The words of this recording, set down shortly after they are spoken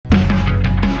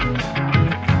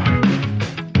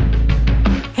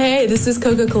this is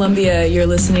Coco Columbia. You're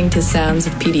listening to Sounds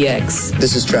of PDX.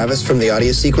 This is Travis from the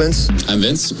Audio Sequence. I'm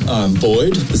Vince. I'm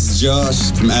Boyd. This is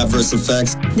Josh from Adverse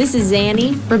Effects. This is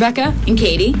Zanny, Rebecca, and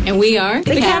Katie, and we are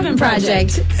The Cabin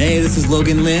Project. Hey, this is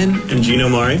Logan Lynn. And Gino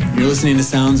Mari. You're listening to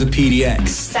Sounds of PDX.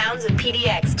 Sounds of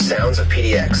PDX. Sounds of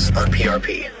PDX on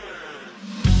PRP.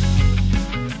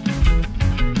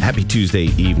 Happy Tuesday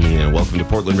evening and welcome to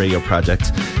Portland Radio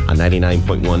Project on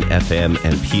 99.1 FM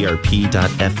and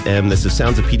PRP.FM. This is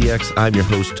Sounds of PDX. I'm your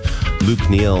host, Luke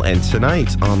Neal, and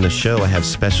tonight on the show I have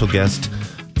special guest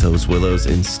Those Willows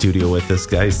in studio with us.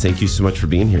 Guys, thank you so much for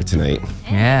being here tonight.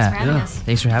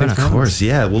 Thanks for having us. Of course,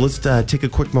 yeah. Well, let's take a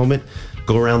quick moment,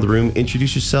 go around the room,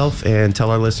 introduce yourself, and tell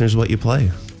our listeners what you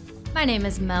play. My name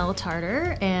is Mel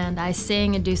Tarter, and I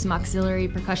sing and do some auxiliary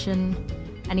percussion.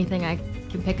 Anything I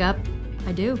can pick up,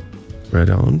 I do.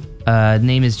 Right on.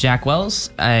 Name is Jack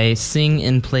Wells. I sing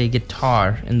and play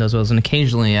guitar in Those Willows, and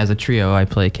occasionally as a trio I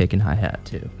play kick and hi-hat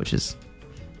too, which is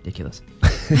ridiculous.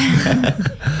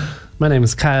 My name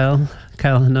is Kyle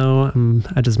Hano.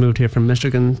 I just moved here from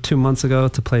Michigan 2 months ago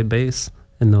to play bass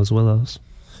in Those Willows.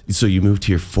 So you moved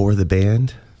here for the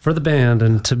band? For the band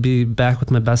and to be back with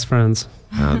my best friends.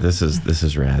 This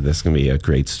is rad. This is going to be a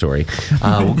great story.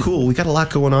 Well, cool. We got a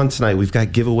lot going on tonight. We've got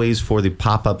giveaways for the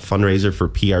pop-up fundraiser for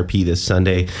PRP this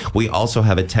Sunday. We also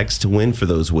have a text to win for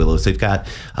Those Willows. They've got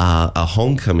a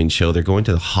homecoming show. They're going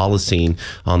to the Holocene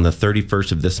on the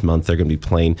 31st of this month. They're going to be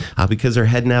playing because they're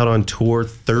heading out on tour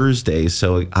Thursday.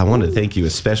 So I want to thank you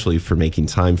especially for making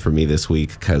time for me this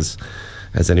week because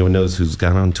as anyone knows who's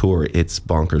gone on tour, it's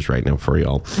bonkers right now for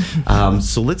y'all.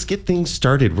 So let's get things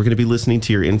started. We're going to be listening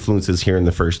to your influences here in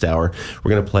the first hour.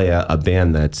 We're going to play a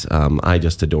band that I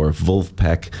just adore,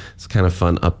 Vulfpeck. It's kind of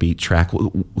fun, upbeat track.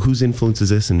 Whose influence is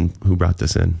this and who brought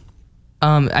this in?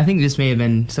 I think this may have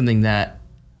been something that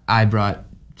I brought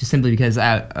just simply because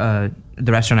at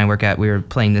the restaurant I work at, we were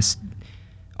playing this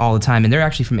all the time. And they're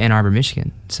actually from Ann Arbor,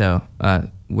 Michigan. So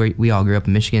we all grew up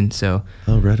in Michigan. So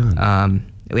right on.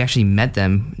 We actually met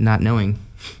them not knowing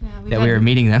that we were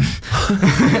meeting them.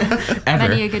 Ever.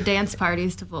 Many a good dance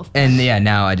parties to Wolf. And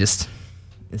now it's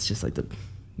just like the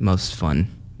most fun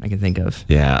I can think of.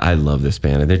 Yeah, I love this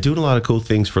band. And they're doing a lot of cool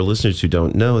things for listeners who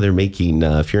don't know. They're making,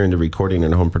 if you're into recording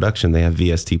and home production, they have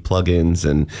VST plugins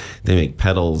and they make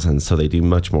pedals. And so they do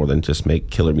much more than just make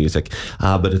killer music.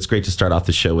 But it's great to start off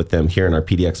the show with them here in our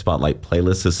PDX Spotlight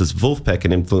playlist. This is Vulfpeck,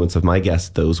 an influence of my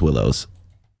guest, Those Willows.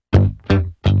 Put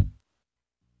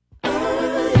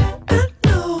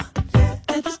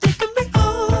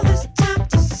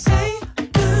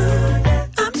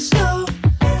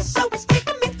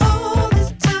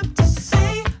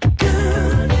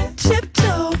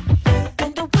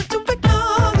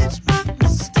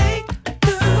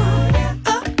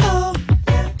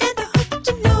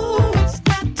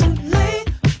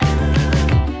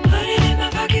it in my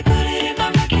pocket, put it in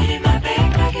my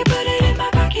bag, put it in my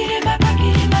pocket, in my pocket.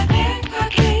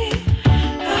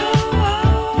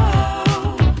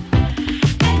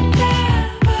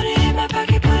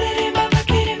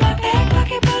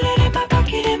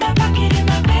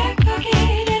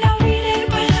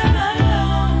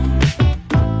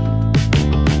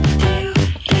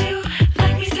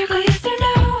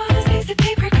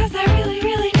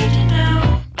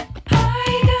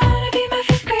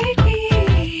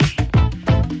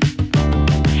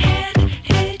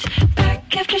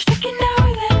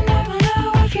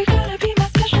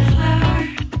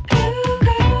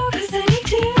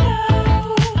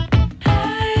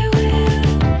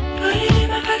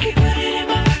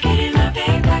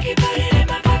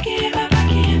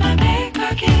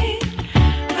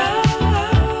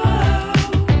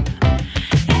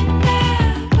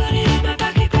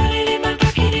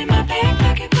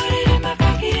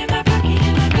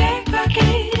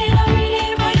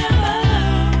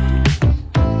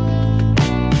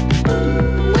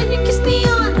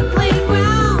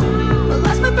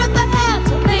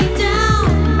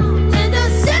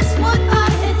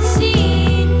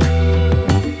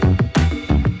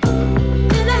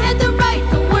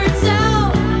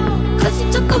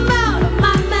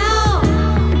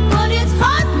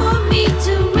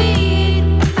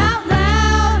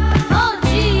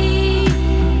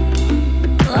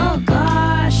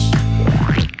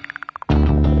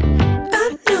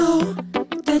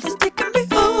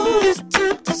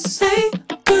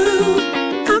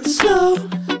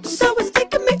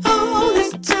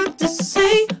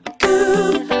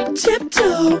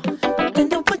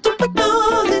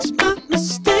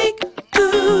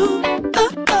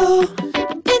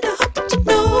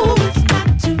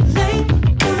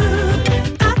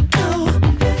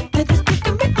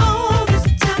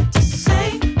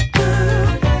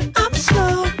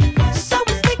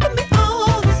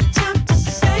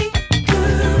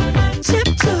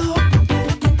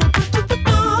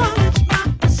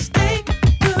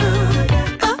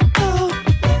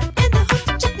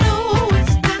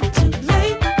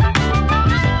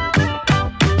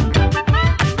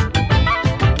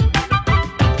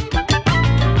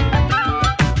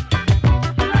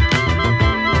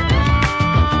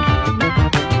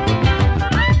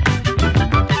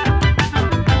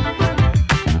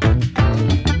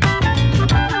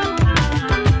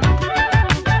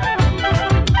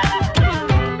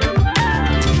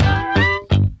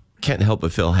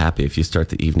 help but feel happy if you start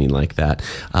the evening like that.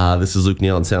 This is Luke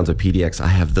Neal on Sounds of PDX. I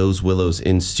have Those Willows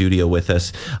in studio with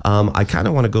us. I kind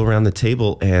of want to go around the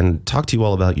table and talk to you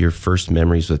all about your first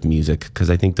memories with music, because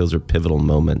I think those are pivotal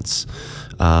moments.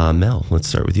 Mel, let's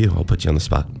start with you. I'll put you on the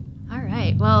spot. All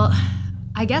right. Well,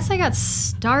 I guess I got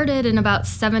started in about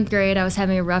 7th grade. I was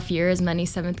having a rough year, as many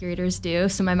 7th graders do.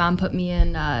 So my mom put me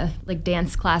in like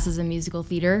dance classes and musical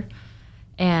theater.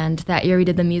 And that year we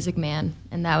did The Music Man,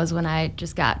 and that was when I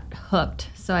just got hooked.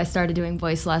 So I started doing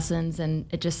voice lessons, and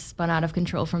it just spun out of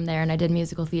control from there. And I did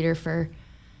musical theater for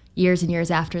years and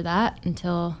years after that,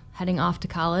 until heading off to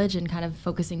college and kind of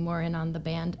focusing more in on the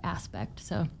band aspect.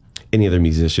 So, Any other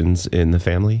musicians in the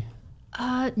family?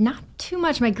 not too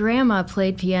much. My grandma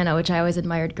played piano, which I always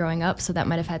admired growing up, so that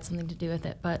might have had something to do with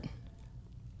it. But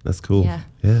That's cool.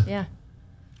 yeah.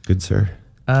 Good, sir.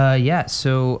 Yeah.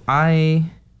 So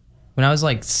when I was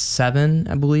like 7,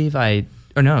 I believe,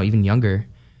 or no, even younger,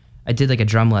 I did like a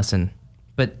drum lesson.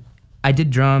 But I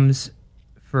did drums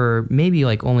for maybe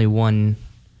like only 1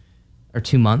 or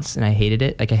 2 months, and I hated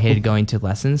it. Like I hated going to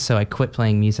lessons, so I quit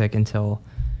playing music until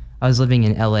I was living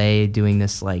in LA doing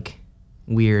this like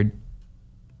weird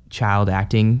child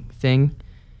acting thing.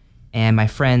 And my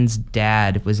friend's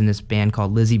dad was in this band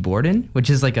called Lizzie Borden, which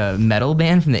is like a metal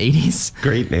band from the 80s.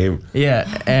 Great name.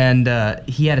 Yeah, and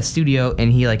he had a studio,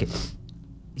 and he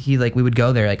we would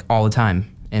go there like all the time.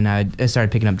 And I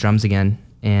started picking up drums again,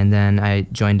 and then I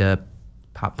joined a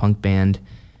pop punk band,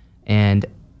 and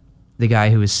the guy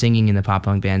who was singing in the pop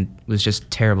punk band was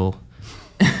just terrible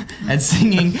at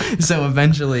singing. So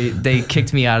eventually they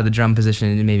kicked me out of the drum position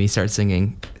and made me start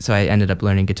singing. So I ended up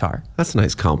learning guitar. That's a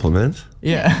nice compliment.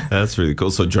 Yeah. That's really cool.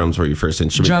 So drums were your first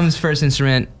instrument? Drums first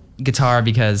instrument, guitar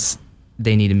because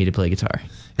they needed me to play guitar.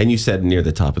 And you said near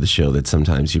the top of the show that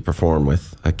sometimes you perform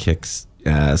with a kick,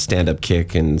 stand-up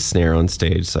kick and snare on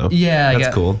stage. So yeah,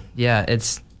 that's cool. Yeah,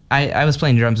 I was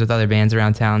playing drums with other bands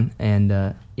around town,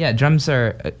 and drums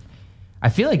are. I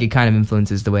feel like it kind of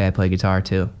influences the way I play guitar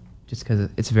too, just because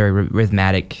it's very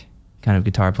rhythmic kind of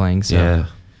guitar playing. So. Yeah.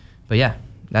 But yeah,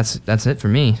 that's it for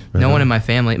me. No one in my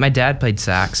family. My dad played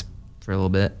sax for a little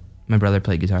bit. My brother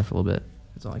played guitar for a little bit.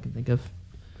 That's all I can think of.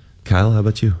 Kyle, how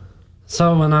about you?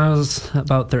 So when I was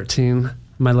about 13,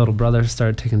 my little brother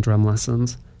started taking drum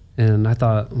lessons, and I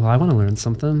thought, well, I want to learn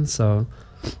something. So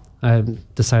I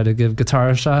decided to give guitar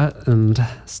a shot and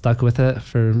stuck with it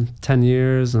for 10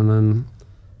 years, and then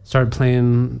started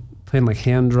playing like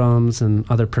hand drums and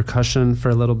other percussion for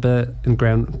a little bit in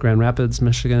Grand Rapids,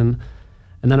 Michigan.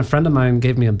 And then a friend of mine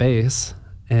gave me a bass,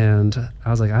 and I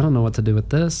was like, I don't know what to do with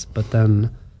this, but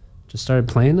then just started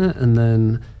playing it, and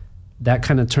then that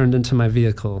kind of turned into my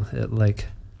vehicle. It like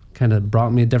kind of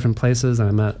brought me different places, and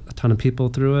I met a ton of people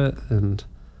through it, and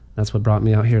that's what brought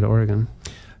me out here to Oregon.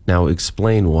 Now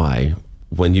explain why,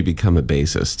 when you become a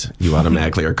bassist, you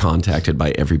automatically are contacted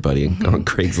by everybody on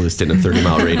Craigslist in a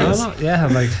 30-mile radius. Yeah,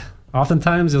 like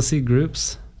oftentimes you'll see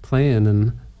groups playing,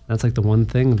 and that's like the one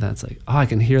thing that's like, oh, I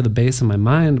can hear the bass in my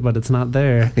mind, but it's not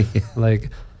there. Like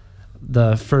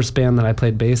the first band that I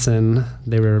played bass in,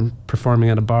 they were performing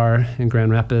at a bar in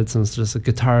Grand Rapids, and it was just a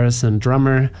guitarist and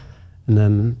drummer. And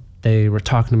then they were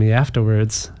talking to me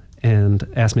afterwards and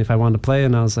asked me if I wanted to play,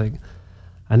 and I was like,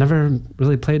 I never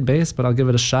really played bass, but I'll give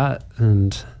it a shot.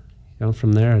 And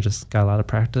from there, I just got a lot of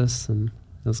practice, and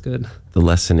it was good. The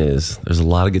lesson is there's a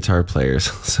lot of guitar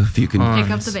players, so if you can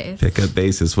Pick up the bass. pick up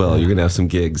bass as well, you're gonna have some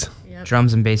gigs. Yep.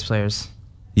 Drums and bass players.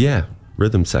 Yeah,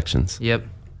 rhythm sections. Yep.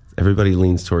 Everybody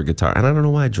leans toward guitar, and I don't know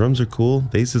why. Drums are cool,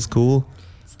 bass is cool.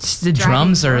 The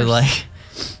drums are force. like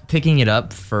picking it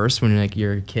up first when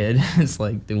you're a kid. It's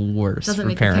like the worst Doesn't for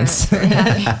make parents. the parents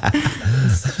very happy.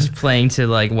 Just playing to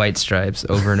like White Stripes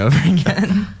over and over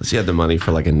again. Unless you had the money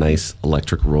for like a nice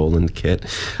electric Roland kit.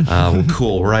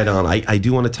 Cool, right on. I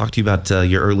do want to talk to you about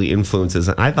your early influences.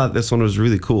 I thought this one was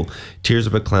really cool. Tears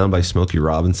of a Clown by Smokey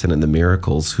Robinson and the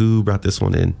Miracles. Who brought this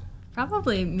one in?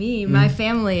 Probably me. My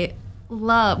family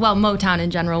Motown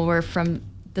in general. We're from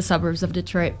the suburbs of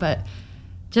Detroit, but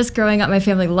just growing up, my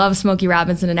family loved Smokey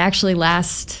Robinson. And actually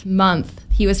last month,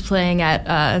 he was playing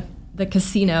at the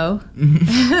casino.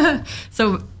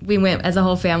 So we went as a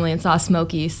whole family and saw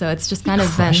Smokey. So it's just kind of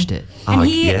crushed been. it. And Oh,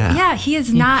 he yeah. he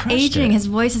is not crushed aging. it. His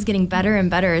voice is getting better and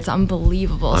better. It's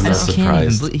unbelievable. I'm So- not I can't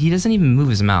surprised. even he doesn't even move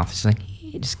his mouth. He's like,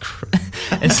 he just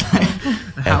it's like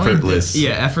Effortless.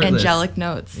 Yeah, effortless. angelic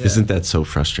notes. Isn't that so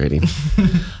frustrating?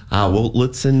 Well,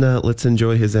 let's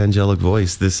enjoy his angelic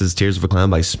voice. This is Tears of a Clown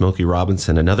by Smokey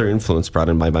Robinson, another influence brought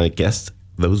in by my guest,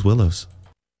 Those Willows.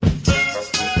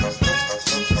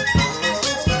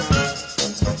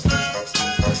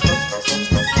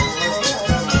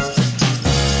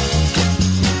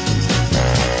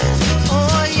 Oh,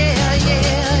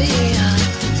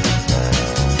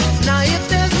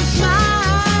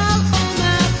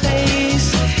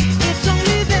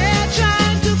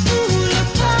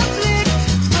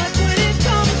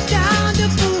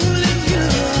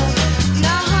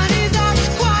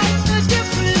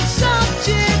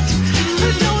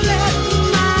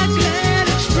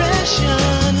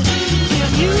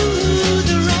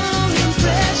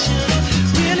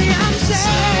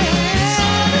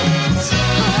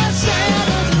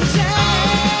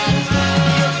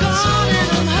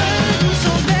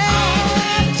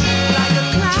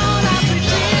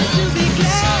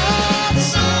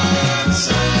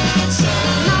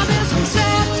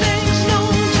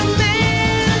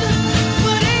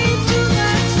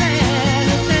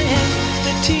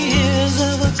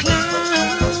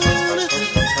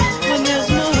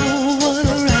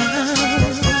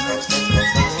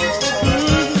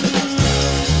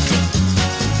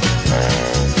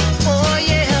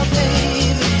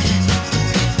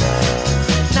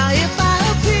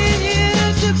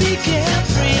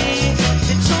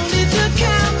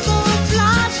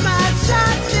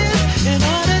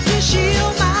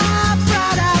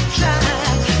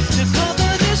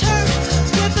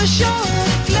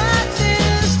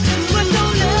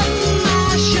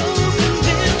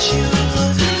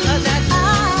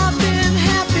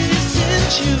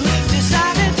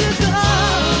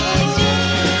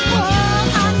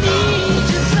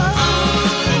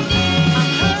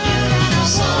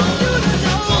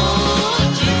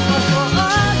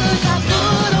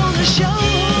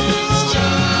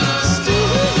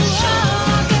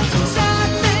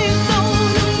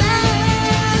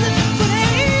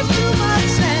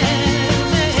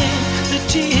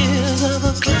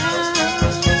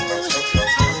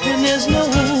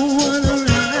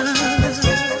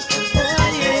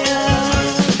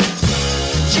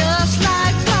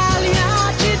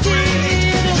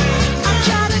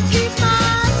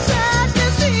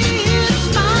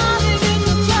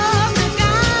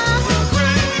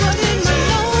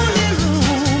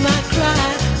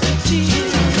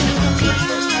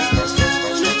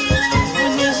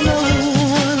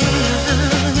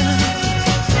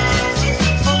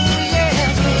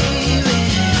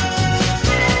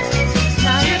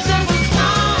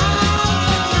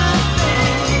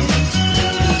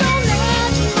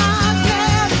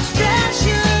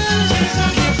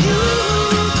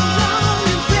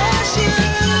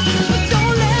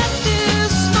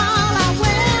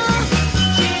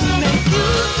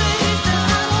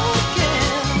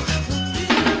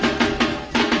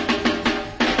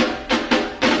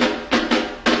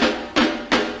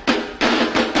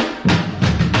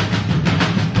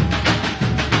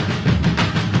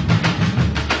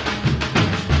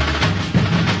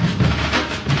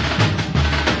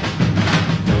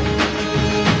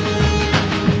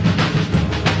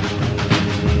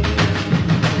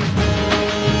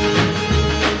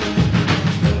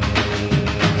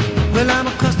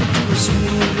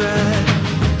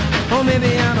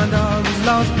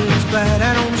 lost its bite.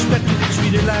 I don't expect to be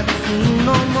treated like a fool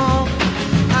no more.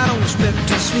 I don't expect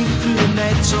to sleep through the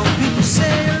night. Some people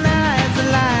say lies, a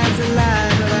lies, a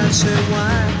lie, but I say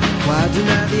why? Why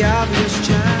deny the obvious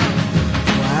child?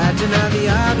 Why deny the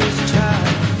obvious child?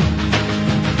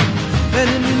 And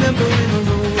in remembering a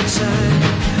road sign,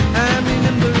 I'm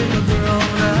remembering a girl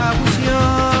when I was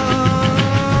young.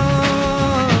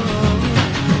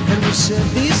 And we said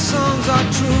these songs are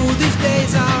true, these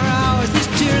days are ours, these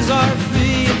tears are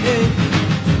free. Hey,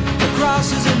 the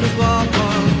cross is in the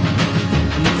ballpark,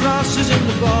 and the cross is in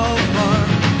the ballpark.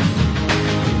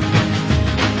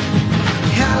 We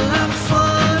had a lot of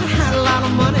fun, had a lot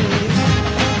of money.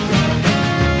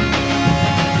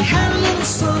 We had a little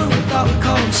son, we thought we'd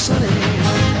call him Sonny.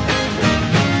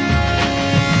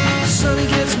 Sonny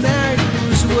gets married and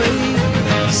moves away.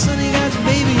 Sonny got a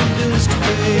baby and bills to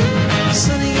pay.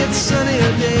 Sonny gets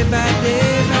sunnier day by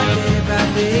day by day by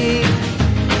day.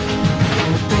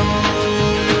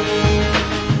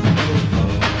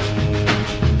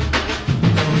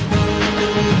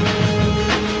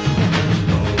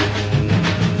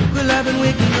 Well, I've been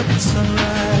waking up at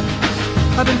sunrise.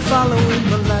 I've been following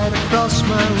the light across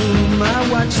my room. I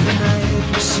watch the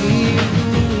night receive the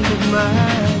moon of my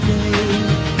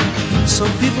day.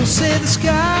 Some people say the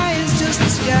sky is just the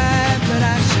sky, but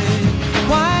I say,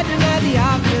 why deny the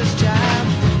obvious child?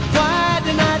 Why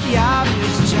deny the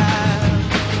obvious child?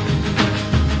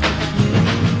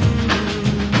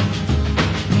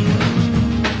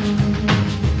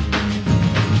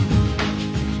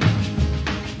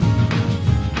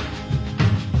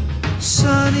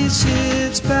 Sonny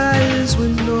sits by his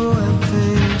window and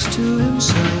thinks to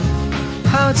himself,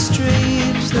 how it's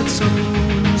strange that some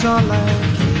rooms are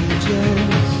like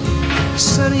cages.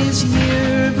 Sonny's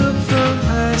yearbook from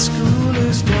high school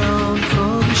is down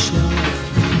from the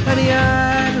shelf, and he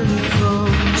idly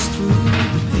thumbs through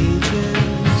the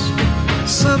pages.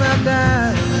 Some have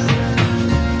died,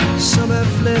 some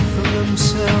have fled from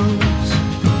themselves,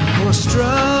 or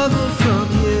struggled from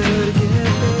here to get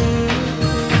there.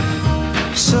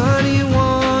 Sonny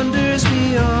wanders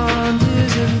beyond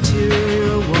his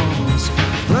interior walls,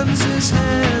 runs his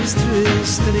hands through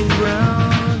his thinning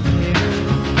brown hair.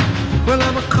 Well,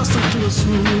 I'm accustomed to a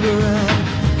smoother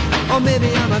ride, or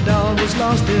maybe I'm a dog who's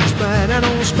lost its bite. I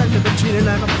don't expect to be treated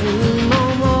like a fool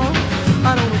no more.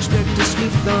 I don't expect to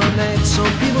sleep the night.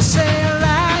 Some people say a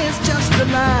lie is just a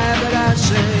lie, but I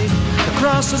say the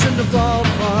cross is in the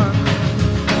ballpark.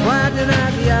 Why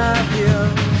deny the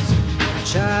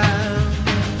obvious child?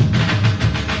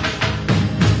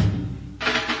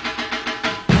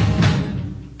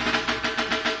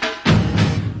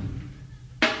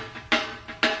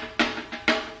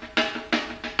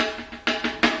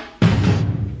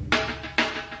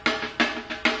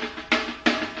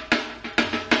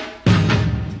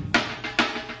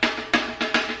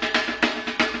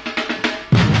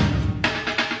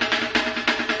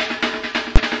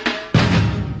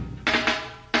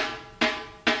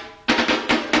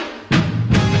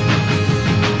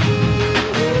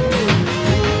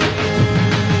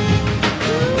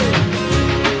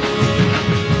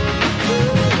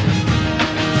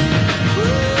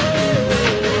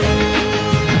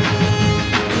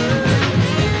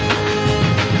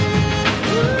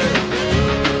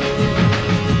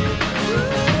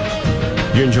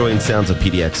 You're enjoying Sounds of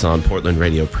PDX on Portland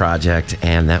Radio Project,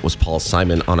 and that was Paul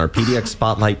Simon on our PDX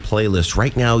Spotlight playlist.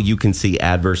 Right now, you can see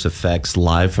Adverse Effects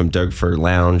live from Doug Fir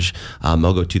Lounge,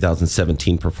 Mogo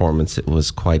 2017 performance. It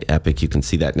was quite epic. You can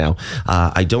see that now.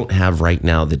 I don't have right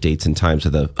now the dates and times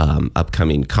of the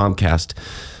upcoming Comcast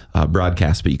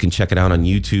broadcast, but you can check it out on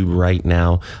YouTube right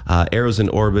now. Arrows in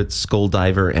Orbit, Skull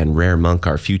Diver, and Rare Monk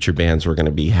are future bands we're going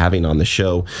to be having on the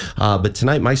show. But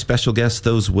tonight, my special guest,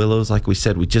 Those Willows. Like we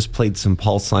said, we just played some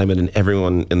Paul Simon, and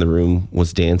everyone in the room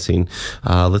was dancing.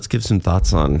 Let's give some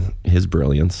thoughts on his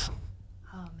brilliance.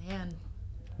 Oh, man.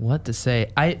 What to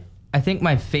say? I think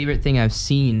my favorite thing I've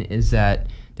seen is that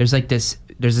there's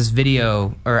this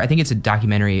video, or I think it's a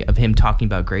documentary of him talking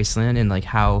about Graceland and like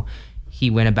how he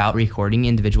went about recording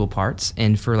individual parts.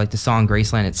 And for like the song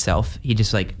Graceland itself, he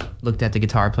just like looked at the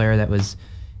guitar player that was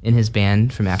in his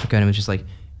band from Africa and was just like,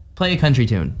 play a country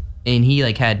tune. And he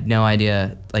like had no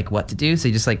idea like what to do. So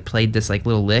he just like played this like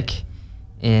little lick.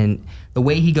 And the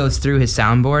way he goes through his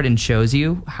soundboard and shows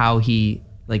you how he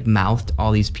like mouthed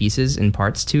all these pieces and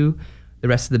parts to the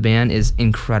rest of the band is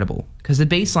incredible. Because the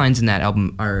bass lines in that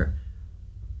album are,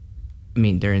 I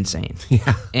mean, they're insane.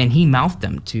 Yeah. And he mouthed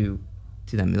them to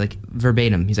them like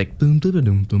verbatim. He's like boom boom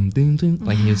boom boom boom boom.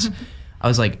 Like he was, I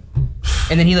was like,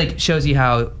 and then he like shows you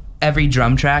how every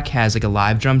drum track has like a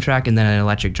live drum track and then an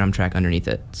electric drum track underneath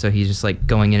it. So he's just like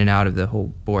going in and out of the whole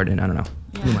board, and I don't know.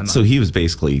 blew my mind. So he was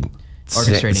basically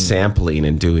Orchestrating. sampling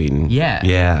and doing. Yeah.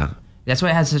 Yeah. That's why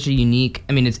it has such a unique.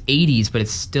 I mean, it's 80s, but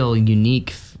it's still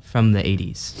unique from the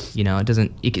 80s. You know,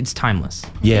 it's timeless.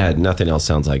 Yeah. Nothing else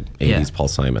sounds like 80s Yeah. Paul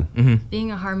Simon.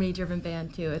 Being a harmony-driven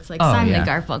band too, it's like Oh, Simon and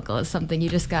yeah. Garfunkel is something you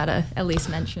just gotta at least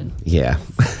mention. Yeah.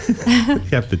 You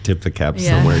have to tip the cap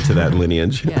Yeah. somewhere to that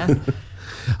lineage. Yeah.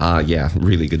 Yeah,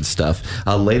 really good stuff.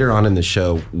 Later on in the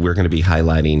show, we're going to be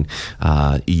highlighting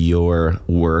your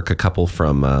work, a couple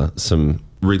from some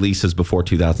releases before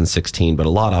 2016, but a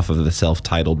lot off of the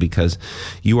self-titled because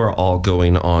you are all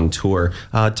going on tour.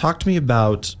 Talk to me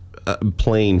about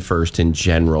playing first in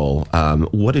general.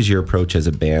 What is your approach as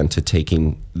a band to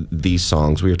taking these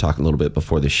songs? We were talking a little bit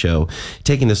before the show,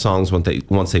 taking the songs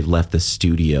once they've left the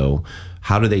studio.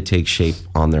 How do they take shape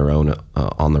on their own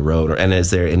on the road? And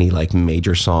is there any like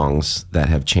major songs that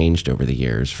have changed over the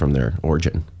years from their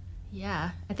origin? Yeah,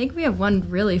 I think we have one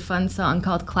really fun song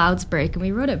called Clouds Break, and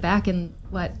we wrote it back in,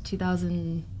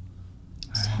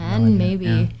 2010 maybe.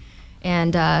 Yeah.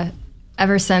 And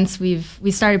ever since we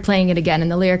started playing it again,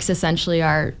 and the lyrics essentially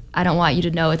are, I don't want you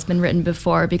to know it's been written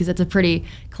before, because it's a pretty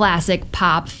classic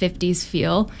pop 50s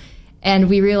feel. And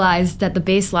we realized that the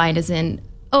bass line is in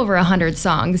over 100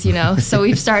 songs, you know? So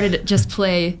we've started to just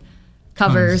play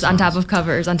covers on top of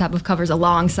covers on top of covers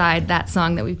alongside that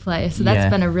song that we play. So that's Yeah.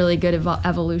 been a really good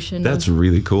evolution. That's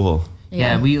really cool.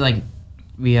 Yeah, we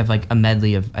have like a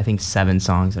medley of I think 7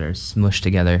 songs that are smushed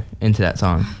together into that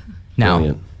song. Now,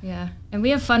 Brilliant. Yeah, and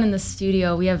we have fun in the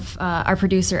studio. We have our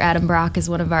producer Adam Brock is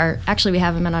one of our. Actually, we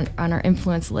have him on our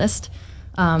influence list.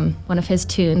 One of his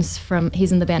tunes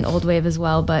he's in the band Old Wave as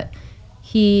well, but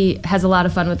he has a lot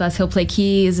of fun with us. He'll play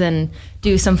keys and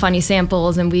do some funny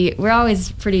samples, and we're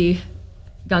always pretty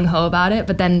gung ho about it.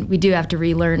 But then we do have to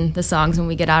relearn the songs when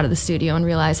we get out of the studio and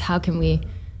realize how can we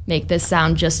make this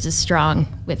sound just as strong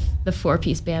with the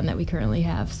 4-piece band that we currently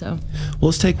have. So. Well,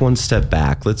 let's take one step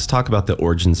back. Let's talk about the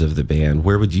origins of the band.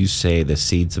 Where would you say the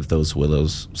seeds of those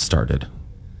willows started?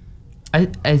 I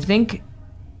think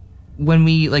when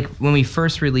we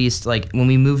first released, like when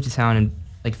we moved to town and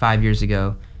like 5 years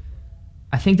ago,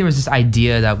 I think there was this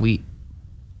idea that we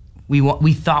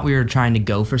thought we were trying to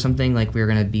go for something, like we were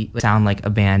gonna sound like a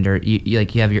band, or you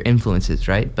have your influences,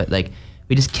 right? But like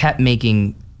we just kept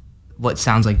making what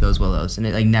sounds like those willows, and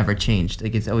it like never changed.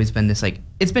 Like it's always been this, like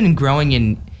it's been growing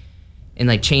and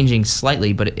like changing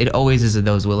slightly, but it always is a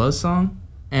Those Willows song.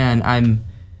 And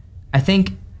I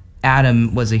think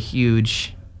Adam was a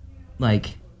huge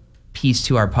like piece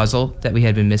to our puzzle that we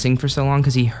had been missing for so long,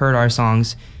 because he heard our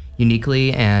songs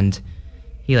uniquely and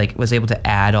he like was able to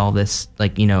add all this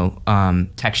like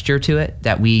texture to it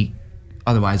that we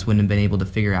otherwise wouldn't have been able to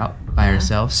figure out by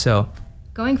ourselves. So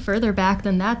Going further back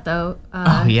than that, though,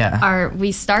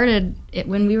 we started it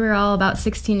when we were all about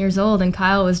 16 years old, and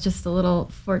Kyle was just a little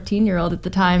 14-year-old at the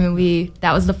time, and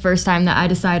that was the first time that I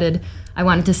decided I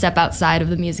wanted to step outside of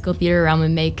the musical theater realm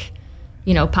and make,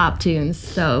 pop tunes.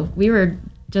 So we were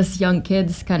just young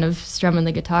kids kind of strumming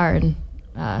the guitar, and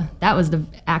that was the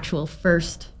actual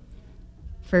first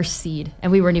seed,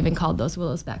 and we weren't even called Those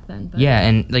Willows back then. But. Yeah,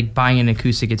 and like buying an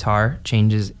acoustic guitar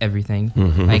changes everything.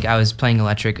 Mm-hmm. Like I was playing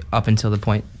electric up until the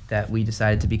point that we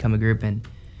decided to become a group, and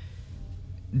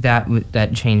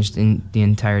that changed in the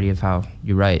entirety of how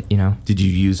you write. Did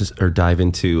you use or dive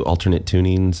into alternate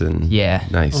tunings and? Yeah,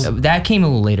 Nice. That came a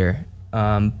little later,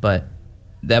 but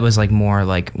that was like more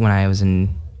like when I was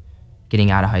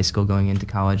getting out of high school, going into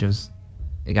college.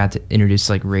 I got to introduce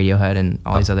like Radiohead and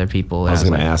all these other people. I was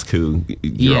going to like, ask who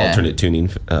your alternate tuning.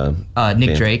 Nick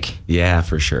band. Drake. Yeah,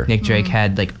 for sure. Nick Drake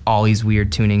had like all these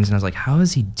weird tunings, and I was like, how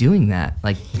is he doing that?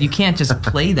 Like, you can't just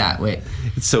play that way.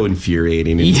 It's so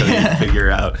infuriating until you figure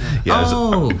out. Yeah,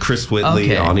 Oh, Chris Whitley,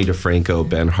 okay. Ani DeFranco,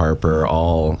 Ben Harper,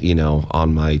 all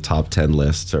on my top 10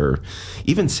 lists, or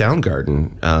even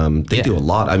Soundgarden. They do a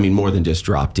lot. I mean, more than just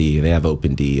drop D. They have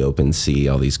open D, open C,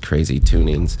 all these crazy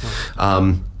tunings.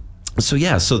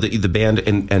 So the band,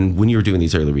 and when you were doing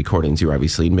these early recordings, you were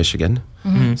obviously in Michigan.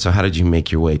 Mm-hmm. So how did you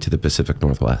make your way to the Pacific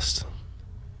Northwest?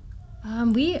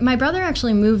 My brother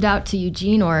actually moved out to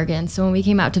Eugene, Oregon. So when we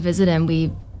came out to visit him,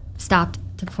 we stopped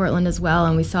to Portland as well,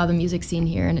 and we saw the music scene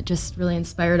here, and it just really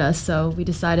inspired us. So we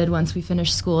decided once we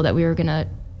finished school that we were gonna,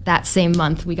 that same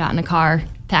month, we got in a car,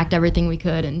 packed everything we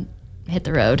could, and hit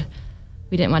the road.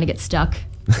 We didn't want to get stuck.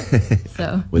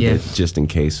 So With it just in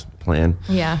case plan.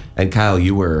 Yeah. And Kyle,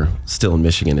 you were still in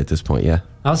Michigan at this point, yeah?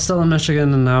 I was still in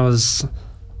Michigan, and I was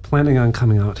planning on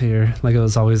coming out here. Like, it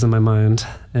was always in my mind.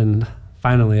 And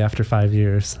finally, after 5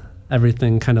 years,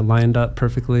 everything kind of lined up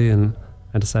perfectly, and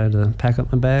I decided to pack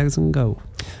up my bags and go.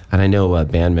 And I know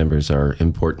band members are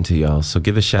important to y'all, so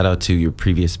give a shout out to your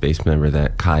previous bass member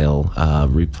that Kyle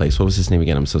replaced. What was his name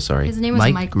again? I'm so sorry. His name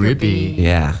was Mike Grippy.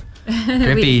 Yeah.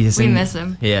 Grippy, we miss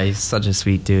him. Yeah, he's such a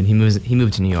sweet dude. He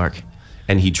moved to New York.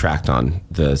 And he tracked on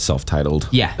the self-titled.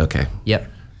 Yeah. Okay. Yep.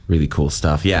 Really cool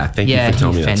stuff. Yeah, thank you for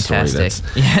telling me that story.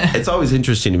 Yeah. It's always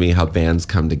interesting to me how bands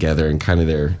come together and kind of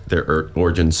their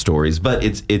origin stories. But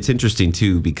it's interesting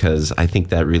too because I think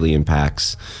that really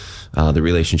impacts the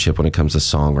relationship when it comes to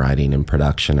songwriting and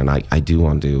production. And I do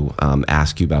want to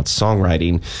ask you about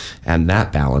songwriting and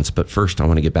that balance. But first, I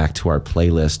want to get back to our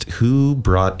playlist. Who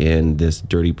brought in this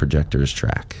Dirty Projectors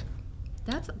track?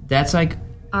 That's like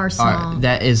our song.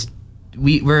 That is.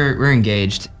 We're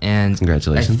engaged, and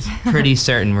congratulations. I'm pretty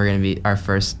certain we're gonna be our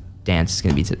first dance is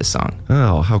gonna be to this song.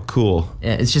 Oh, how cool!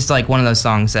 It's just like one of those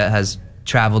songs that has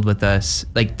traveled with us.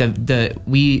 Like the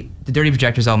Dirty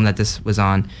Projectors album that this was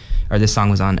on, or this song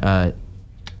was on.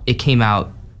 It came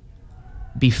out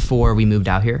before we moved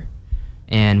out here,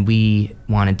 and we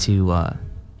wanted to.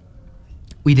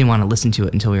 We didn't want to listen to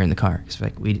it until we were in the car. Cause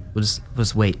we'll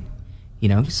just wait. You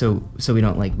know, so we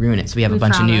don't like ruin it. So we have a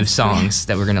bunch of new songs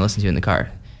that we're gonna listen to in the car,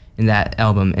 in that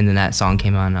album, and then that song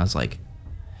came on, and I was like,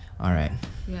 all right,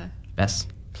 yeah, best.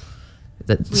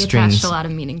 We attached a lot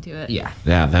of meaning to it. Yeah,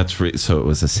 that's so it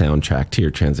was a soundtrack to your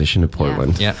transition to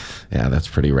Portland. Yeah, that's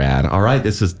pretty rad. All right,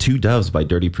 this is Two Doves by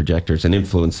Dirty Projectors, an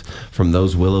influence from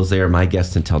Those Willows. They are my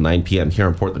guests until 9 p.m. here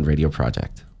on Portland Radio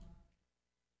Project.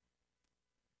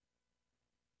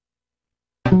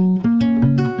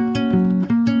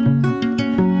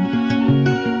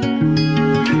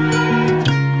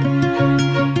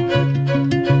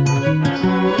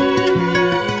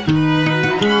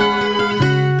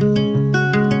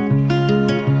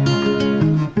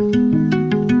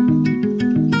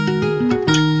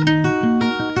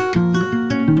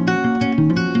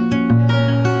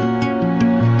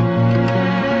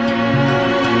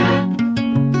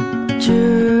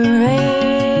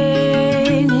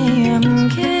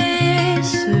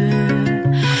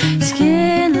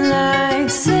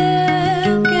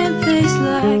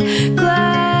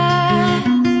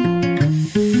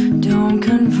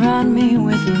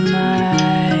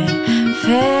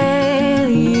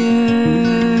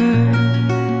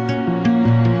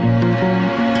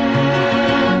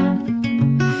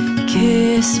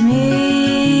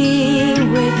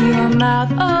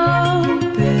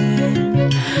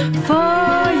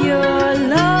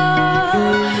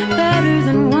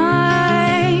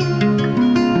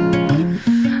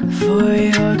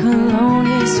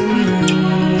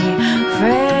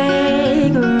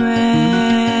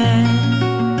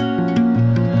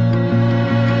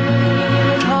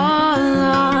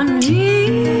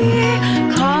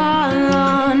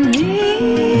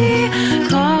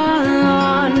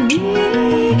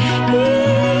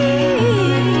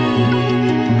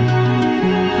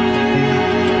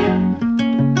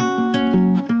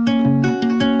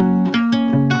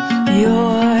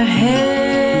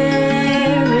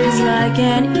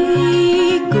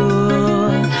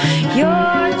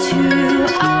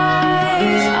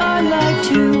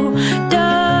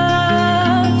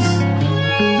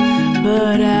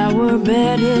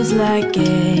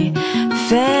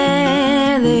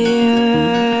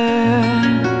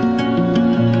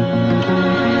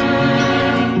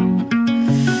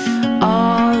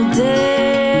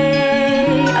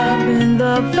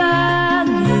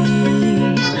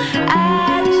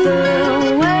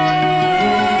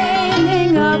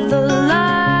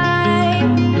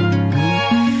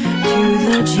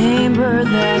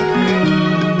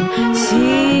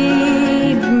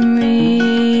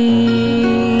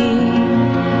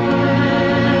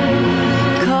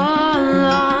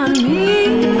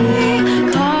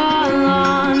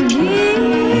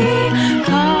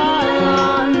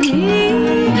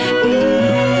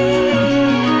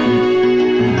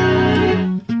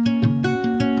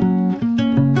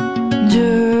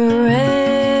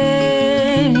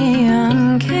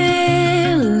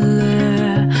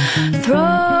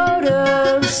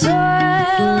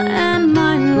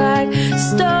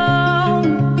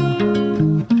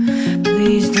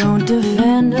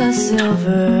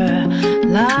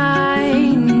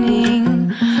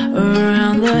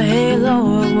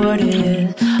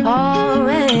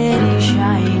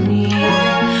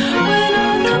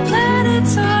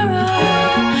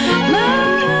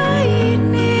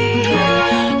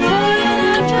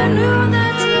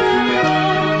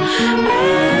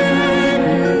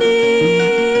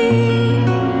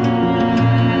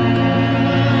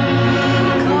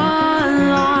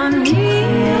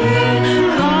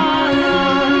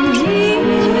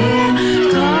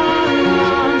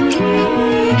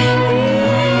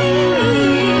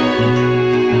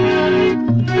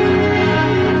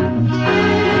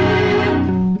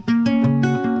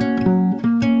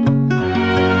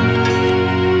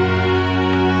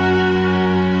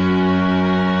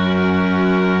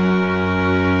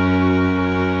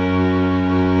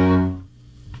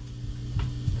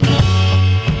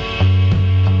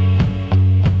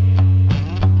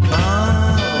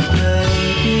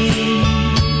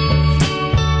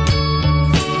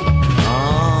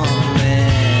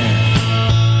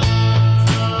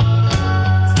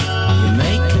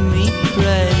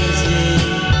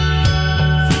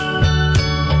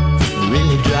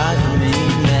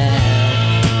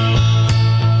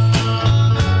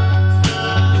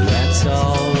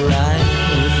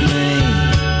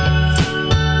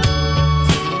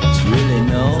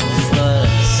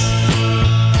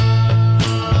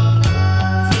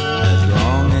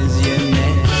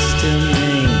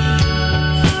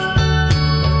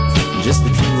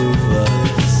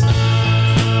 us.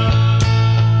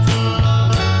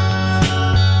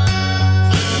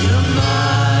 You're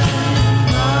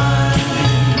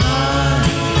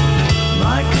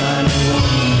my kind of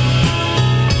woman.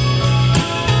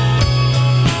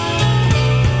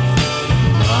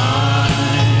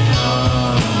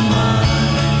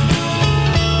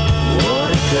 What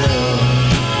a girl.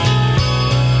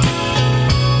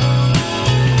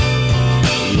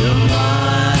 You're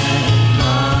my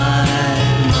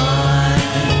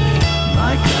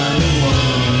kind of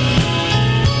woman.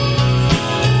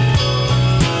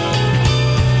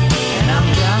 And I'm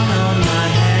down on my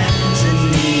hands and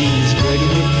knees,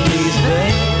 begging you please,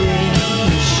 baby,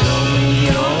 show me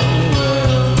your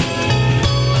world.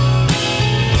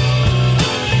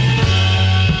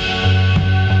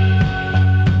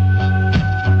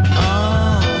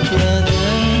 Oh, brother,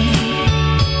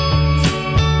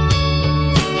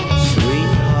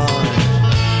 sweetheart,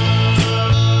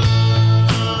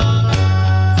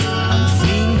 I'm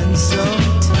feeling so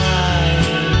tired,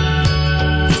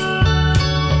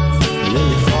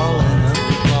 really falling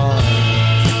apart,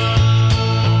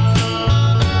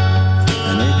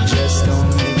 and it just don't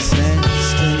make sense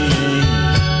to me.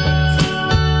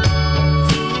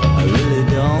 I really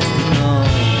don't know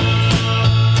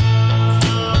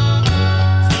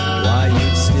why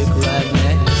you'd stick right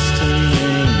next to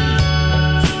me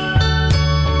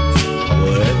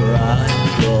wherever I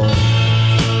go.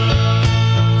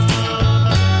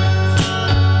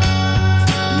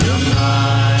 You're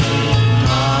my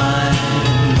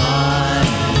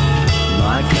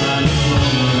kind of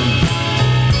woman.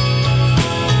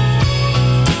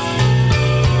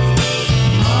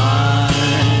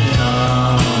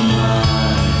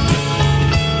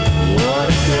 What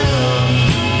a girl.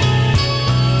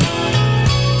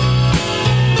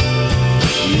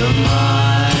 You're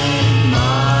my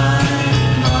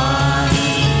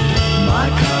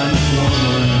kind of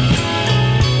woman.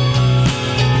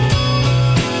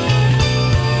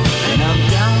 And I'm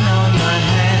down on my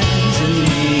hands and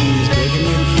knees, begging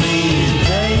you please,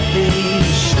 baby,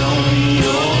 show me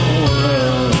your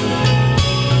world.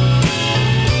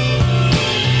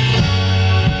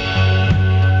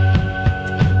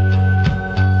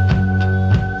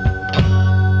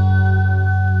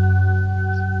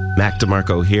 Mac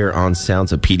DeMarco here on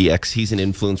Sounds of PDX. He's an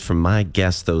influence from my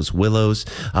guest, Those Willows.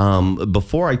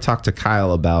 Before I talk to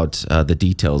Kyle about the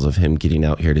details of him getting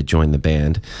out here to join the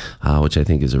band, which I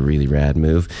think is a really rad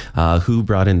move, who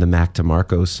brought in the Mac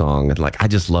DeMarco song? And I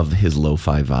just love his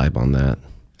lo-fi vibe on that.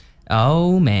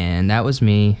 Oh man, that was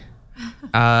me.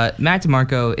 Matt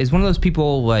DeMarco is one of those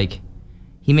people,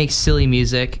 he makes silly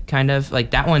music, kind of.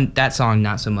 That song,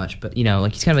 not so much, but he's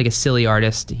kind of like a silly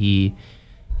artist. He's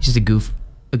just a goof.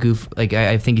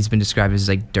 I think he's been described as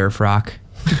derf rock.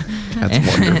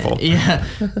 That's wonderful. Yeah,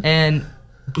 and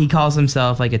he calls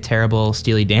himself a terrible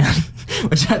Steely Dan,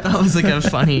 which I thought was a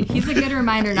funny. He's a good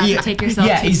reminder not to take yourself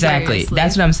too exactly. seriously.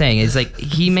 That's what I'm saying. Is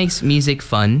he makes music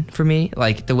fun for me.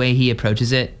 The way he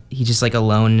approaches it, he just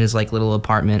alone in his little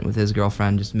apartment with his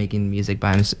girlfriend, just making music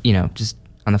by himself, just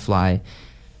on the fly.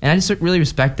 And I just really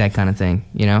respect that kind of thing,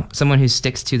 someone who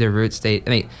sticks to their roots.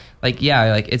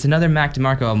 It's another Mac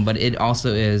DeMarco album, but it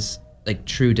also is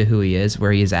true to who he is,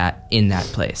 where he is at in that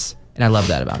place. And I love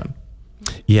that about him.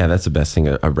 Yeah, that's the best thing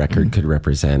a record could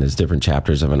represent, is different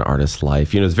chapters of an artist's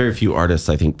life. There's very few artists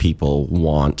I think people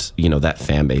want, that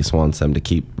fan base wants them to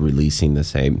keep releasing the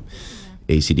same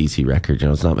AC/DC record.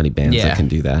 There's not many bands that can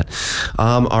do that.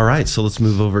 All right, so let's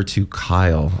move over to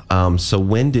Kyle. So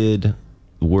when did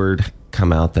word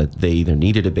come out that they either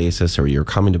needed a bassist or you're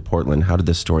coming to Portland? How did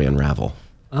this story unravel?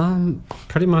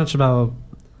 Pretty much about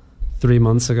 3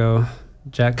 months ago,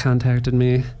 Jack contacted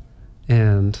me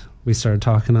and we started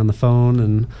talking on the phone,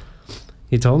 and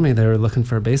he told me they were looking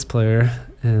for a bass player,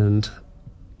 and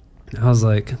I was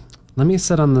like, let me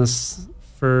sit on this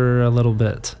for a little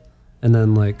bit. And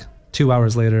then 2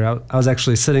 hours later, I was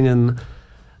actually sitting in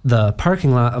the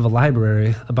parking lot of a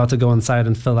library about to go inside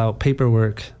and fill out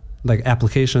paperwork,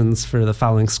 applications for the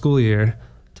following school year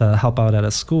to help out at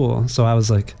a school. So I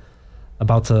was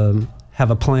about to have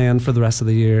a plan for the rest of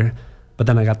the year, but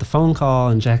then I got the phone call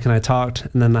and Jack and I talked,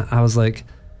 and then I was like,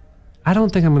 I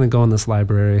don't think I'm going to go in this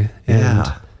library and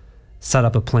set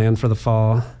up a plan for the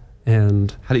fall.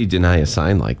 And how do you deny a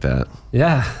sign like that?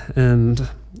 Yeah. And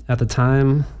at the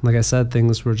time, like I said,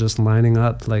 things were just lining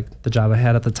up. The job I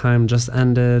had at the time just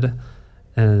ended,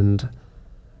 and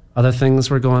other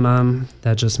things were going on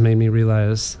that just made me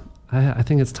realize I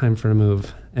think it's time for a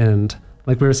move. And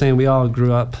like we were saying, we all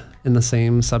grew up in the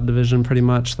same subdivision pretty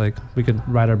much. We could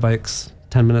ride our bikes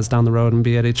 10 minutes down the road and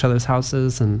be at each other's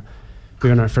houses. And we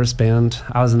were in our first band.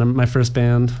 I was in my first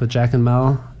band with Jack and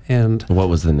Mel. And What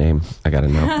was the name? I got to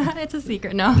know. It's a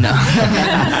secret. No.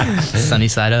 Sunny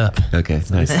Side Up. Okay,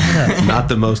 nice. Not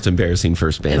the most embarrassing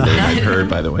first band name I've heard,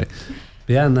 by the way.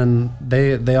 yeah, and then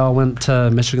they all went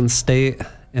to Michigan State,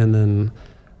 and then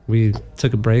we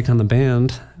took a break on the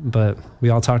band, but we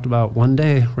all talked about one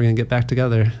day we're going to get back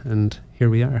together, and here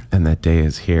we are. And that day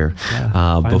is here.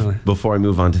 Yeah, finally. Before I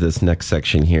move on to this next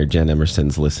section here, Jen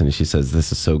Emerson's listening. She says,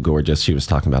 this is so gorgeous. She was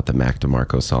talking about the Mac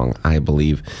DeMarco song, I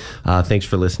Believe. Thanks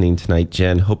for listening tonight,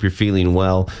 Jen. Hope you're feeling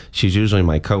well. She's usually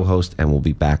my co-host and will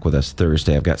be back with us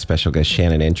Thursday. I've got special guest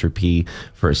Shannon Entropy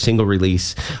for a single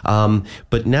release.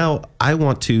 But now I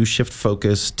want to shift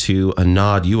focus to a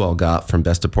nod you all got from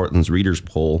Best of Portland's Readers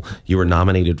Poll. You were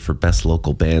nominated for Best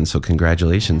Local Band, so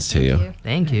congratulations to you.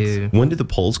 Thank you. When did the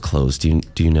polls close? Do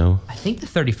you know? I think the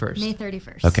 31st. May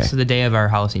 31st. Okay. So the day of our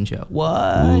Holocene show.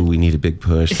 What? Ooh, we need a big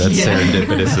push. That's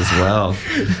serendipitous as well.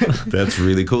 That's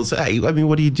really cool. So, I mean,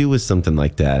 what do you do with something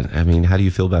like that? I mean, how do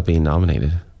you feel about being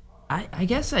nominated? I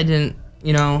guess I didn't,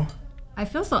 I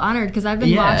feel so honored because I've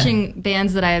been watching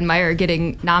bands that I admire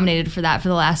getting nominated for that for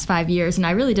the last 5 years, and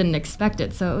I really didn't expect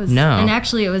it. So it was, and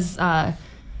actually it was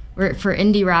for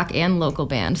indie rock and local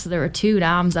band. So there were 2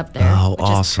 noms up there, which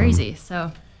is crazy.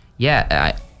 So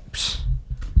yeah,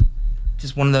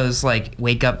 just one of those like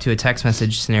wake up to a text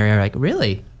message scenario. Like,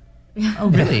 really? Oh,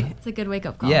 really? It's a good wake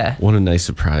up call. Yeah. What a nice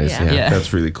surprise. Yeah.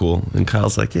 That's really cool. And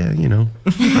Kyle's like,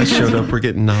 I showed up. We're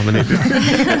getting nominated.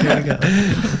 Here we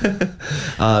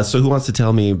go. So who wants to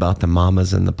tell me about the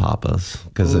Mamas and the Papas?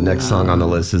 Because the next song on the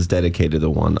list is dedicated to the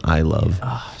one I love.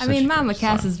 Oh, I mean, Mama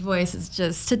Cass's voice is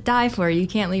just to die for. You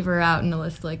can't leave her out in a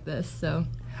list like this. So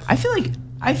I feel like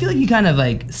you kind of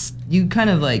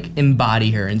like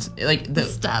embody her and like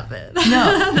stop it.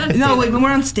 No, like when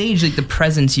we're on stage, like the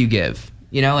presence you give.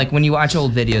 Like when you watch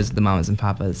old videos of the Mamas and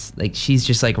Papas, like she's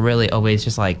just like really always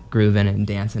just like grooving and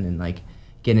dancing and like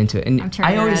getting into it. And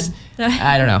I always,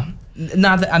 I don't know,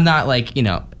 not that I'm not like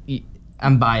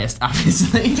I'm biased,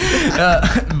 obviously,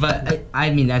 but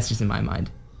I mean that's just in my mind.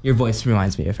 Your voice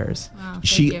reminds me of hers. Wow,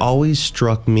 she always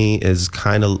struck me as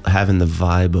kind of having the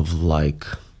vibe of like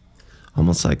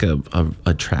almost like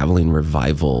a traveling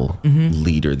revival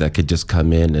leader that could just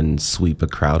come in and sweep a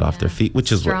crowd off their feet,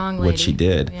 which is what she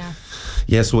did.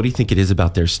 Yeah, so what do you think it is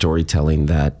about their storytelling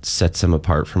that sets them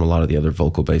apart from a lot of the other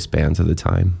vocal-based bands of the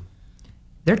time?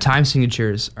 Their time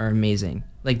signatures are amazing.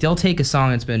 Like they'll take a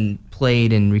song that's been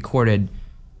played and recorded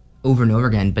over and over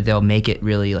again, but they'll make it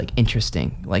really like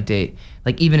interesting. Like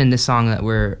even in this song that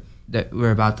we're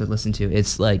about to listen to,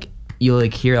 it's like you'll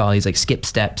like hear all these like skip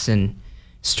steps and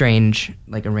strange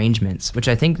like arrangements, which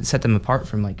I think set them apart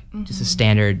from like just a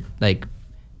standard like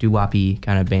doo-woppy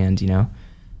kind of band,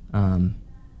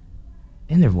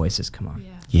 and their voices, come on.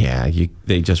 Yeah,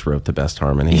 they just wrote the best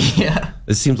harmony. Yeah.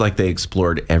 It seems like they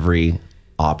explored every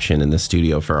option in the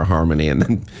studio for a harmony and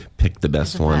then picked the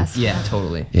best one. Yeah,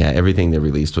 totally. Yeah, everything they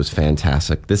released was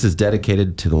fantastic. This is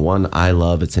dedicated to the one I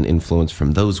love. It's an influence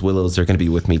from Those Willows. They're going to be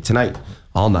with me tonight,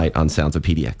 all night on Sounds of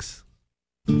PDX.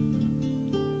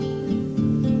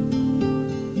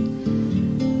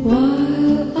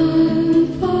 While I'm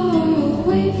far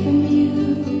away from you,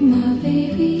 my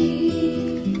baby,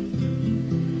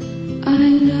 I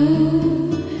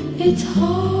know it's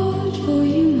hard for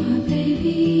you, my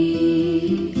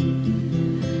baby,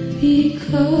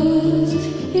 because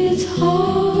it's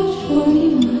hard for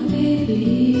me, my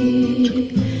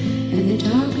baby, and the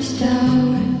darkest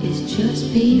hour is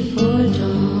just before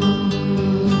dawn.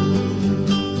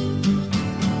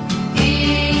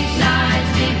 Each night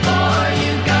before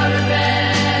you go to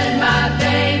bed, my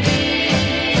baby,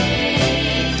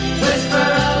 whisper a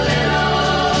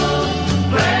little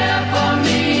prayer for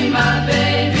me, my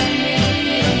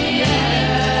baby,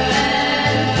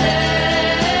 and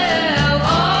tell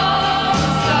all the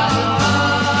stars.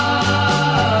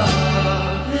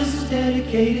 This is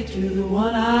dedicated to the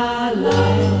one I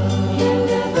love. You'll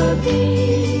never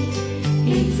be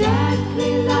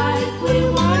exactly like we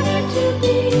wanted to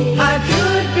be. I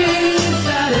could be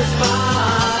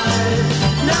satisfied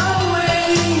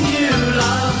knowing you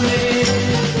love me.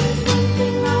 There's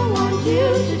something I want you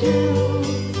to do,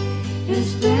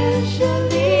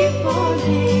 especially for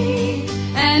me,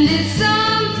 and it's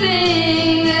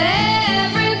something that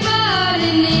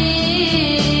everybody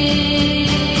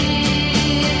needs.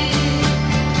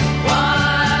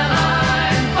 While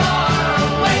I'm far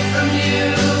away from you,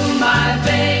 my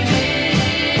baby,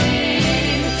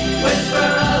 whisper a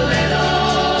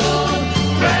little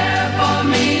prayer for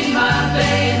me, my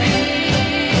baby,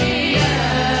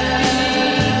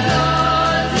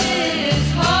 because it's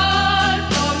hard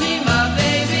for me, my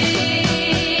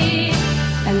baby,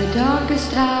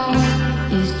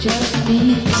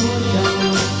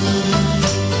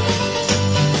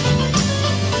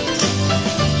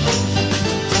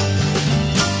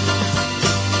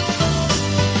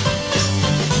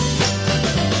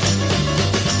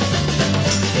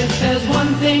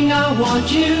 thing I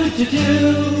want you to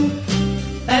do,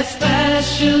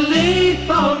 especially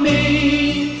for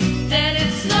me. And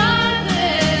it's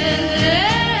something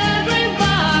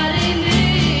everybody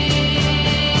needs.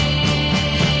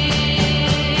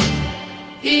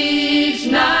 Each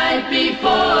night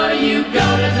before you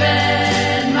go to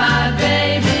bed, my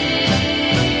baby,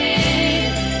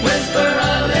 whisper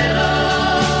a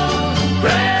little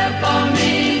prayer for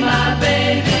me, my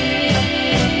baby.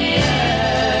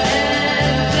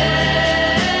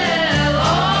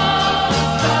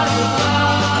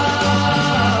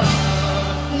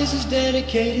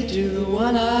 Dedicated to the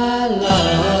one I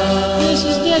love. This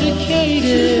is dedicated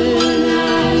to the one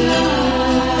I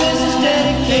love. This is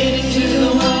dedicated to the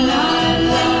one I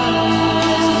love.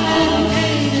 This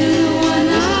is dedicated to the one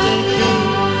I love.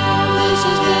 This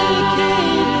is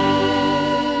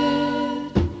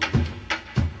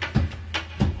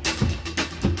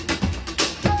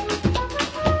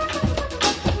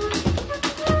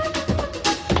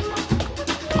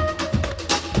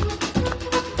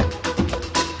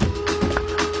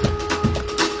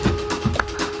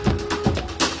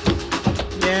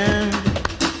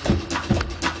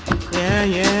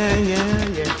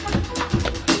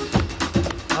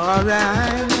All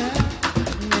right.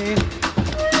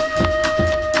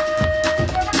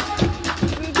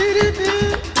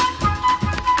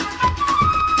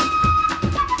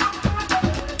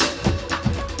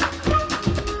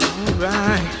 All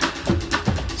right.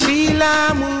 Sea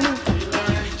lime woman,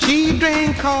 she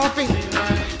drink coffee,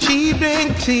 she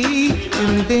drink tea,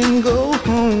 and then go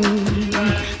home.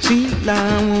 Sea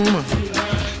lime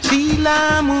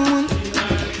woman,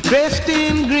 dressed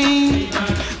in green,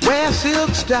 wear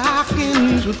silk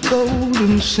stockings with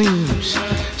golden seams.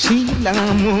 Sea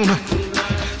lime woman,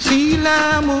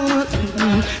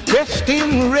 dressed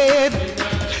in red,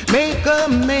 make a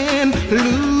man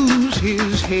lose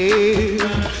his head.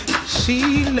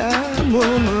 Sea lime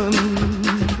woman,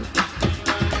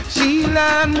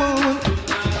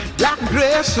 black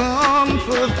dress on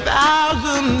for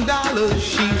 $1,000.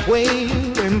 She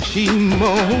wailed and she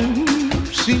moaned.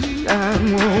 Sea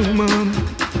lime woman,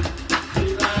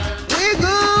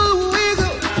 wiggle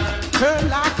her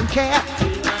like a cat,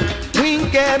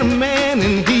 wink at a man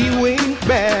and he wink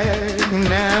back.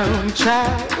 Now I'm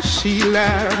tired of sea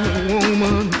lime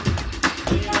woman.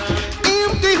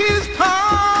 Empty his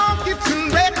pockets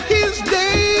and wreck his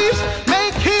days,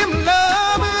 make him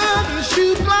love her and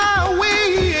shoot my way.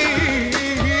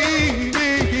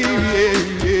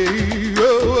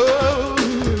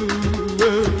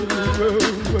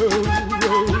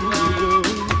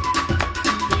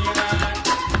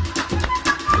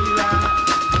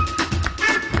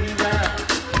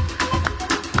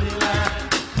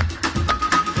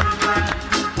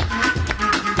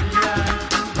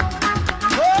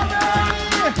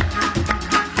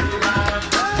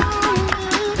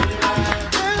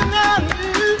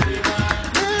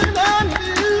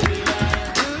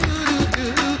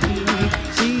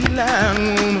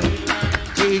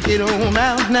 Get on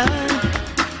out now,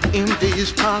 empty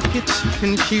his pockets,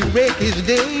 and she wreck his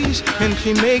days, and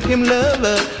she make him love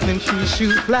her, and she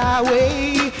shoot fly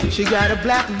away. She got a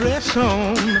black dress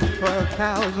on for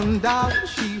 $1,000.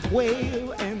 She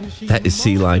wail and she. That is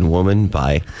Sea Lion Woman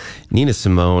by Nina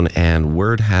Simone, and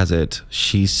word has it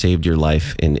she saved your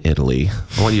life in Italy.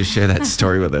 I want you to share that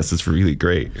story with us. It's really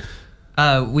great.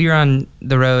 We were on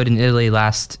the road in Italy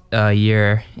last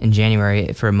year in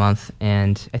January for a month,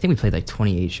 and I think we played like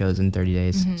 28 shows in 30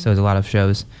 days, so it was a lot of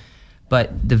shows.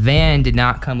 But the van did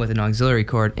not come with an auxiliary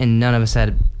cord, and none of us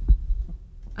had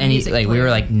any, like, we were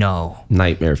like, no.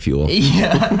 Nightmare fuel.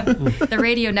 Yeah. The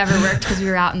radio never worked because we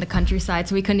were out in the countryside,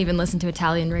 so we couldn't even listen to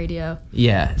Italian radio.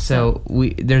 Yeah, so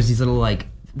there's these little, like,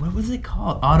 what was it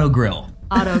called? Auto grill,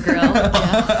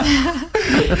 yeah.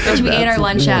 Which we ate our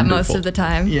lunch at most of the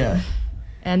time. Yeah.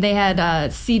 And they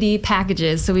had CD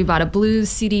packages, so we bought a blues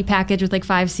CD package with like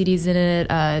 5 CDs in it,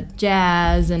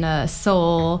 jazz and a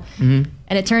soul. Mm-hmm.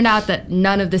 And it turned out that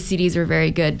none of the CDs were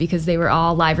very good because they were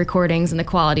all live recordings and the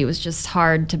quality was just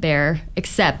hard to bear,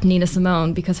 except Nina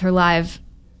Simone, because her live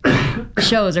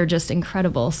shows are just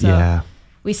incredible. So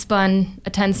we spun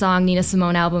a 10-song Nina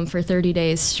Simone album for 30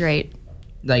 days straight.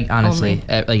 Like, honestly,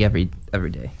 like every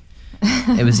day.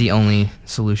 It was the only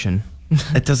solution.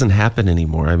 It doesn't happen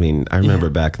anymore. I mean, I remember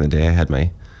back in the day, I had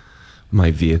my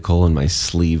vehicle and my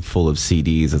sleeve full of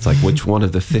CDs. It's like, which one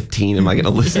of the 15 am I going to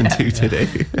listen to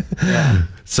today?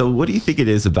 So what do you think it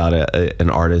is about an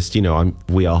artist? You know,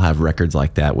 we all have records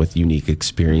like that with unique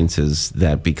experiences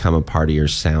that become a part of your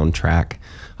soundtrack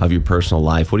of your personal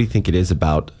life. What do you think it is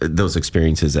about those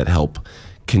experiences that help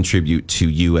contribute to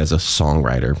you as a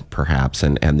songwriter, perhaps,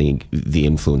 and the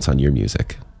influence on your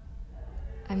music?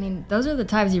 I mean, those are the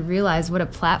times you realize what a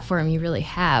platform you really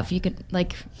have. You could,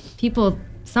 like,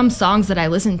 some songs that I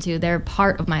listen to, they're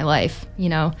part of my life, you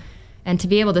know? And to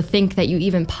be able to think that you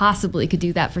even possibly could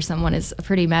do that for someone is a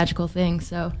pretty magical thing,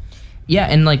 so. Yeah,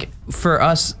 and like for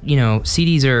us, you know,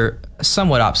 CDs are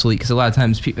somewhat obsolete because a lot of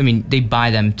times, they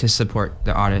buy them to support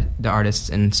the artists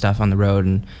and stuff on the road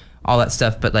and all that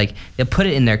stuff, but like they'll put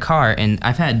it in their car, and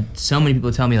I've had so many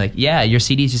people tell me like, yeah, your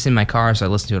CD's just in my car, so I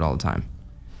listen to it all the time.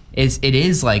 It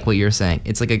is like what you're saying.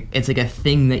 It's like a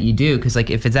thing that you do, because like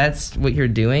if that's what you're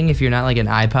doing, if you're not like an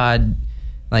iPod,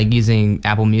 like using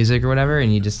Apple Music or whatever,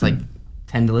 and you just like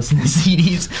tend to listen to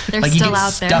CDs, They're like you still get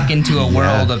out there. stuck into a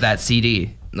world of that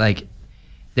CD. Like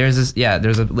there's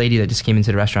a lady that just came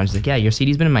into the restaurant. She's like, yeah, your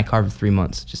CD's been in my car for 3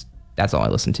 months. Just that's all I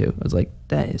listen to. I was like,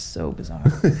 that is so bizarre.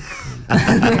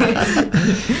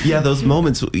 Yeah, those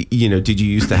moments, you know, did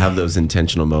you used to have those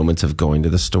intentional moments of going to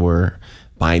the store,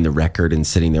 buying the record and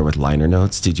sitting there with liner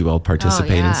notes? Did you all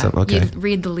participate in something? Okay. You'd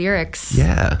read the lyrics.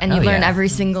 Yeah. And you learn every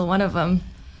single one of them.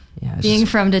 Yeah, Being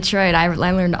from Detroit, I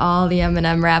learned all the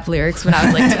Eminem rap lyrics when I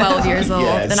was like 12 years old,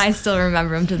 Yes. and I still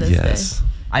remember them to this day.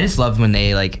 I just loved when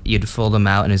they like you'd fold them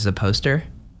out and as a poster.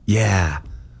 Yeah.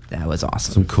 That was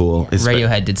awesome. Some cool.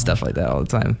 Radiohead did stuff like that all the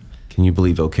time. Can you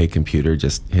believe OK Computer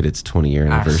just hit its 20-year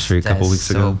anniversary a couple weeks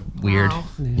ago? Weird. Wow.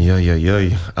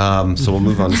 Yeah. So we'll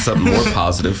move on to something more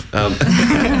positive.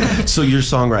 So your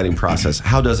songwriting process,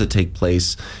 how does it take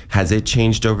place? Has it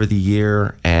changed over the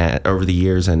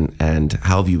years, and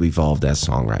how have you evolved as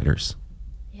songwriters?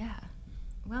 Yeah.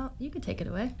 Well, you could take it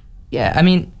away. Yeah, I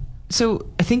mean, so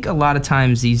I think a lot of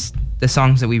times the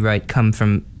songs that we write come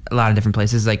from a lot of different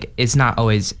places. Like it's not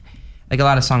always like a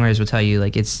lot of songwriters will tell you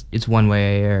like it's one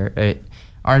way, or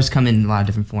ours come in a lot of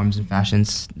different forms and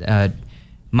fashions.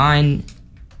 Mine,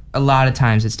 a lot of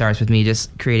times it starts with me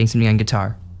just creating something on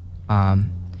guitar, and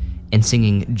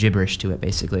singing gibberish to it,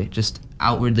 basically, just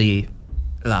outwardly,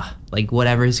 like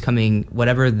whatever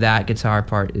that guitar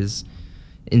part is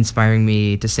inspiring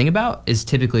me to sing about is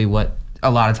typically what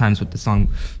a lot of times what the song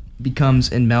becomes,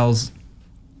 and Mel's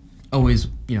always,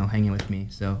 you know, hanging with me.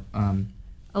 So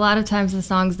A lot of times the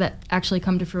songs that actually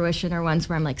come to fruition are ones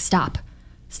where I'm like, stop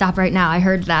right now. I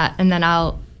heard that. And then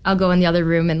I'll go in the other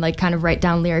room and like kind of write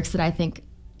down lyrics that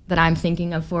I'm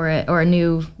thinking of for it, or a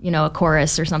new, you know, a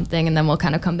chorus or something. And then we'll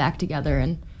kind of come back together.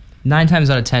 And 9 times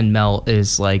out of 10, Mel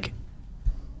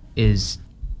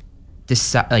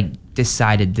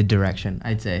decided the direction,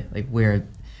 I'd say, like where,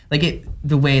 like it,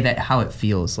 the way that how it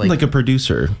feels like a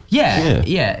producer. Yeah.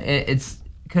 It's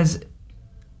because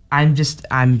I'm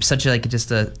such a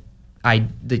just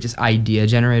idea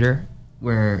generator,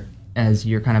 whereas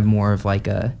you're kind of more of like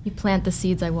a. You plant the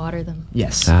seeds, I water them.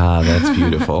 Yes. Ah, that's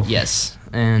beautiful. Yes,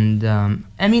 and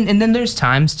I mean, and then there's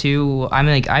times too. I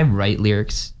mean, like I write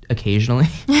lyrics occasionally.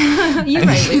 You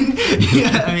write.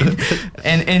 Yeah, I mean,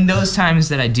 and in those times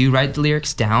that I do write the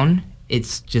lyrics down,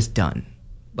 it's just done.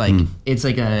 Like it's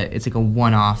like a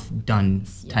one-off done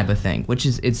type of thing, which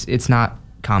is it's not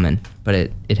common, but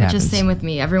it happens. Just same with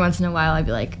me. Every once in a while, I'd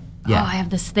be like, oh, I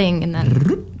have this thing, and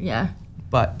then yeah.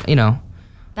 But you know,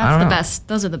 that's the best.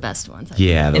 Those are the best ones.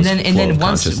 Yeah, and then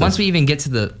once we even get to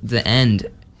the end,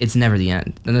 it's never the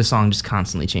end. Then the song just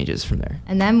constantly changes from there.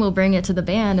 And then we'll bring it to the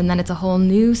band, and then it's a whole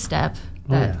new step.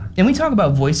 And we talk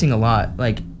about voicing a lot.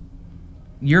 Like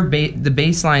the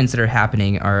bass lines that are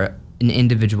happening are an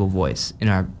individual voice in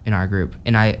our group,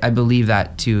 and I believe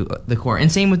that to the core.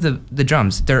 And same with the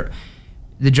drums.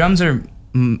 The drums are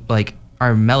like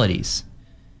are melodies,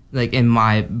 like in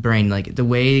my brain, like the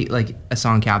way like a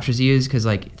song captures you is because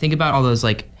like think about all those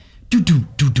like do do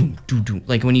do do do do,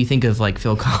 like when you think of like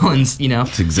Phil Collins, you know.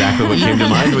 That's exactly what came to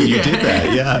mind when you did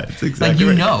that. Yeah, it's exactly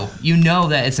like you know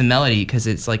that it's a melody because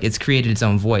it's like it's created its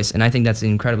own voice, and I think that's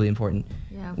incredibly important.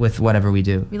 With whatever we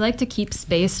do, we like to keep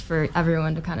space for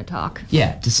everyone to kind of talk.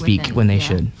 Yeah, to speak when they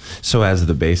should. So, as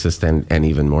the bassist and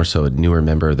even more so a newer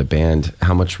member of the band,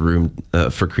 how much room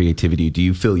for creativity do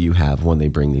you feel you have when they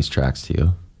bring these tracks to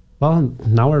you? Well,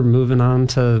 now we're moving on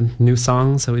to new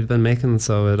songs that we've been making,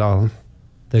 so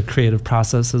the creative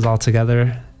process is all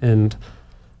together, and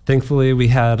thankfully we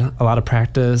had a lot of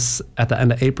practice at the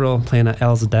end of April playing at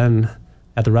Al's Den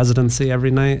at the residency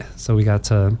every night, so we got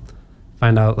to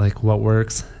find out like what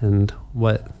works and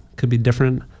what could be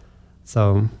different.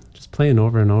 So just playing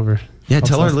over and over. Yeah,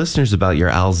 tell our listeners about your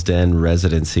Al's Den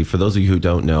residency. For those of you who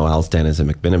don't know, Al's Den is a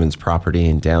McMenamins property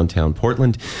in downtown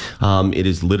Portland. It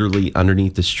is literally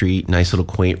underneath the street, nice little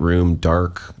quaint room,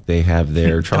 dark. They have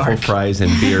their truffle fries and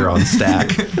beer on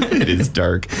stack. It is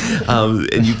dark.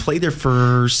 And you play there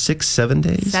for 6-7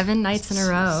 days? 7 nights in a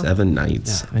row. 7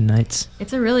 nights. Yeah, 7 nights.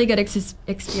 It's a really good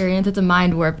experience. It's a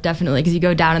mind warp, definitely, because you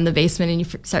go down in the basement and you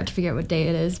start to figure out what day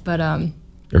it is. But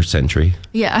or century.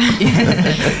 yeah.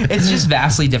 It's just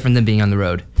vastly different than being on the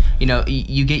road. You know,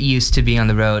 you get used to being on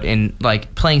the road, and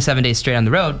like playing 7 days straight on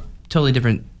the road, totally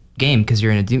different game because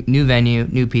you're in a new venue,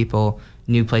 new people,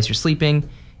 new place you're sleeping.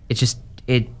 It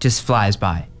just flies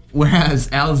by. Whereas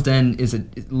Al's Den is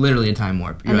literally a time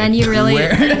warp. You're and then you really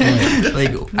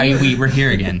we're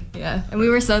here again. Yeah, and we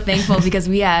were so thankful because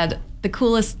we had the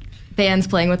coolest bands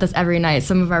playing with us every night.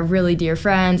 Some of our really dear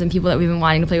friends and people that we've been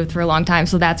wanting to play with for a long time.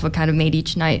 So that's what kind of made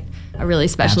each night a really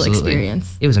special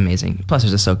experience. It was amazing. Plus,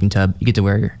 there's a soaking tub. You get to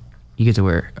wear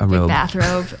a big robe.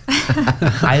 Bathrobe.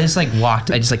 I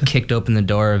just kicked open the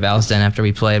door of Al's Den after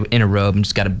we played in a robe and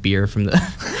just got a beer from the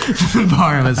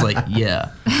bar. I was like,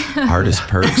 yeah. Artist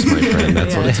perks, my friend.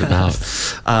 That's what it's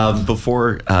about.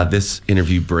 Before this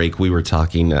interview break, we were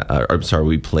talking,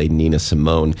 we played Nina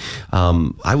Simone.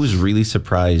 I was really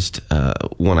surprised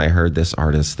when I heard this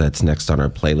artist that's next on our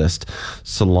playlist,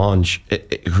 Solange.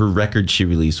 Her record she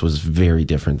released was very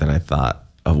different than I thought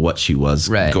of what she was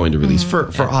going to release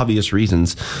for obvious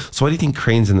reasons. So why do you think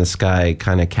Cranes in the Sky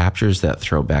kind of captures that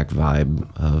throwback vibe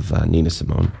of Nina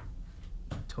Simone?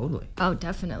 Totally. Oh,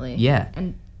 definitely. Yeah.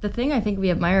 And the thing I think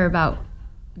we admire about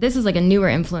this is like a newer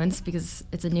influence because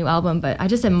it's a new album, but I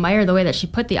just admire the way that she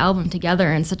put the album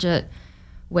together in such a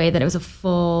way that it was a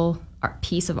full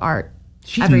piece of art.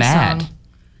 She's mad. Song.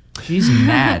 She's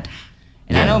mad.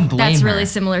 And I don't blame her. That's really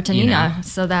similar to Nina. Know?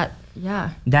 So that,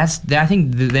 yeah. I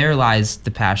think there lies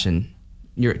the passion.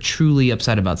 You're truly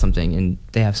upset about something and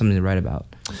they have something to write about.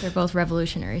 They're both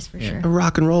revolutionaries for sure.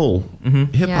 Rock and roll,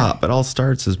 hip hop, it all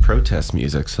starts as protest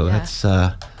music. So that's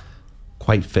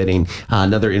quite fitting.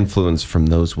 Another influence from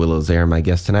those willows. They are my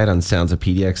guest tonight on Sounds of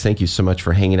PDX. Thank you so much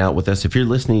for hanging out with us. If you're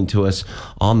listening to us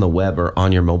on the web or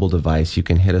on your mobile device, you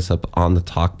can hit us up on the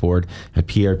talk board at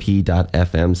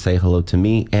prp.fm. Say hello to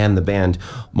me and the band.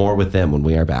 More with them when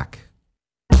we are back.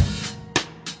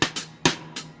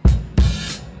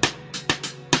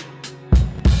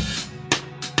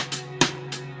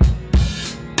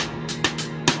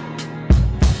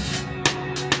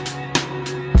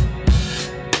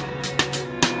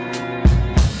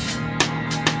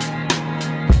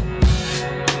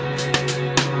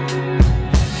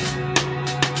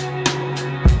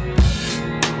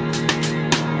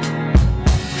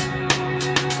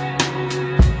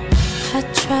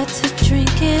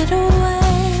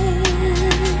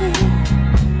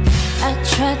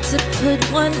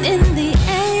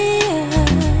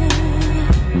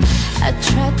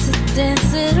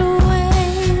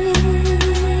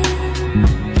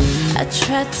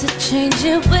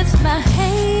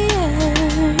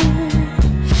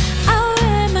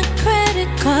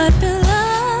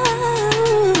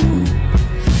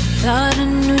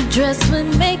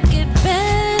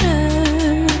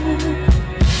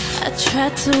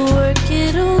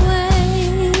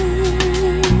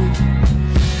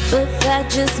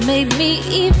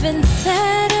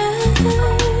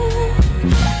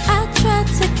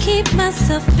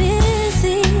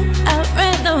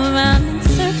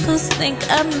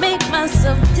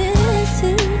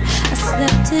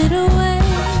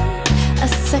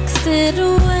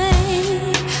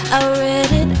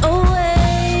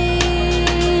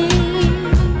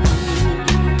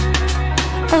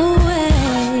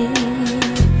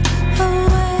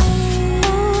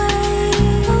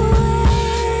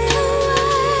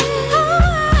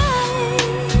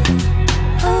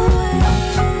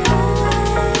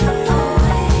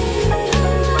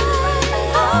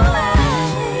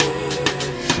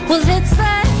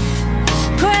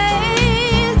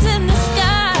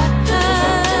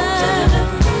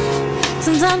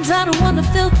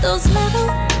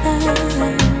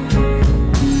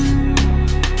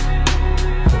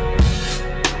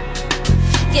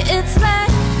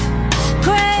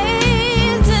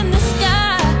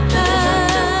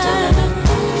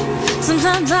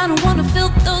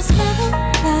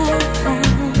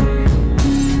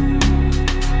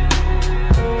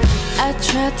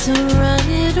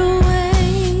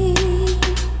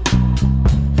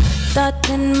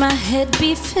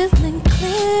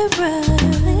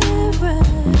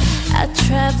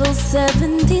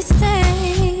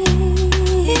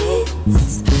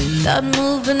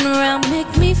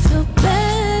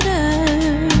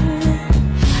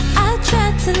 I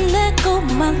tried to let go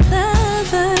my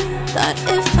lover. Thought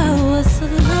if I was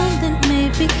alone, then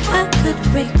maybe I could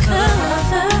recover.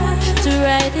 To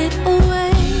write it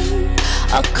away,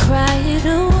 I'll cry it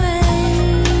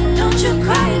away. Don't you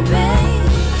cry, baby,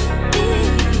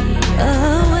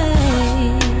 away.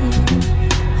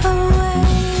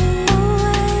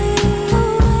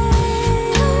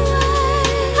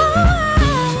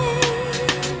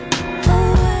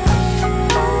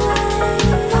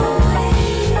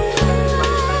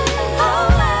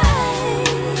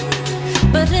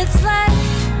 But it's like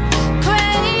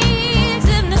cranes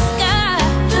in the sky.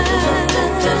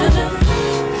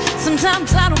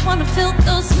 Sometimes I don't wanna feel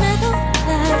those metal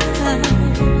clouds.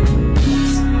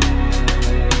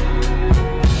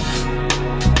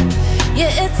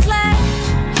 Yeah, it's like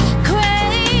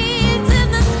cranes in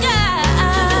the sky.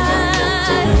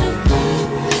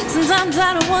 Sometimes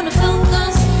I don't wanna feel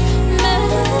those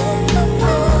metal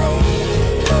away.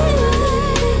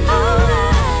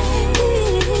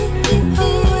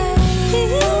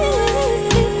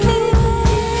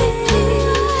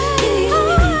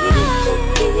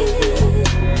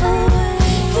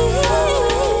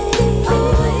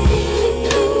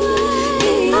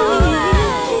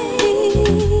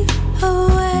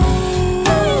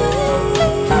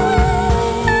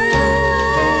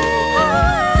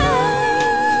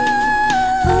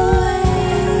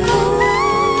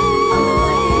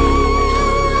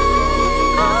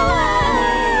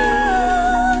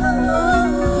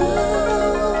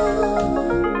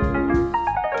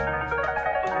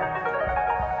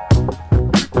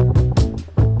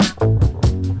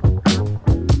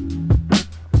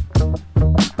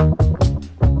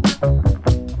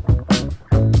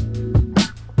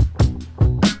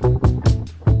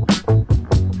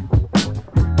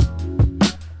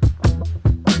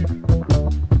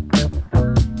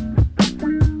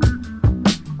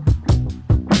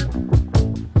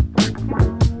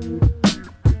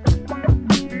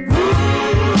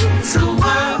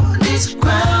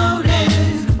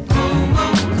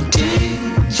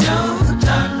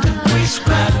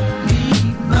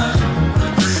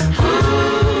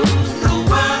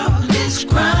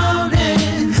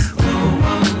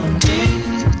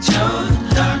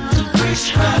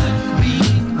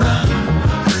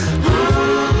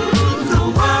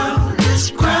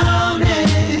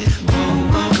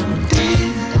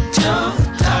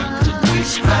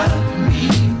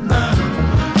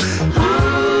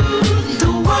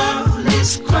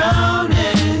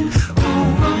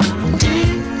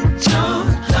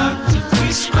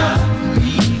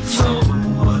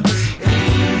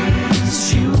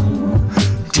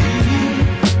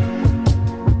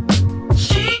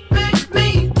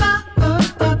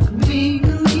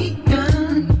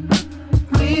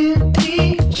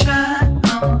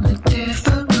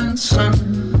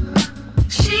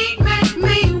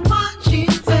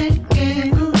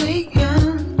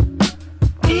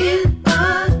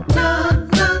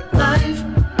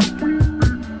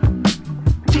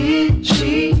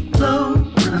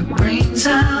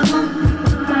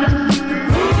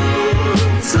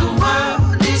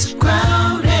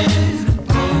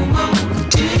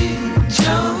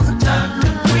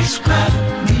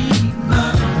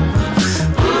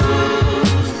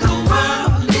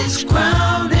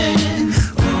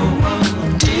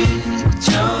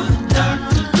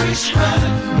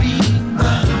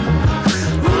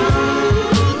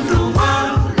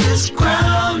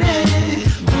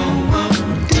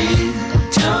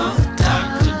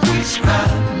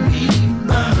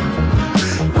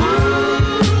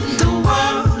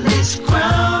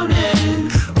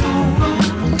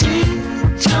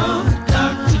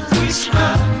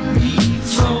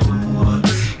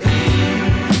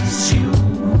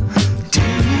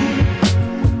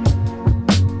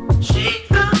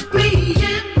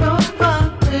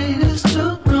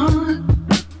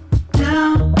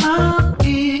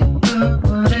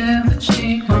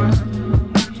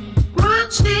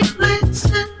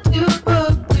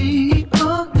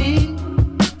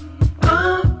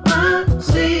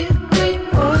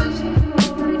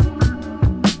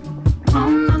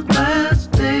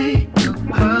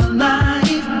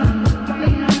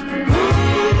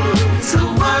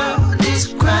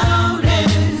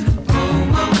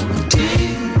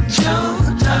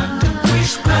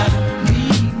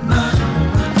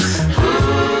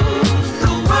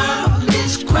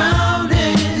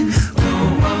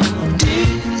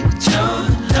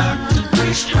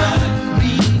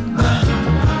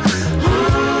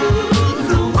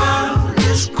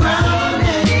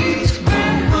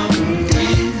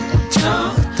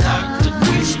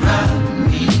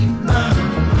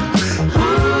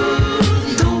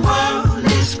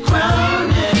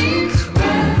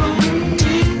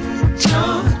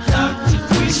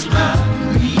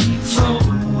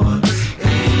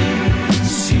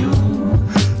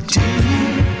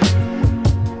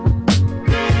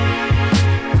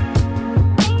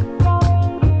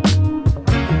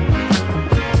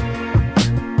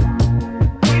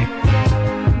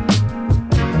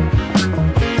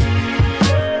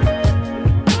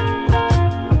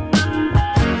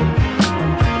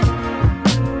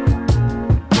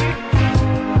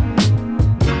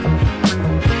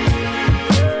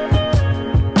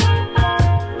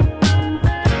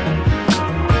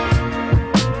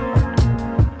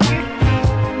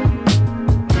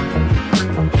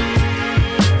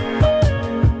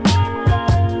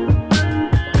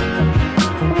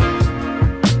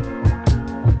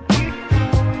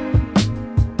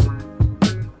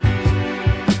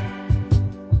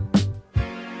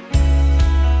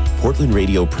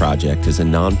 Radio Project is a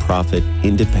nonprofit,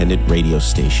 independent radio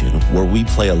station where we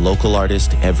play a local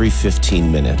artist every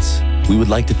 15 minutes. We would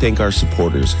like to thank our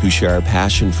supporters who share our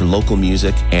passion for local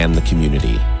music and the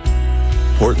community.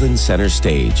 Portland Center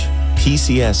Stage.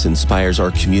 PCS inspires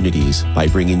our communities by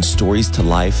bringing stories to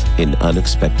life in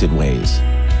unexpected ways.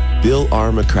 Bill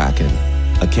R. McCracken,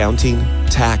 accounting,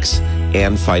 tax,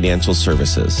 and financial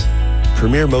services.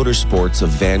 Premier Motorsports of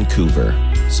Vancouver.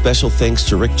 Special thanks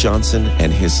to Rick Johnson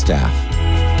and his staff.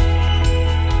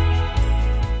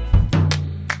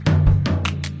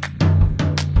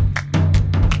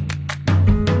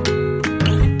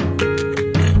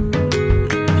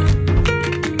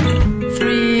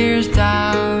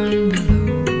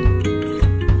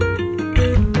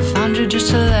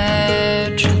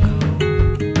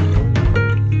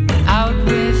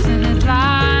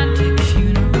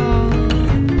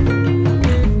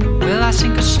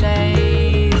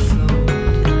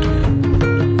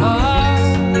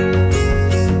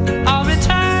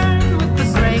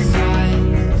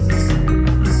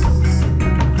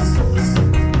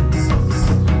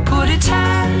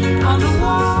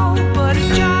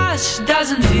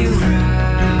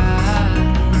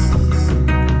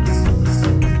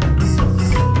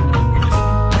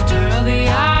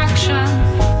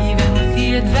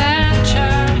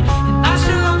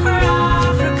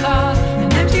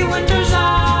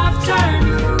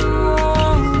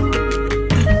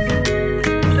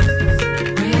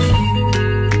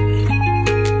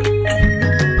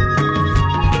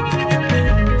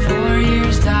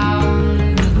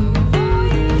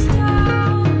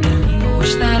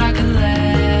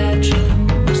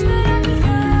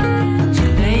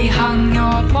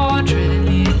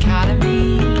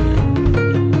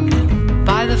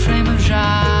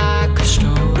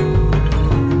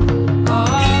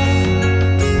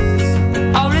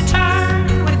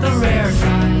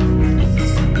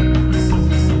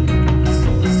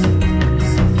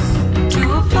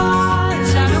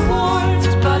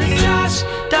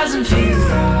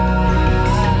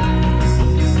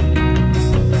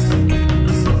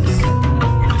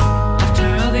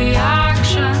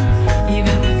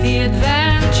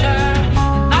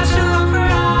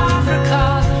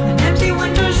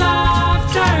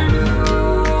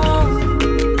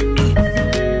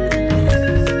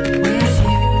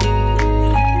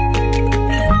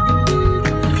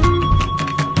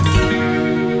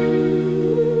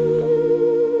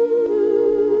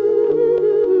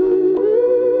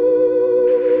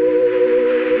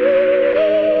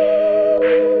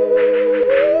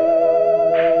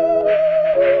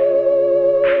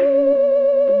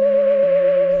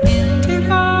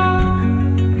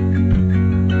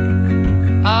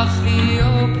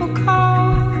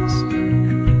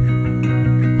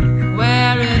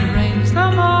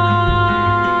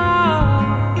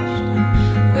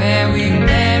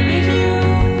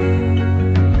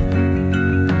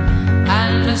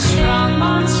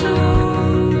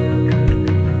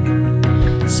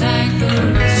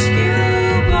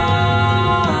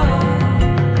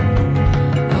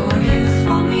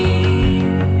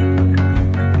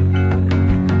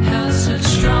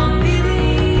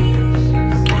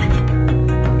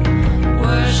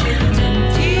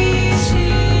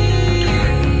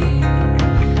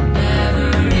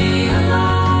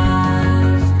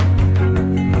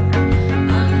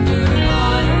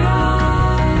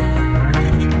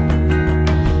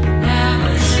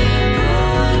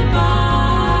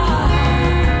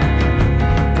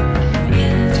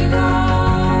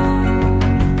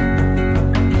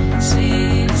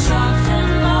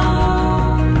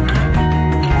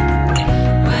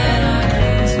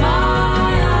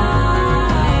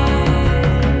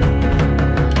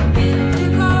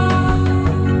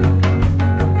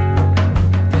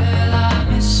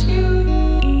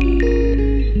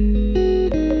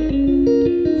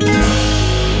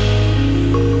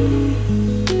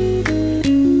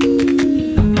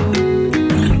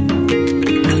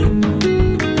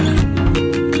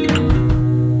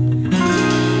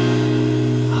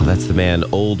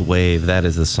 Old Wave. That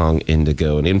is the song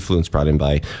Indigo, an influence brought in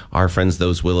by our friends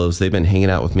Those Willows. They've been hanging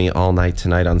out with me all night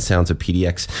tonight on Sounds of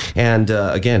PDX. And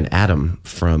again, Adam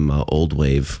from Old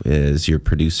Wave is your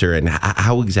producer. And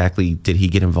how exactly did he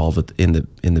get involved in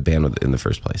the band in the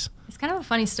first place? It's kind of a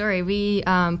funny story. We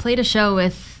played a show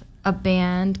with a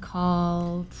band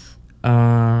called...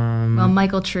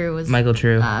 Michael True was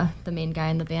the main guy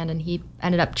in the band, and he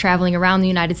ended up traveling around the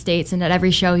United States, and at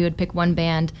every show he would pick one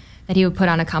band that he would put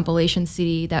on a compilation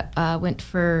CD that went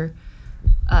for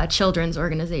children's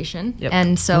organization. Yep.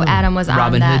 And so Adam was on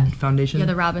Robin that. Hood Foundation? Yeah,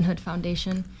 the Robin Hood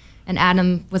Foundation. and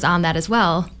Adam was on that as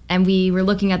well. And we were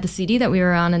looking at the CD that we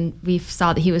were on, and we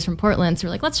saw that he was from Portland. So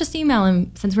we're like, let's just email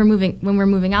him since when we're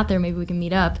moving out there, maybe we can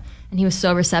meet up. And he was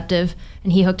so receptive,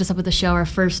 and he hooked us up with a show our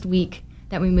first week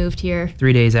that we moved here.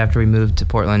 3 days after we moved to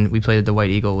Portland, we played at the White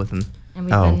Eagle with him. And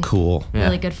we've been cool.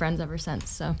 really good friends ever since.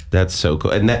 So That's so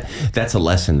cool. And that's a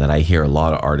lesson that I hear a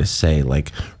lot of artists say,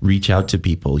 like, reach out to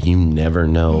people. You never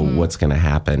know what's going to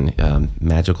happen.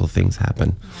 Magical things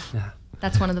happen. Yeah.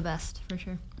 that's one of the best, for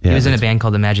sure. He was in a band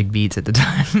called the Magic Beats at the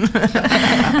time.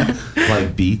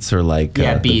 Like beets or like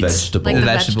Yeah, the beets. vegetable? Like the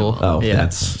vegetable. Oh, Yeah.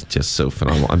 that's just so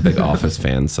phenomenal. I'm a big Office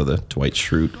fan, so the Dwight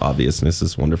Schrute obviousness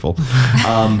is wonderful.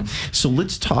 So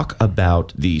let's talk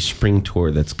about the spring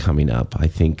tour that's coming up. I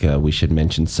think we should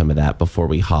mention some of that before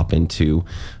we hop into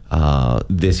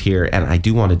this here. And I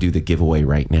do want to do the giveaway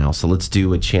right now. So let's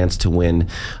do a chance to win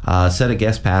a set of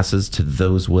guest passes to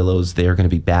Those Willows. They're going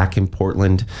to be back in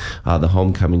Portland, the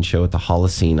homecoming show at the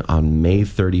Holocene on May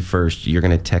 31st. You're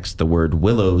going to text the word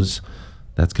Willows,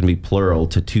 that's going to be plural,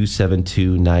 to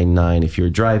 27299. If you're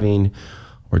driving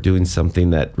or doing something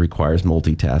that requires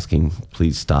multitasking,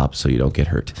 please stop so you don't get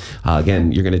hurt.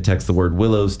 Again, you're going to text the word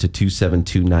Willows to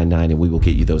 27299, and we will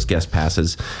get you those guest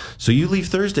passes. So you leave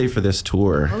Thursday for this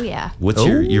tour. Oh, yeah. What's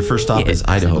your first stop is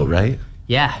Idaho, right?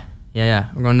 Yeah.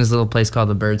 We're going to this little place called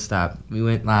the Bird Stop. We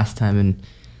went last time and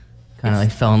kind of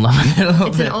like fell in love with it a little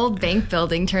It's bit. an old bank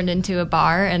building turned into a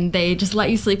bar, and they just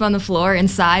let you sleep on the floor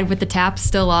inside with the taps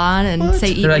still on and say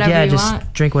eat They're like, whatever yeah, you just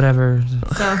want. drink whatever.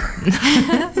 So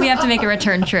we have to make a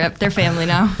return trip. They're family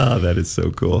now. Oh, that is so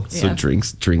cool. So Yeah.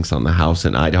 drinks on the house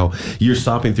in Idaho. You're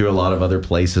stopping through a lot of other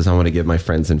places. I want to give my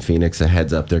friends in Phoenix a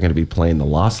heads up. They're going to be playing the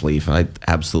Lost Leaf. I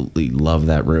absolutely love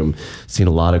that room. Seen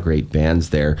a lot of great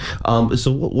bands there.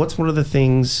 So what's one of the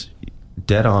things,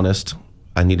 dead honest,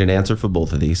 I need an answer for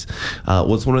both of these.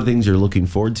 What's one of the things you're looking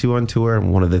forward to on tour,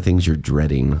 and one of the things you're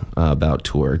dreading about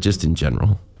tour, just in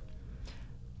general?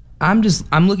 I'm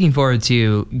looking forward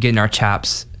to getting our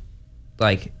chops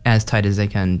like as tight as they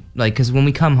can. Like, because when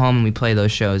we come home and we play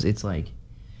those shows, it's like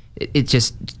it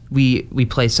just we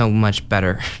play so much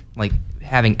better. Like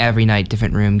having every night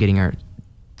different room, getting our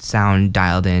sound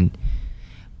dialed in.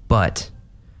 But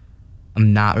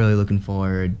I'm not really looking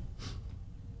forward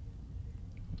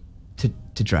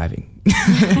to driving.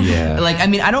 Yeah. Like, I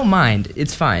mean, I don't mind.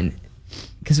 It's fine.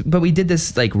 But we did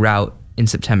this like route in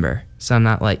September, so I'm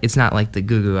not like, it's not like the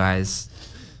Goo Goo Eyes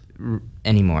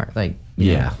anymore. Like,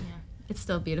 Yeah. It's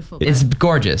still beautiful. it's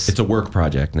gorgeous. It's a work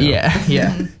project now.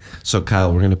 yeah. So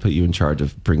Kyle, we're going to put you in charge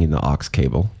of bringing the aux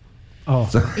cable. Oh,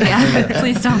 Yeah,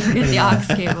 please don't forget the aux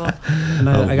cable. and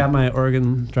I got my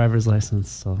Oregon driver's license,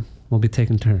 so we'll be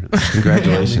taking turns.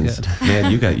 Congratulations. Good.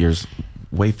 Man, you got yours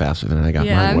way faster than I got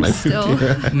Yeah, mine I'm when I still. moved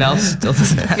here. Mel still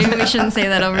doesn't have. Maybe we shouldn't say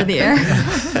that over the air.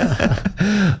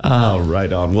 Oh,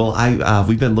 right on. Well,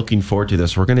 we've been looking forward to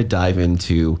this. We're going to dive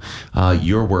into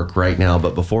your work right now,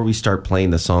 but before we start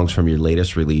playing the songs from your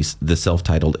latest release, the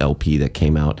self-titled LP that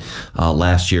came out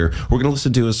last year, we're going to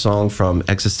listen to a song from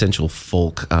Existential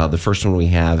Folk. The first one we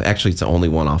have, actually, it's the only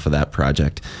one off of that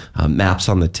project, Maps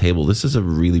on the Table. This is a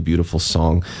really beautiful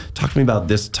song. Talk to me about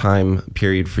this time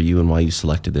period for you and why you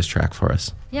selected this track for us.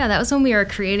 Yeah, that was when we were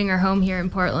creating our home here in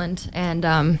Portland,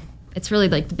 and it's really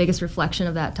like the biggest reflection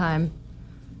of that time.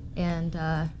 And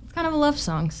it's kind of a love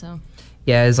song, so.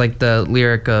 Yeah, it's like the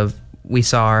lyric of "We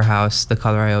saw our house, the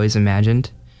color I always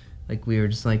imagined." Like we were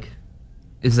just like,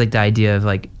 it's like the idea of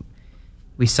like,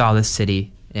 we saw this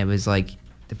city, and it was like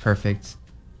the perfect,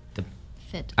 the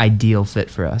Fit. ideal fit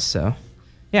for us. So,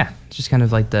 yeah, it's just kind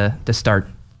of like the start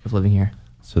of living here.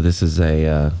 So this is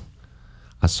a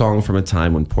song from a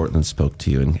time when Portland spoke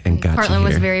to you and got Portland you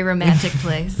was here. a very romantic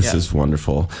place. This is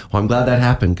wonderful. Well, I'm glad that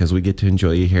happened because we get to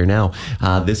enjoy you here now.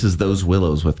 This is Those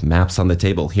Willows with Maps on the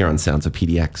Table here on Sounds of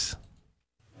PDX.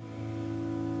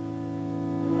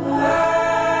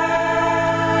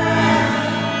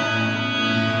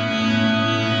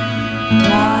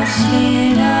 Lost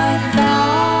in a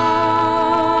thought,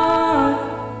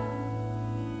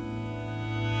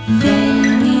 then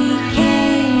we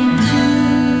came to.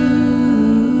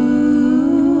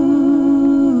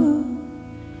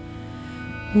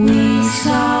 We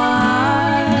saw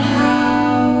our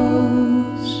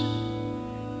house,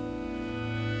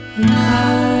 the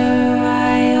color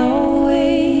I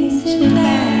always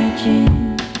imagined.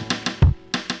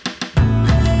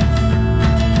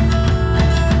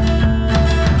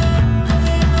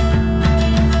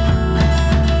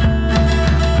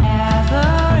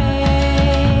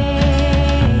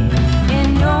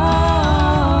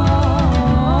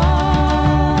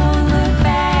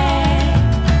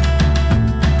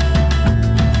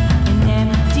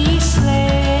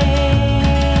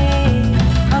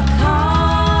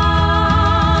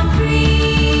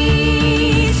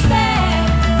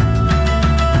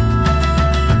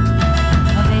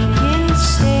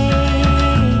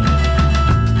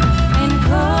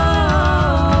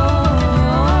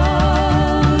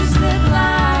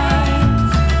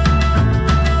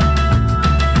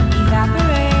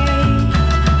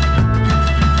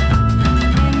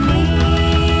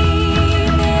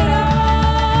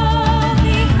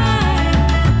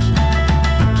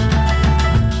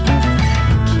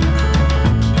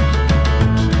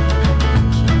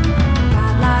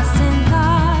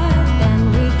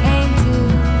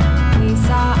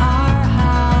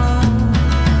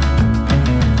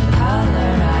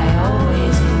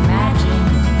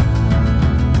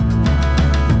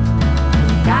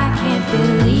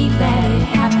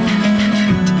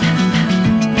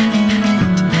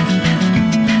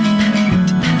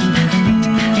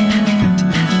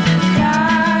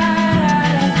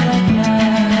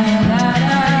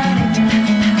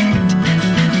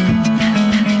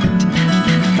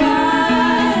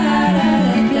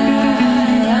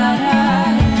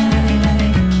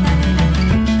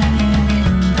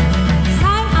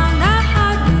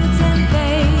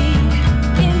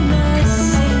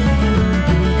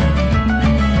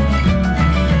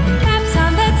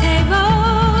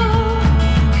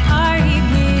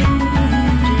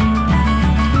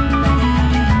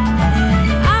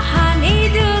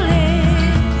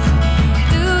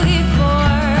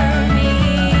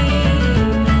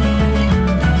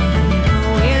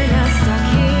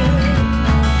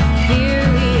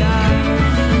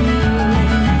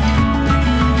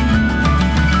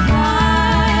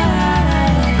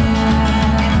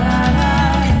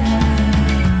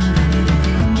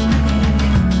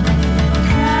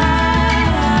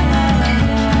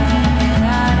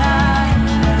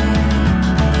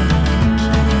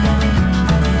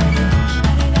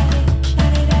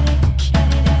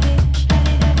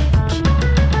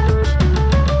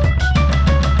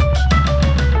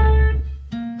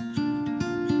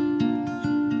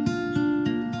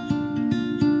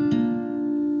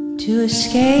 to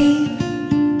escape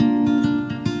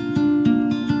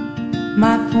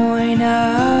my point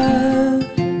of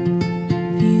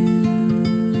view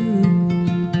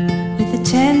with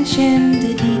attention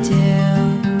to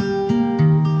detail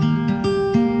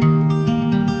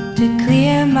to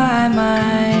clear my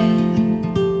mind.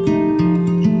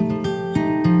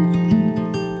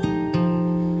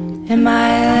 Am I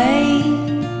late,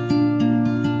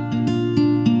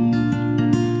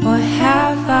 or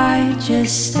have I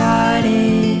just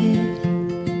started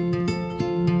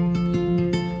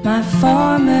my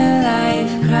former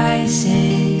life crisis,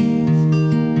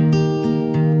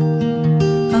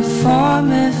 a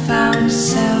former found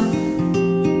self?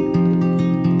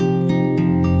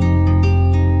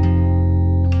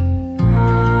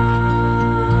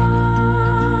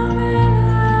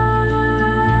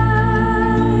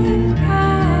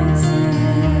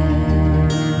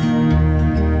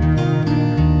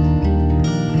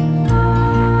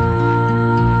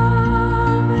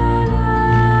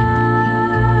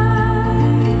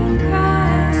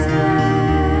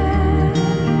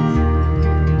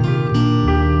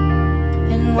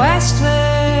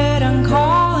 Westward I'm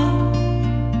calling,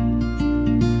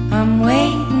 I'm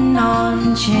waiting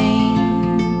on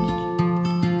change,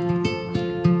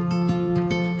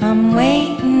 I'm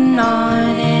waiting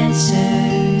on answers,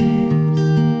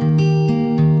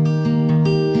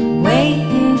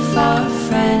 waiting for a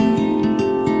friend.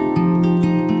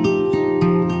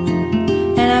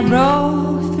 And I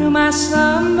broke through my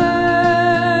slumber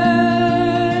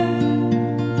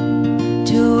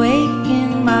to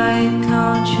awaken my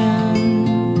conscience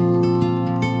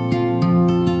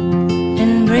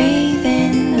and breathe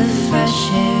in the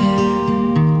fresh air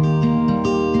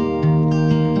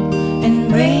and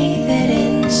breathe it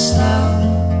in slow.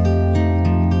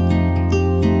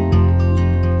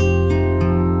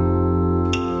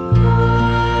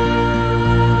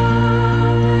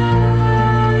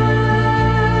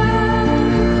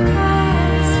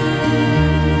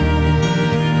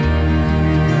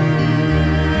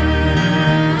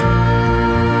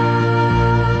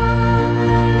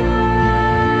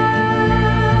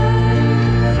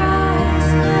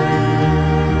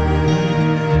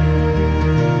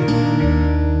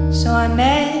 So I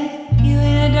met you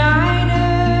in a diner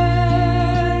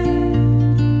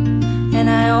and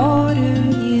I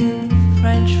ordered you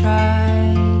French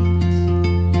fries.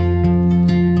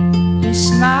 You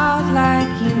smiled like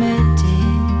you meant it,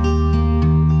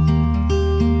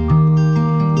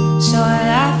 so I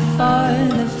laughed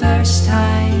for the first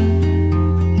time.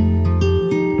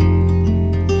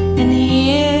 And the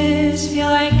years feel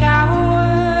like hours,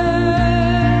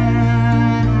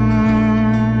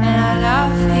 and our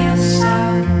love feels so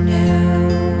new.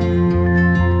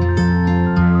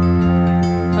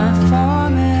 My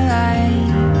former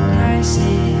life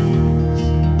crisis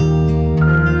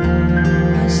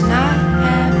was not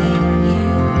having you.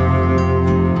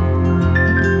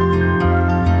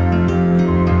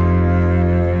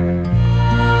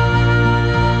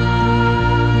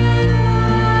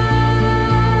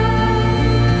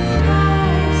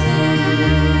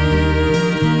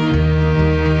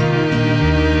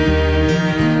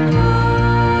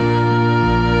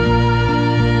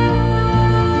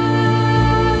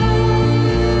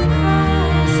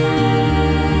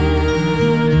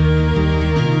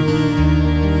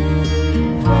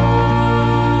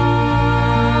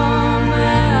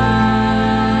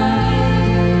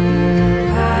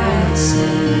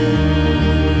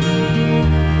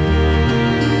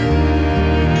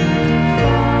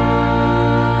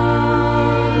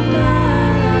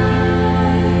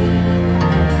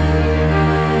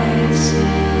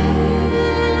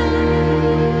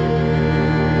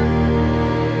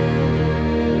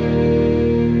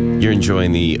 You're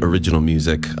enjoying the original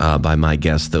music by my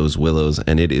guest, Those Willows,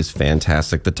 and it is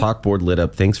fantastic. The talk board lit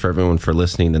up. Thanks for everyone for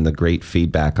listening and the great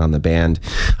feedback on the band.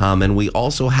 And we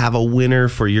also have a winner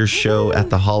for your show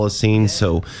at the Holocene,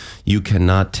 so you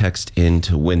cannot text in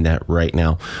to win that right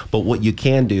now. But what you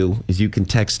can do is you can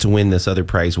text to win this other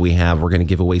prize we have. We're going to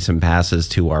give away some passes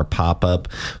to our pop-up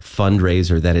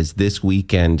fundraiser that is this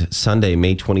weekend, Sunday,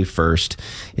 May 21st.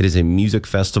 It is a music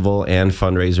festival and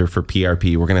fundraiser for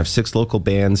PRP. We're going to have 6 local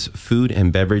bands. Food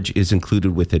and beverage is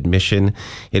included with admission.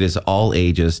 It is all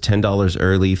ages, $10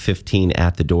 early, $15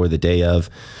 at the door the day of.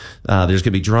 There's going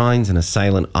to be drawings and a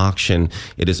silent auction.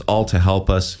 It is all to help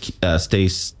us stay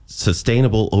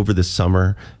sustainable over the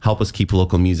summer, help us keep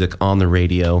local music on the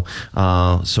radio.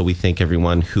 So we thank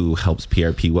everyone who helps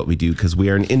PRP what we do, because we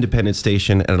are an independent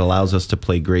station and it allows us to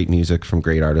play great music from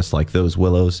great artists like Those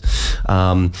Willows.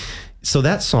 So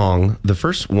that song, the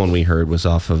first one we heard was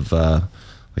off of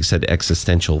I said,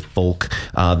 existential folk.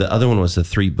 The other one was the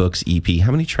 3 Books EP.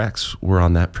 How many tracks were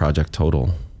on that project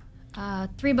total?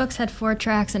 3 Books had 4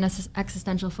 tracks, and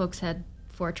Existential Folks had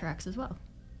 4 tracks as well.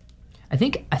 I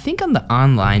think on the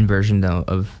online version though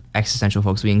of Existential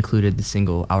Folks, we included the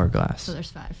single Hourglass. So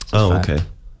there's 5. Okay.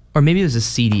 Or maybe it was a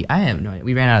CD. I have no idea.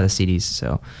 We ran out of the CDs,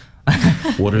 so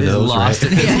what are those? Lost,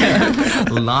 Right?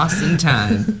 lost in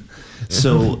time.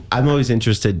 So I'm always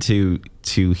interested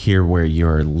to hear where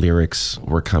your lyrics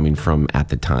were coming from at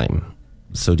the time.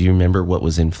 So do you remember what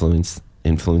was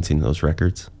influencing those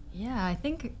records? Yeah, I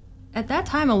think at that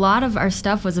time a lot of our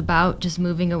stuff was about just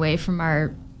moving away from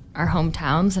our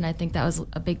hometowns, and I think that was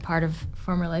a big part of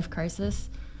Former Life Crisis.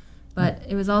 But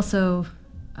it was also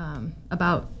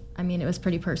about, I mean, it was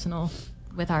pretty personal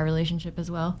with our relationship as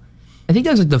well. I think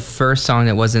that was like the first song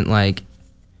that wasn't like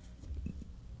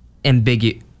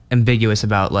ambiguous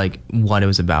about like what it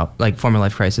was about, like Former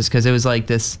Life Crisis, because it was like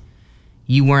this,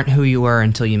 you weren't who you were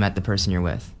until you met the person you're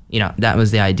with. You know, that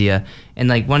was the idea. And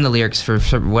like one of the lyrics, for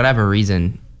whatever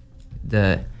reason,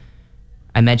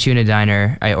 I met you in a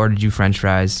diner, I ordered you French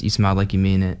fries, you smiled like you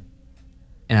mean it,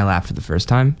 and I laughed for the first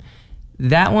time.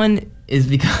 That one is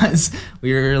because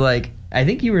we were like, I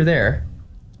think you were there.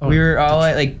 Oh, we were all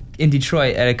like in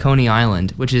Detroit at a Coney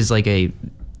Island, which is like a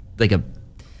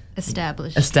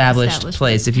established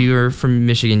place. If you were from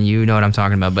Michigan, you know what I'm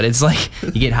talking about. But it's like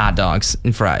you get hot dogs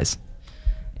and fries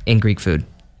and Greek food.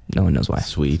 No one knows why.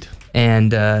 Sweet.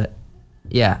 And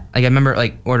yeah, like I remember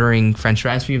like ordering French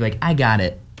fries for you, like I got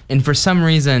it. And for some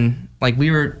reason, like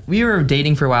we were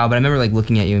dating for a while, but I remember like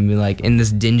looking at you and being like in this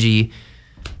dingy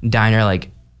diner, like,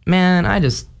 man, I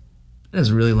just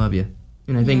really love you.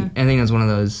 And I think that's one of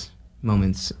those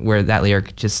moments where that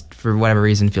lyric just for whatever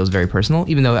reason feels very personal,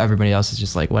 even though everybody else is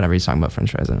just like whatever, he's talking about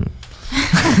French fries. I don't know.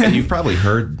 And you've probably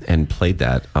heard and played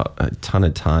that a ton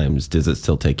of times. Does it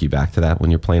still take you back to that when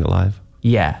you're playing it live?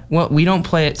 Yeah. Well, we don't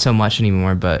play it so much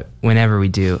anymore, but whenever we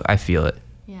do, I feel it.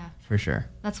 Yeah. For sure.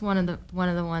 That's one of the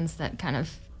ones that kind of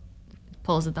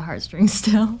pulls at the heartstrings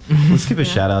still. Let's give a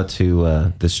shout out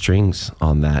to the strings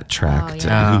on that track. Oh,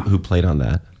 yeah. Who played on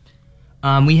that?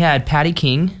 We had Patty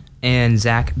King and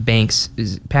Zach Banks.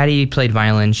 Patty played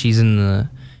violin. She's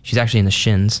actually in the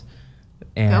Shins.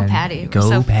 And go Patty.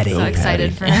 Go Patty. So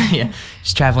excited for her. Yeah.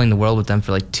 She's traveling the world with them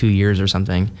for like 2 years or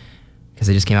something because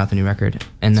they just came out with a new record.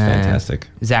 And That's then fantastic.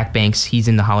 Zach Banks, he's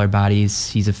in the Holler Bodies.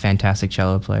 He's a fantastic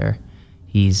cello player.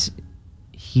 He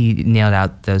nailed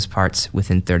out those parts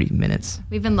within 30 minutes.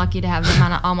 We've been lucky to have them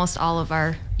on almost all of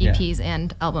our EPs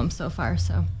and albums so far,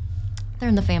 so they're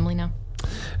in the family now.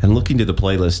 And looking to the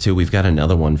playlist too, we've got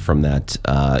another one from that.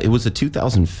 It was a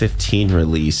 2015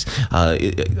 release.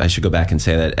 I should go back and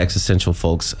say that Existential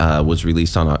Folks was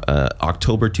released on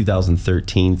October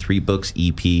 2013. 3 Books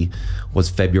EP was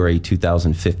February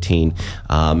 2015,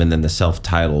 and then the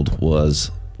self-titled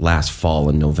was last fall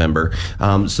in November.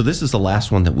 So this is the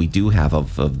last one that we do have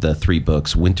of the 3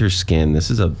 Books, Winter Skin.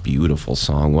 This is a beautiful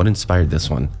song. What inspired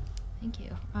this one? Thank you.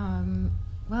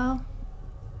 Well,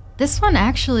 this one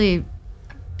actually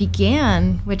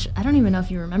began, which I don't even know if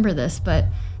you remember this, but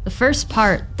the first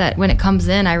part that when it comes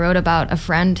in, I wrote about a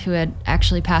friend who had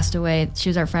actually passed away. She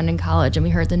was our friend in college, and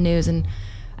we heard the news, and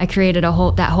I created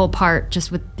that whole part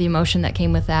just with the emotion that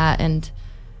came with that, and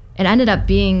it ended up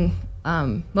being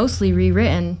mostly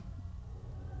rewritten,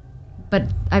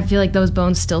 but I feel like those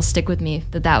bones still stick with me,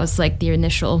 that was like the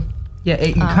initial. Yeah,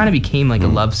 it kind of became like a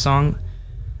love song,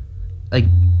 like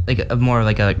a more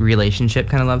like a relationship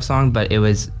kind of love song, but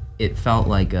it felt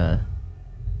like there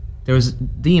was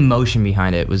the emotion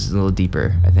behind it was a little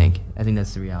deeper. I think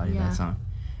that's the reality of that song.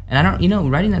 And I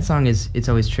don't, writing that song it's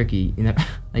always tricky,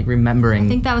 like remembering. I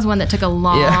think that was one that took a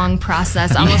long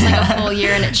process, almost like a full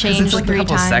year, and it changed it's like 3 a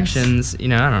couple times. sections, I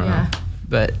don't know,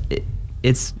 but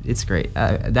it's great.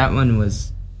 That one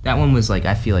was like,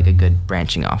 I feel like a good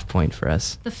branching off point for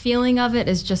us. The feeling of it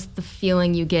is just the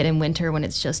feeling you get in winter when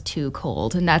it's just too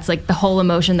cold, and that's like the whole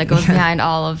emotion that goes behind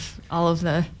all of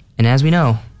the. And as we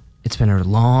know, it's been a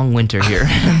long winter here.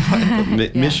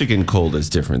 Michigan cold is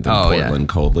different than Portland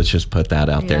cold. Let's just put that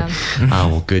out there.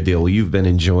 Well, good deal. Well, you've been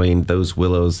enjoying Those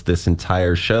Willows this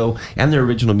entire show and their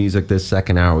original music this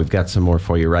second hour. We've got some more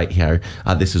for you right here.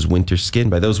 This is Winter Skin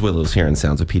by Those Willows here on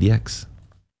Sounds of PDX.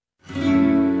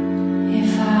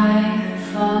 If I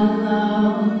fall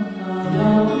over,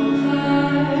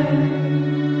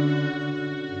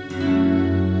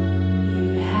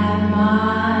 you have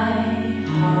my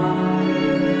heart.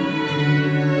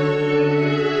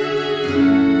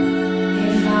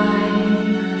 If I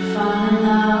could fall in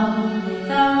love with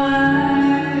a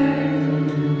word,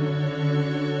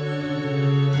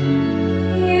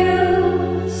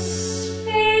 you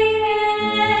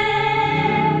speak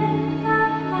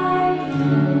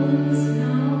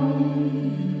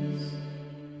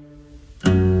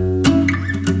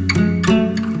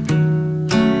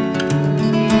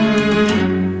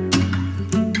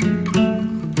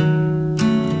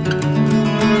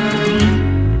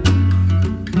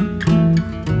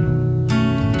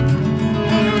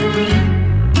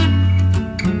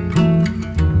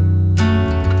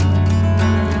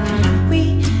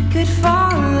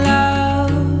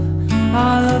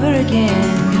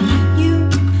again. You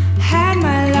had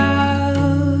my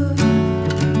love.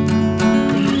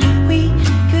 We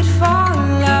could fall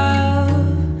in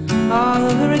love all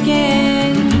over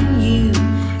again. You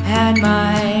had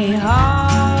my heart.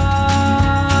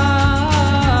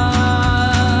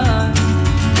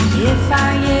 If I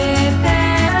get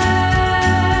better,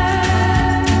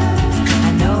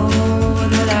 I know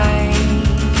the light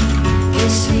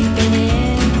is sleeping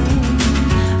in.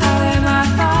 I wear my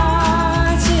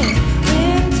thoughts in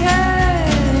winter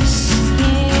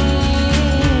skin,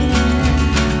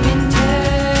 winter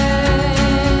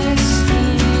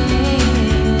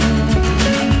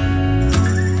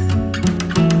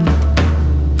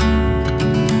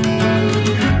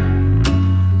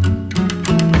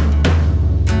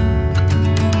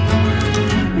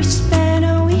We spent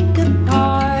a week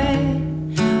apart,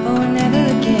 oh never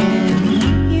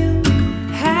again. You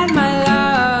had my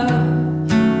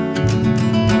love.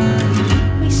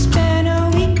 We spent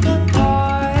a week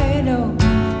apart, oh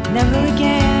never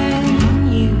again.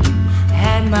 You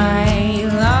had my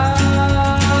love.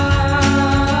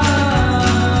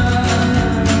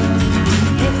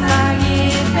 If I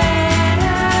get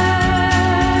better,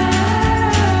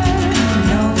 I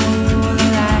know the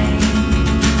light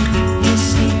is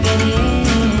sleeping in.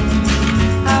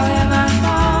 I wear my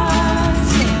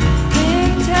thoughts in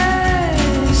winter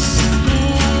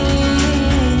skin,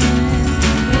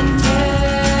 winter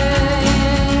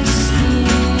skin.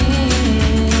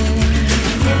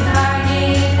 If I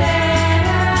get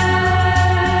better,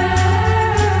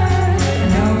 I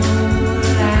know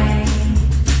the light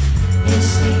is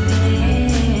sleeping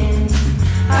in.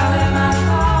 I wear my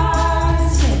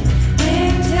thoughts in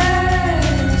winter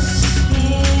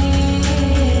skin,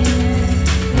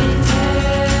 winter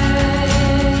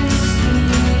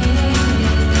skin.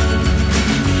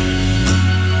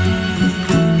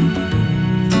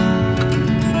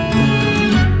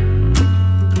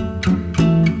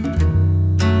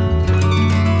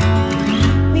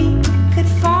 We could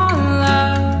fall in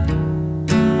love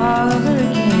all over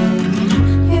again.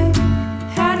 You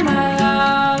had my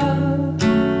love.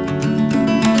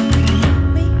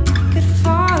 We could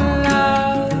fall in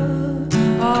love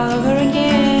all over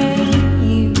again.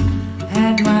 You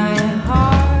had my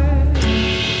heart.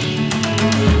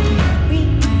 We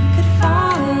could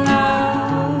fall in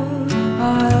love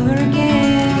all over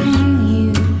again.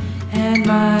 You had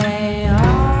my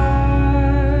heart.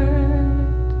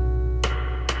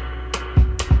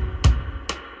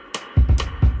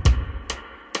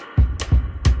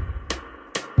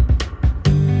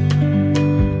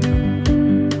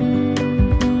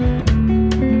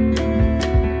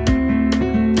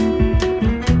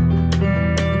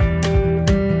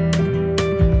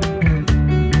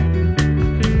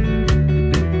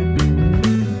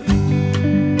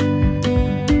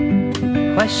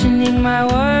 Questioning my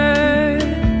word,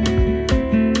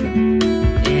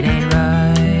 it ain't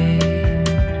right.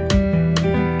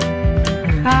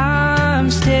 I'm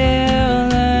still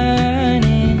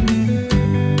learning.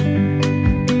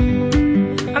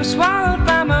 I'm swallowed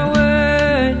by my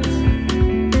words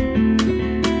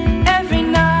every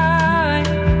night.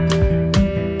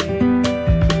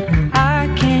 I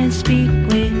can't speak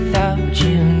without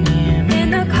you near me.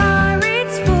 In the car,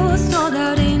 it's full, stalled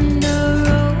out in the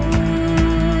road.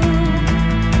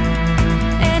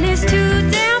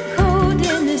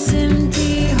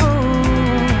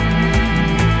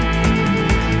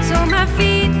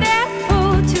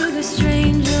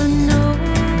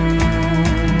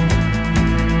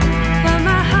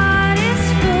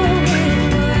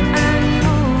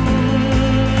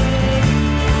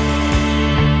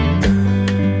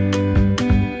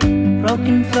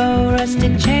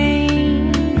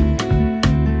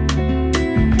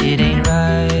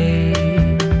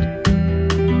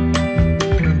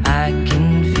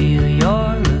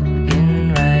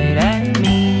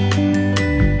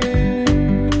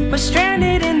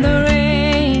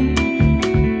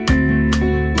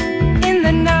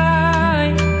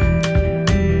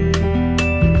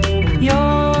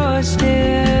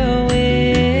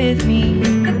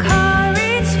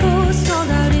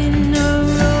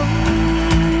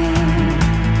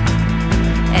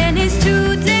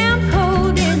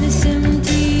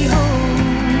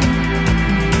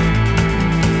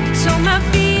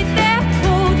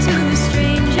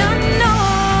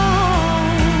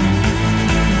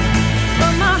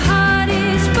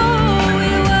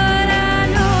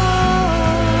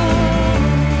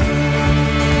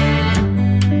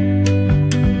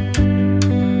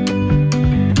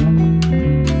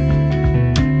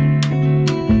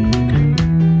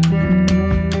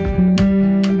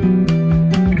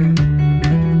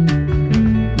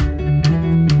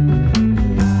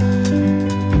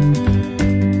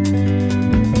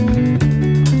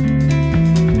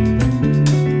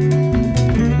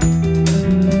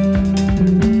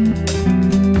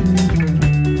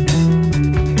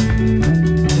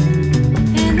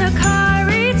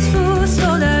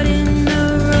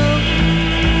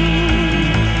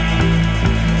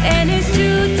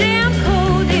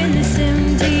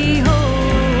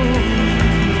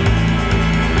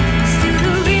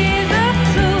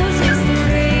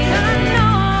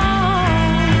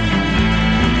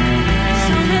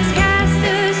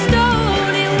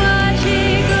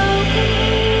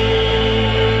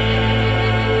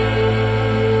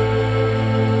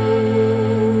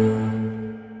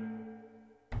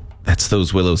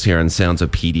 Those Willows here on Sounds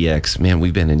of PDX. Man,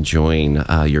 we've been enjoying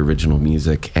your original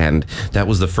music, and that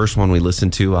was the first one we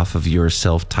listened to off of your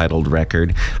self-titled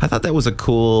record. I thought that was a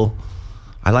cool...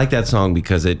 I like that song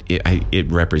because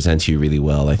it represents you really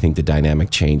well. I think the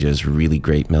dynamic changes, really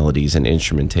great melodies and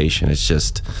instrumentation. It's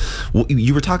just...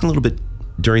 You were talking a little bit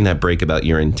during that break about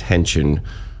your intention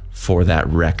for that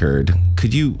record.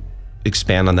 Could you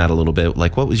expand on that a little bit?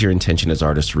 Like, what was your intention as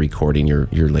artists recording your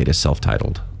latest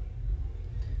self-titled?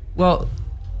 Well,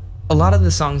 a lot of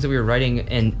the songs that we were writing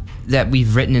and that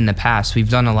we've written in the past, we've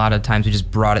done a lot of times we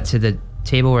just brought it to the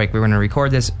table, like we're going to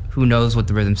record this, who knows what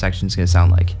the rhythm section is going to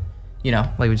sound like. You know,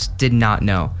 like we just did not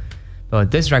know. But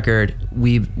with this record,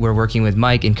 we were working with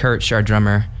Mike and Kurt, our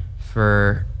drummer,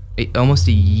 for almost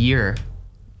a year,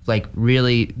 like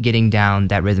really getting down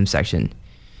that rhythm section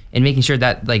and making sure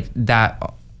that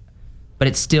but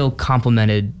it still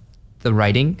complemented the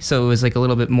writing. So it was like a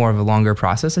little bit more of a longer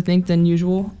process, I think, than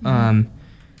usual. Mm-hmm.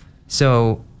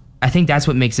 So I think that's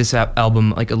what makes this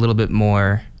album like a little bit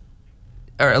more,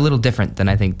 or a little different than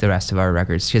I think the rest of our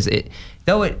records, because it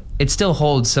still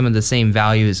holds some of the same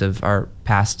values of our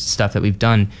past stuff that we've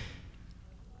done.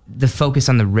 The focus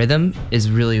on the rhythm is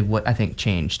really what I think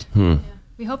changed. Yeah.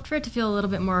 We hoped for it to feel a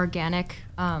little bit more organic,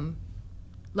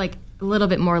 like a little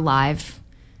bit more live.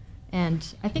 And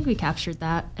I think we captured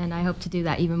that, and I hope to do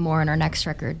that even more in our next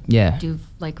record. Yeah. Do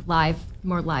like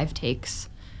more live takes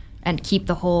and keep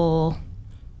the whole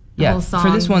whole song.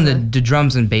 For this one, the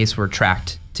drums and bass were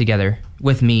tracked together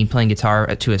with me playing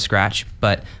guitar to a scratch,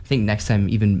 but I think next time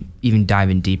even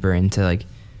diving deeper into like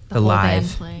the whole live band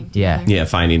playing yeah together.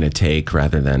 Finding a take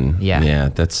rather than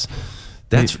that's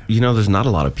there's not a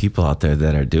lot of people out there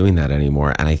that are doing that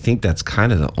anymore, and I think that's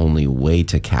kind of the only way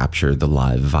to capture the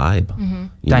live vibe. Mm-hmm.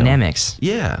 Dynamics.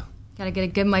 Gotta get a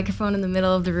good microphone in the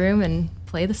middle of the room and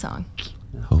play the song.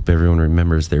 Hope everyone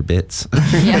remembers their bits.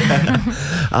 Yeah.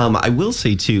 I will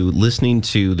say too, listening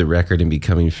to the record and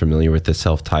becoming familiar with the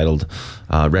self-titled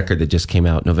record that just came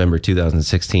out November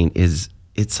 2016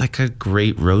 it's like a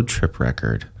great road trip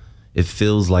record. It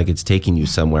feels like it's taking you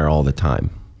somewhere all the time.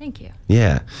 Thank you.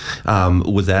 Yeah.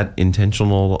 Was that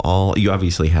intentional? You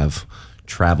obviously have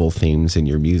travel themes in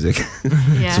your music.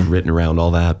 Yeah. It's written around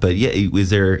all that. But yeah, was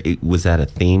that a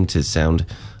theme to sound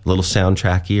a little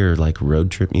soundtracky or like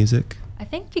road trip music? I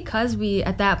think because we,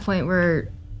 at that point, were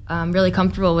really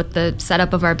comfortable with the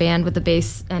setup of our band with the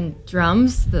bass and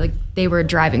drums, they were a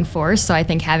driving force. So I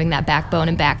think having that backbone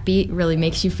and backbeat really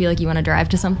makes you feel like you want to drive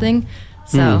to something.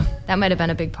 So that might have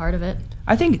been a big part of it.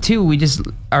 I think too,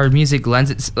 our music lends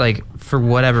it, like, for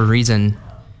whatever reason,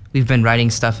 we've been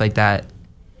writing stuff like that,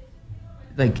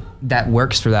 like that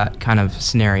works for that kind of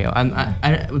scenario.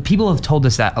 People have told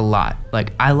us that a lot.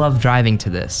 Like, I love driving to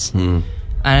this. And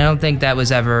I don't think that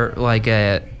was ever like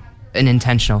an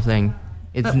intentional thing.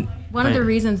 One of the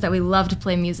reasons that we love to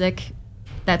play music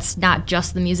that's not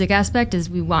just the music aspect is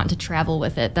we want to travel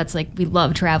with it. That's like, we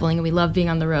love traveling and we love being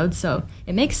on the road, so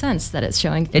it makes sense that it's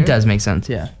showing through. It does make sense,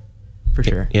 yeah, for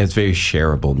sure. Yeah, it's very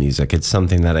shareable music. It's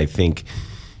something that I think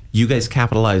you guys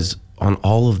capitalize on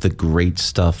all of the great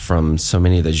stuff from so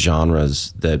many of the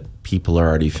genres that people are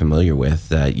already familiar with,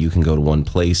 that you can go to one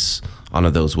place on a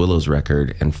Those Willows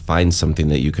record and find something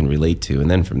that you can relate to,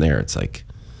 and then from there it's like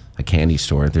a candy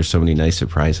store. There's so many nice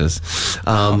surprises.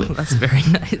 That's very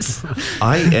nice.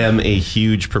 I am a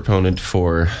huge proponent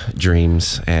for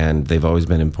dreams, and they've always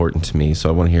been important to me. So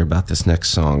I want to hear about this next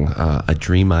song, A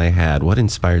Dream I Had. What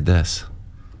inspired this?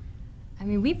 I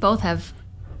mean, we both have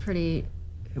pretty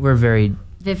We're very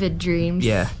vivid dreams.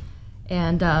 Yeah.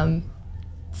 And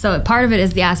so part of it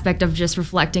is the aspect of just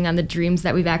reflecting on the dreams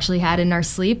that we've actually had in our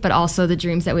sleep, but also the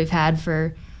dreams that we've had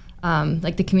for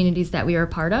like the communities that we are a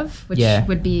part of, which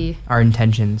would be our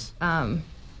intentions.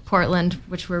 Portland,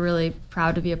 which we're really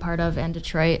proud to be a part of, and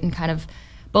Detroit, and kind of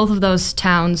both of those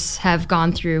towns have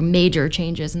gone through major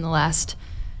changes in the last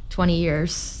 20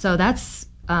 years. So that's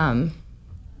kind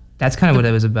of what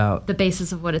it was about. The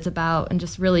basis of what it's about, and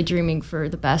just really dreaming for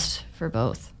the best for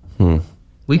both.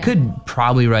 We could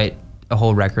probably write a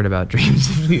whole record about dreams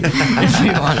if we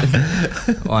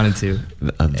wanted to.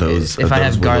 Those I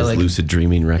have garlic, lucid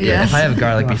dreaming records. Yeah, if I have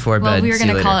garlic before bed. Well, we were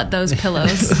going to call it Those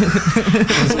Pillows.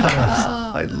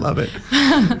 I love it.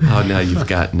 Oh, now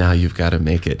you've got to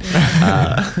make it.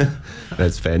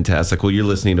 That's fantastic. Well, you're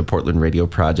listening to Portland Radio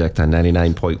Project on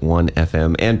 99.1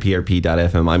 FM and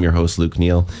PRP.FM. I'm your host, Luke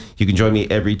Neal. You can join me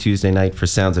every Tuesday night for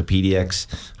Sounds of PDX.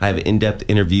 I have in-depth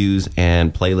interviews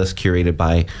and playlists curated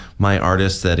by my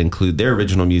artists that include their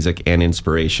original music and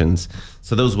inspirations.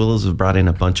 So Those Willows have brought in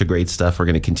a bunch of great stuff. We're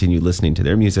going to continue listening to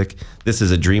their music. This is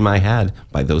A Dream I Had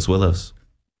by Those Willows.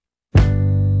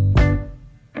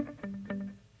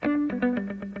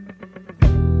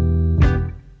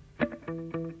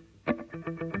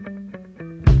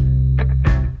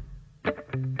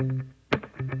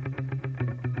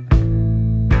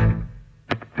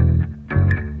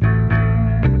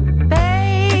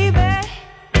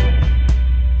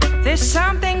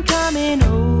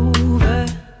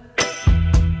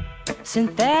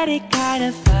 synthetic kind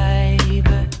of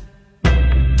fiber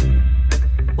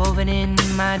woven in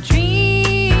my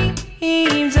dreams.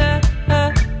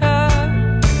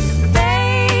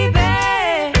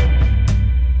 Baby,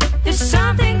 there's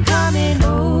something coming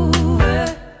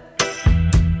over,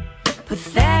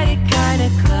 pathetic kind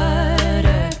of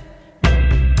clutter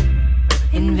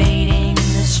invading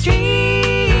the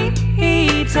streets.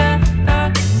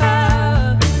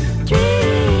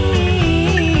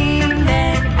 Dream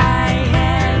that I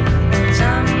had.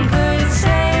 Some could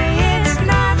say it's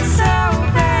not so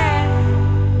bad.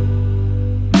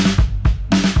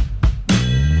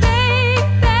 Baby,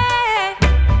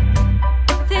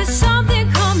 there's something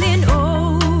coming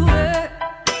over,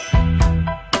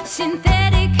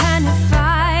 synthetic kind of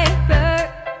fiber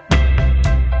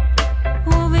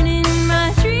woven in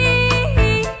my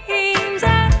dreams.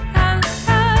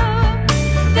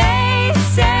 They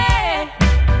said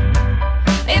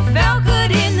it felt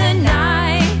good in the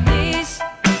 90s,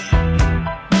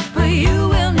 but you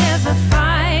will never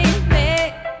find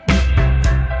me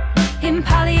in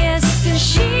polyester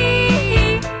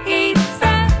sheets.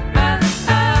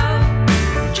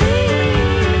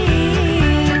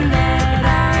 Dream that I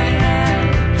had.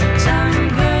 Some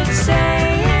could say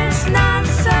it's not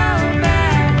so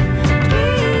bad.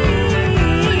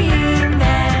 Dream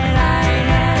that I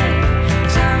had.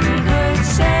 Some could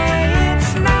say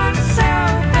it's not so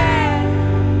bad.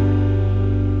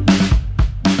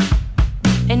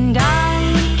 And I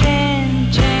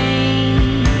can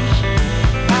change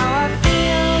how I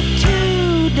feel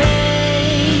today.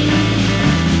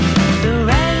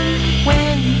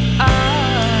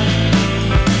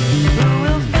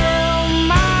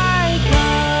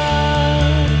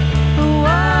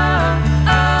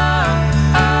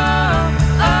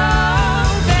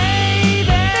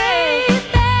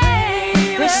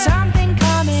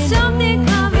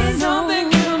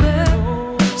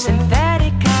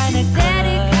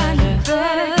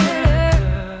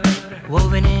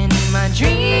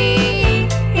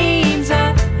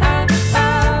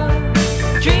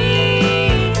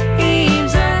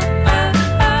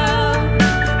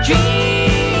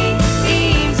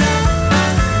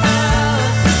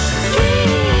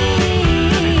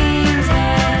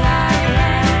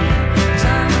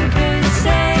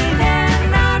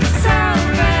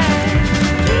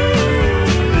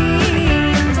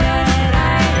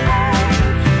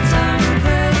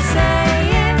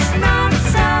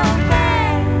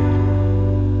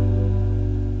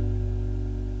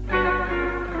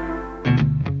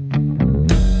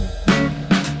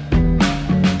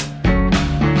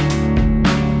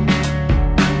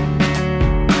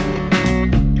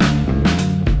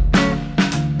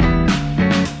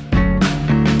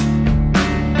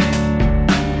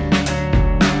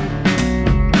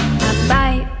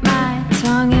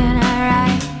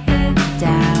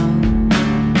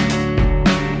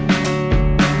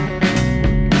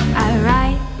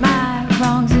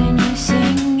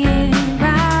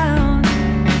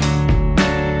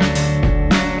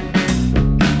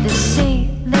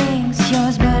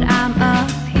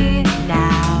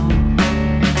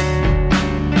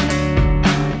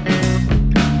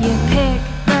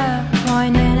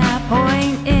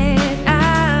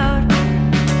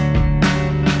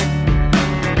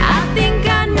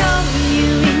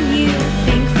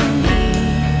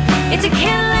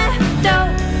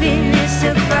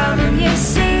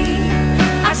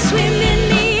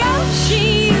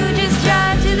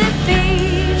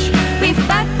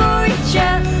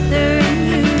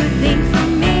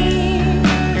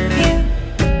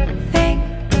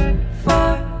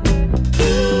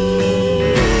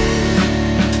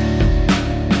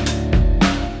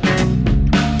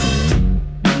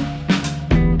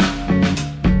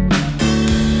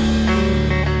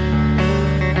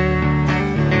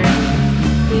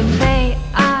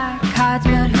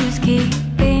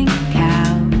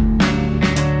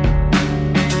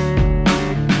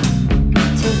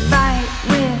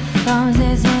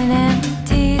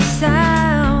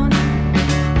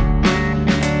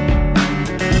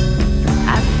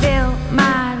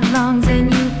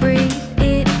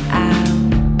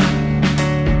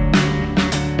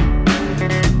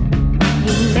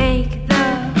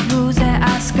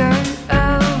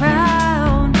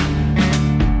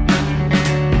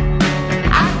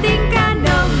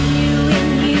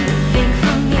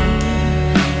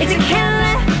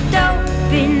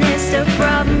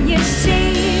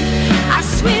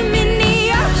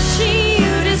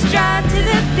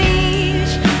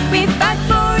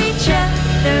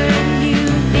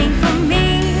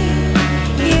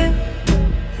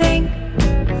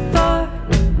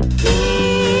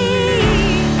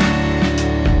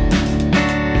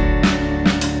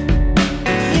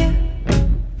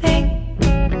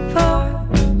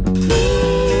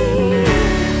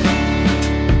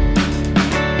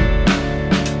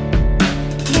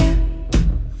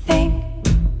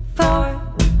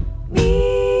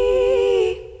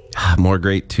 more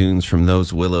great tunes from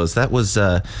those Willows. That was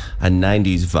a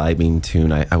 90s vibing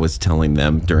tune. I was telling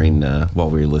them during while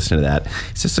we were listening to that.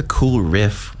 It's just a cool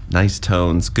riff, nice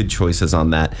tones, good choices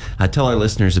on that. Tell our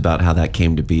listeners about how that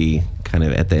came to be kind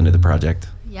of at the end of the project.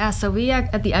 Yeah, so we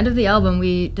at the end of the album,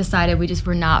 we decided we just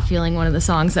were not feeling one of the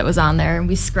songs that was on there, and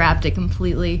we scrapped it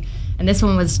completely. And this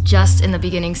one was just in the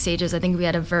beginning stages. I think we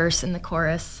had a verse in the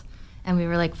chorus, and we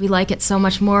were like, we like it so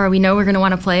much more. We know we're going to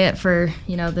want to play it for,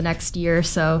 the next year.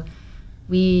 So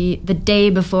the day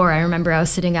before, I remember I was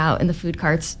sitting out in the food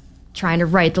carts trying to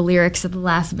write the lyrics at the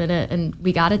last minute, and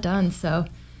we got it done. So.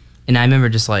 And I remember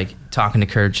just like talking to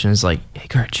Kirch, and I was like, hey,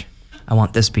 Kirch, I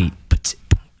want this beat.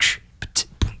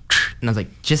 And I was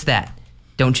like, just that.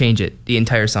 Don't change it. The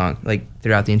entire song, like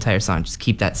throughout the entire song, just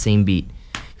keep that same beat.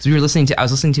 Because I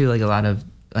was listening to like a lot of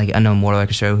like Unknown Mortal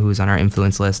Orchestra, who was on our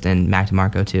influence list, and Mac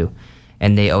DeMarco too.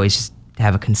 And they always just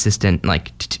have a consistent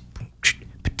like,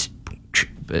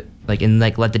 but like, and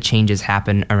like let the changes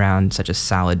happen around such a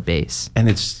solid bass. And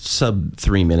it's sub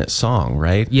 3 minute song,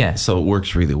 right? Yeah. So it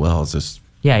works really well. It's just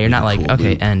yeah, you're not like, cool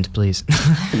okay, loop. end, please.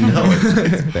 No,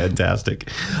 it's fantastic.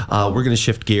 We're going to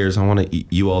shift gears. I want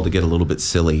you all to get a little bit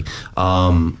silly.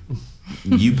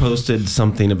 You posted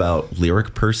something about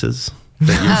lyric purses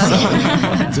that you're selling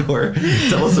on tour.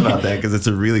 Tell us about that, because it's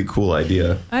a really cool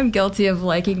idea. I'm guilty of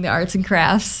liking the arts and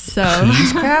crafts, so.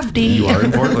 He's crafty. You are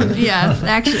in Portland. Yeah,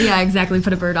 exactly,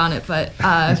 put a bird on it. But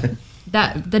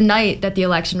the night that the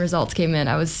election results came in,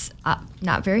 I was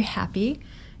not very happy.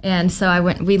 And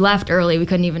so we left early. We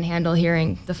couldn't even handle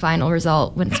hearing the final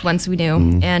result once we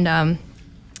knew. And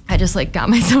I just like got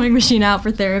my sewing machine out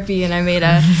for therapy, and I made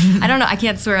I don't know, I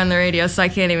can't swear on the radio, so I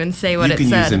can't even say what it said. You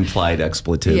can use implied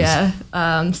expletives. Yeah.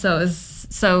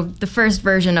 So the first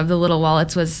version of the Little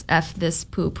Wallets was F this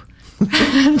poop.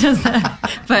 Does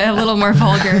that, but a little more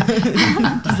vulgar.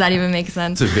 Does that even make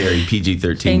sense? It's a very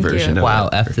PG-13 version of wow,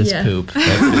 it. F this poop.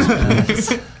 F this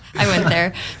poop. I went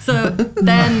there. So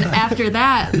then after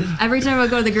that, every time I would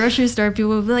go to the grocery store,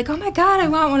 people would be like, oh my God, I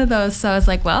want one of those. So I was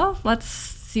like, well, let's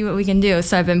see what we can do.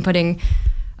 So I've been putting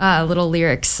little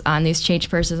lyrics on these change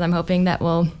purses. I'm hoping that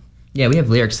will... Yeah, we have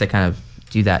lyrics that kind of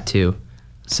do that too.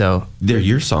 So they're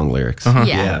your song lyrics.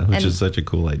 Yeah, which is such a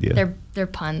cool idea. They're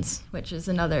puns, which is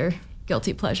another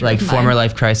guilty pleasure. Like of mine. former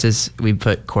life crisis, we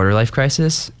put quarter life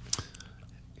crisis.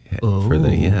 For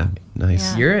the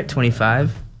nice. Yeah. You're at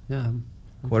 25. Yeah.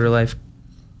 Quarter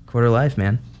life,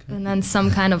 man. And then some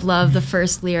kind of love. The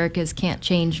first lyric is "Can't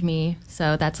change me,"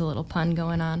 so that's a little pun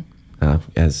going on.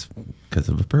 Because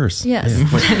of a purse. Yes.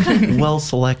 Yeah. Well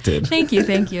selected. Thank you.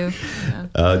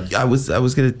 Yeah. I was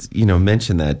going to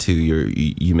mention that too.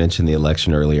 You mentioned the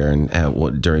election earlier,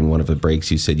 and during one of the breaks,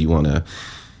 you said you want to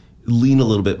lean a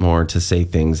little bit more to say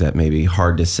things that may be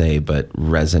hard to say but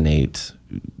resonate.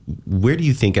 Where do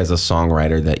you think, as a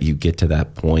songwriter, that you get to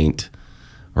that point?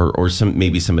 Or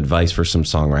maybe some advice for some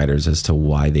songwriters as to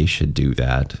why they should do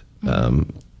that.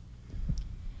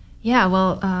 Yeah,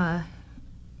 well,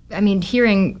 I mean,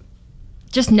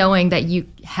 just knowing that you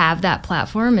have that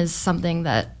platform is something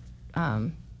that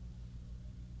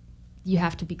you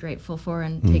have to be grateful for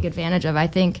and take advantage of, I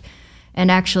think.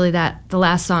 And actually, that the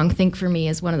last song, "Think for Me,"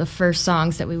 is one of the first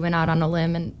songs that we went out on a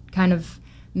limb and kind of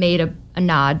made a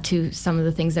nod to some of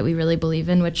the things that we really believe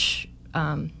in, which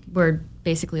were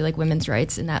basically like women's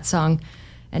rights in that song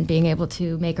and being able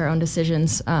to make our own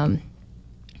decisions.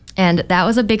 And that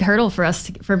was a big hurdle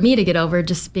for me to get over,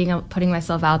 just putting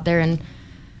myself out there and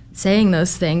saying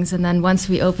those things. And then once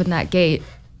we opened that gate,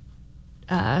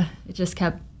 it just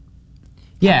kept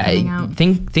hanging out.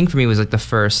 Think for Me was like the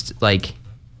first, like,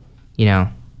 it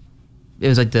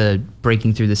was like the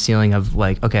breaking through the ceiling of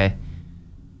like, okay,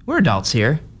 we're adults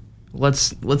here.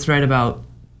 Let's write about.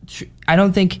 I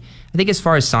think as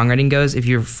far as songwriting goes, if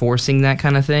you're forcing that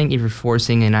kind of thing, if you're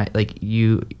forcing it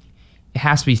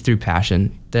has to be through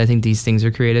passion that I think these things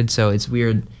are created. So it's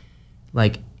weird,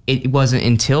 like it wasn't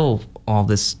until all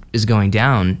this is going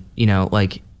down,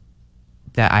 like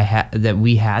that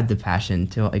we had the passion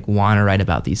to like want to write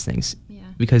about these things. Yeah.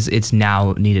 Because it's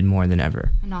now needed more than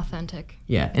ever. And authentic.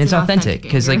 Yeah, and it's authentic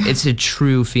because like it's a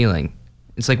true feeling.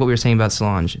 It's like what we were saying about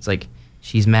Solange. It's like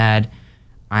she's mad,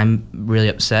 I'm really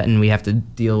upset, and we have to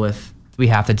deal with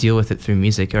it through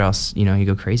music, or else you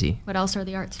go crazy. What else are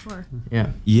the arts for? Yeah.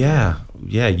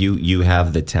 You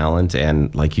have the talent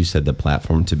and, like you said, the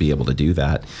platform to be able to do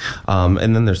that.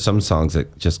 And then there's some songs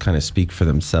that just kind of speak for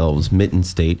themselves. Mitten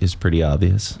State is pretty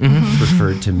obvious.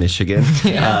 Referred to Michigan.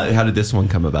 How did this one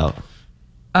come about?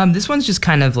 This one's just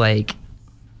kind of like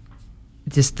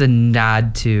just the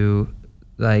nod to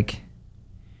like.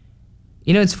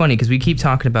 It's funny because we keep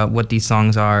talking about what these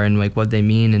songs are and like what they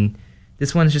mean, and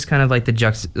This one's just kind of like the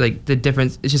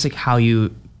difference. It's just like how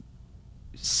you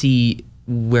see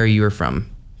where you're from,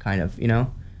 kind of, you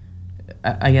know.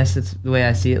 I guess it's the way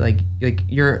I see it. Like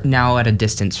you're now at a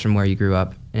distance from where you grew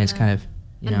up, and it's kind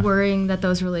of worrying that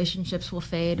those relationships will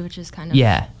fade, which is kind of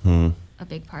a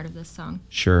big part of this song.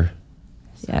 Sure.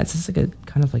 Yeah, it's just like a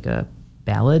kind of like a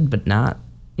ballad, but not.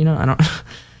 You know, I don't.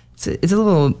 It's a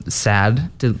little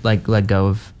sad to like let go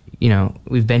of. You know,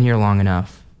 we've been here long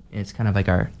enough. It's kind of like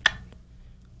our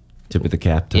tip of the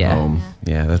cap to home.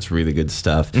 Yeah, that's really good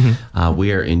stuff.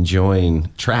 We are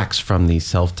enjoying tracks from the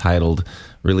self-titled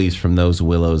release from Those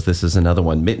Willows. This is another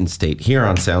one, Mitten State, here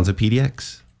on Sounds of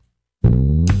PDX.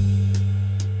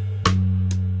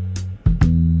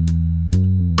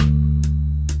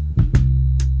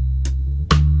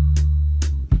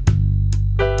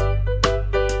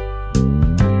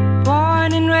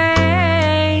 Born and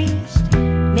raised,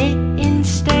 Mitten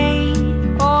State,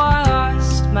 oh, I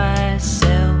lost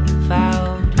myself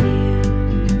out here.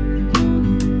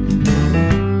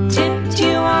 Tipped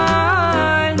you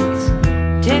once,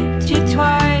 tipped you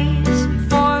twice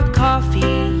for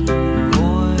coffee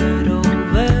poured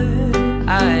over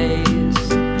ice.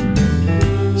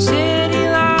 City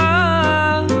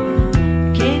love,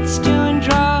 kids doing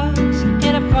drugs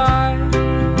in a park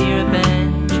near a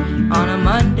bench on a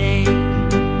Monday.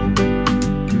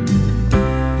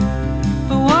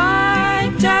 But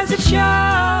what does it show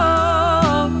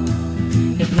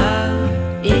if love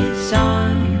is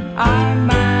on our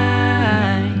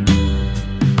mind?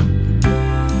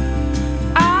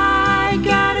 I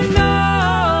gotta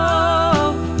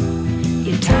know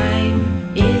if time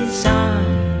is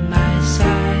on my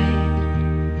side.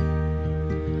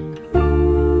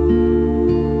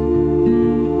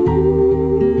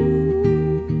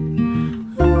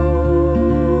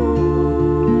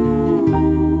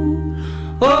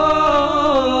 Oh,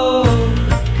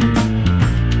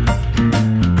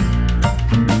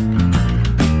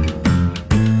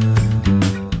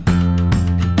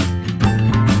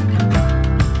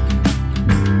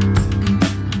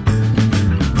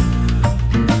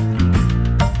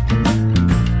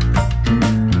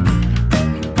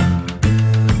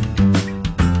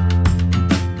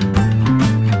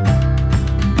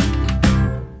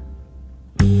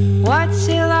 what's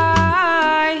it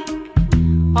like?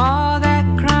 All that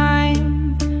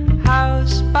crime,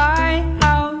 house by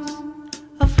house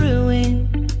of ruin.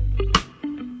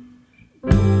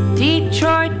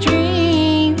 Detroit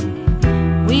dream,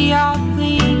 we all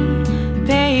flee,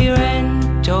 pay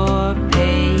rent or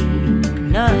pay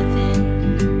nothing.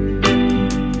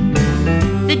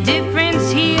 The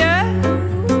difference here,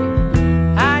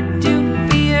 I do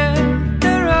fear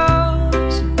the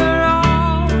roads are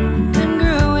all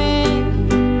congruent.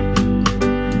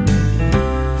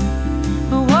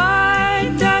 But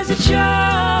what does it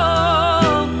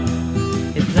show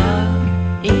if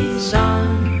love is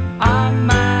on our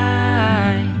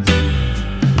minds?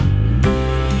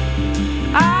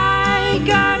 I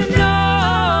gotta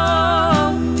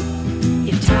know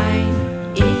if time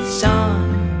is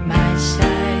on my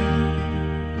side.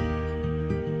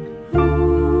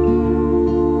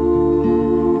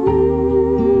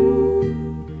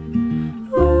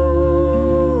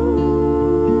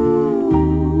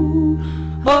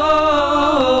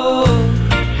 Oh,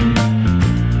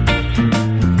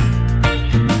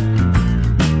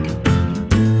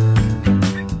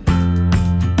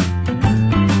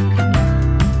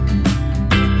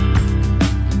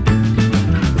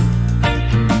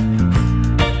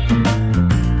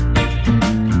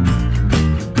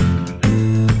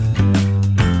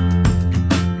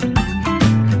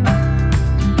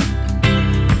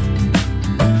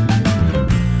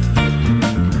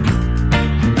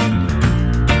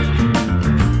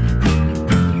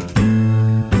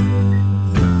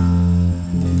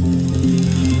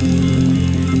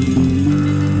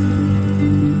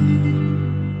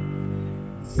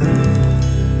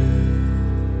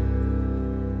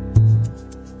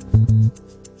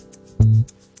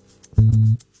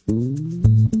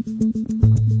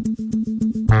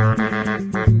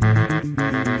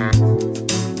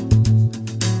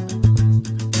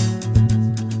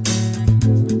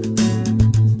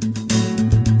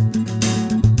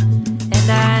 and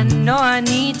I know I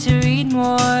need to read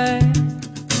more,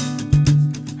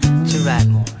 to write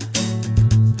more.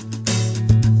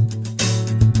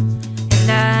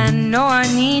 And I know I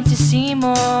need to see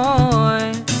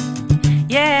more,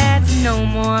 yeah, to know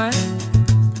more.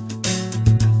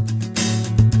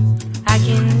 I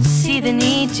can see the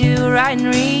need to write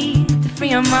and read, to free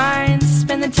your mind, to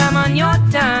spend the time on your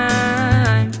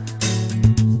dime,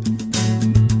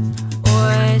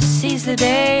 or seize the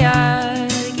day I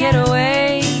get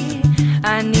away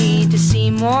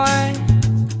more.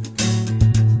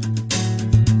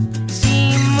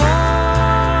 See more.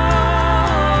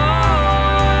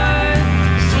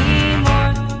 See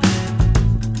more.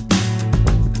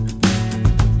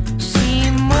 See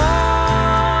more.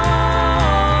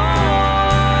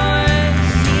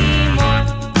 See more.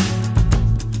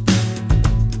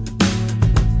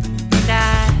 And I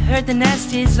heard the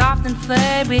nest is often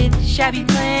fled with shabby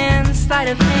plans, sleight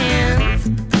of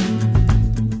hand.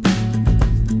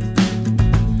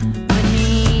 Put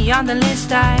me on the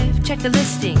list, I've checked the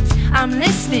listings. I'm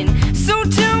listening, so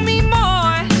tell me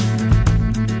more.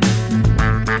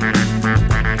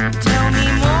 Tell me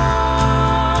more.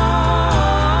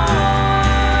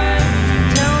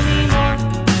 Tell me more.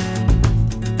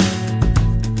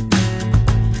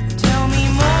 Tell me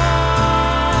more.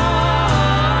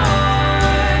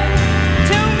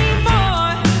 Tell me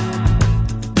more.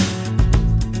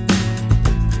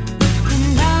 And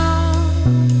now,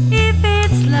 if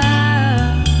it's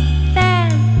love,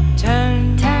 then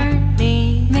turn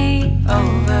me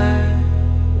over.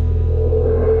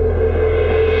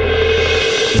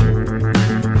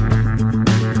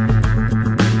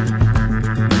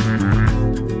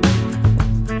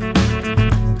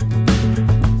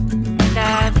 And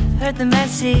I've heard the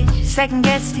message, second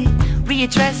guessed it,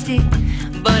 readdressed it,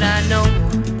 but I know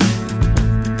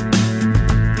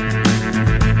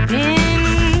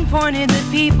pinpointed the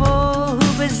people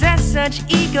who possess such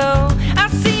ego. I'll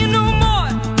see you no more.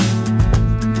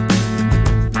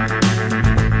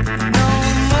 No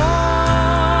more.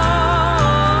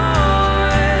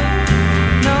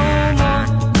 No more.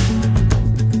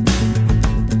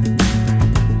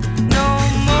 No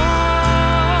more.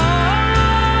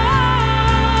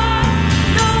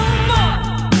 No more.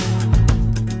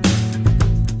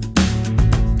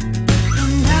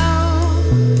 And now,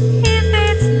 if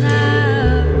it's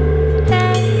love,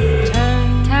 then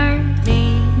turn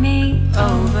me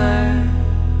over.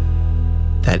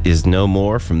 That is No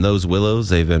More from Those Willows.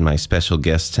 They've been my special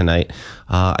guest tonight.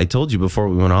 I told you before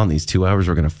we went on, these 2 hours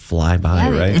were going to fly by,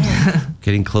 right?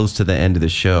 Getting close to the end of the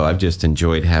show. I've just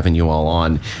enjoyed having you all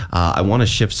on. I want to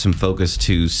shift some focus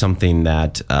to something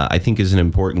that I think is an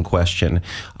important question.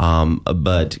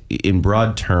 But in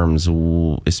broad terms,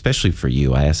 especially for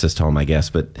you, I ask this to all my guests,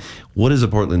 but what does the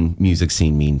Portland music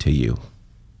scene mean to you?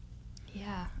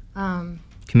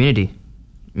 Community.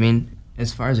 I mean,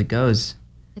 as far as it goes.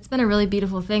 It's been a really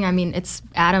beautiful thing. I mean,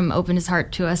 Adam opened his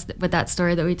heart to us with that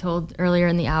story that we told earlier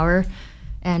in the hour,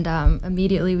 and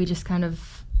immediately we just kind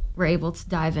of were able to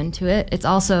dive into it. It's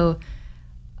also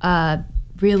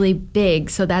really big,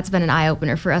 so that's been an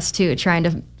eye-opener for us too, trying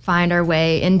to find our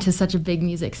way into such a big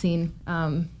music scene.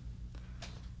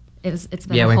 It's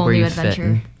been a whole new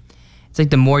adventure. It's like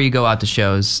the more you go out to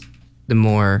shows, the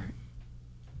more,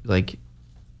 like,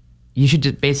 you should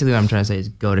just, basically what I'm trying to say is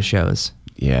go to shows.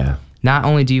 Yeah. Not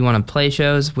only do you want to play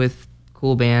shows with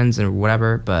cool bands or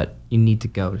whatever, but you need to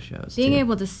go to shows. Being too.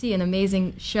 able to see an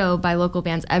amazing show by local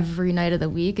bands every night of the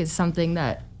week is something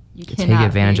that you Take cannot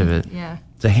advantage beat. of it. Yeah.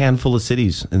 It's a handful of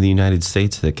cities in the United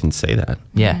States that can say that.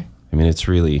 Yeah. I mean, it's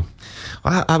really.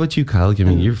 How about you, Kyle? I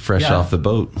mean, you're fresh Yeah. off the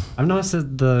boat. I've noticed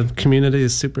that the community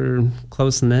is super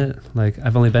close knit. Like,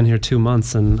 I've only been here 2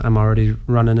 months and I'm already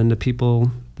running into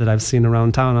people that I've seen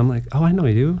around town. I'm like, oh, I know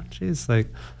you. Jeez, like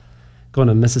going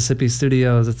to Mississippi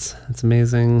Studios. It's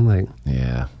amazing. Like,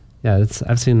 yeah,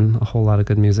 I've seen a whole lot of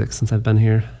good music since I've been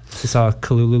here. We saw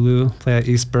Kalululu play at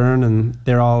Eastburn, and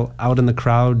they're all out in the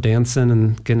crowd dancing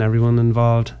and getting everyone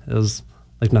involved. It was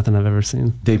like nothing I've ever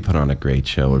seen. They put on a great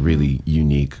show, a really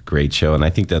unique, great show. And I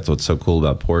think that's what's so cool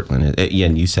about Portland. Yeah,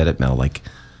 and you said it, Mel, like,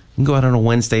 you can go out on a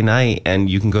Wednesday night and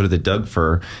you can go to the Doug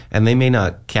Fir, and they may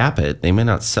not cap it, they may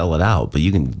not sell it out, but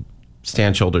you can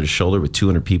stand shoulder to shoulder with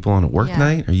 200 people on a work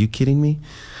night. Are you kidding me?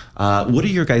 What are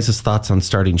your guys' thoughts on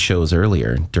starting shows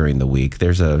earlier during the week?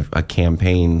 There's a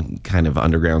campaign, kind of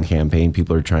underground campaign.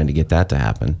 People are trying to get that to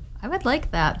happen. I would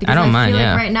like that because I don't mind, feel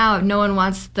yeah. like right now no one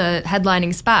wants the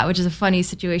headlining spot, which is a funny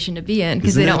situation to be in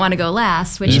because they don't want to go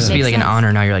last. Which It used to be makes like an sense.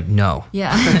 honor. Now you're like, no.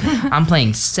 Yeah. I'm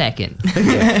playing second.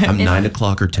 I'm 9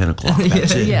 o'clock or 10 o'clock.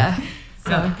 That's it. Yeah.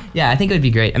 So Yeah, I think it would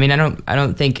be great. I mean, I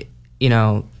don't think,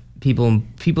 people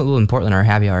in Portland are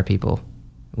happy hour people.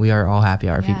 We are all happy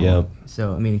hour people. Yeah.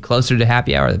 So, I mean, closer to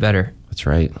happy hour, the better. That's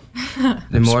right.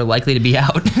 They're more likely to be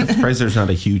out. Surprised there's not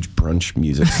a huge brunch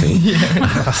music scene.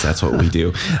 That's what we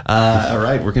do. All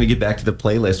right, we're going to get back to the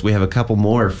playlist. We have a couple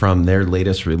more from their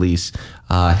latest release.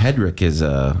 Hedrick is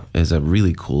a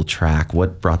really cool track.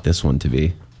 What brought this one to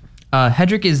be?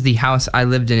 Hedrick is the house I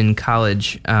lived in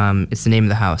college. It's the name of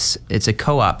the house. It's a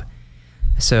co-op.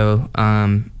 So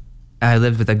I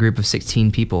lived with a group of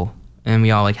 16 people and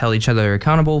we all like held each other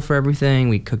accountable for everything.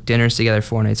 We cooked dinners together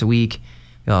 4 nights a week.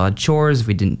 We all had chores. If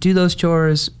we didn't do those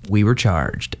chores, we were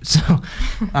charged. So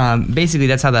basically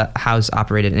that's how the house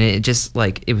operated. And it just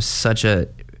like, it was such a,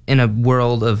 in a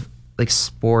world of like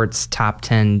sports, top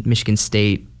 10, Michigan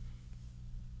State,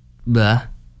 blah,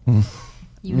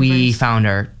 we found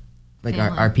our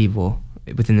people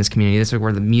within this community. This is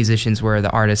where the musicians were,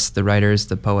 the artists, the writers,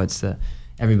 the poets,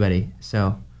 everybody.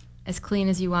 So as clean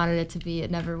as you wanted it to be,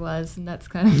 it never was, and that's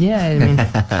kind of yeah. I mean,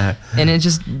 and it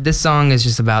just, this song is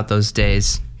just about those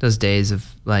days of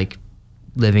like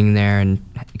living there and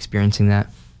experiencing that.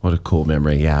 What a cool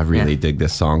memory. Yeah, I really dig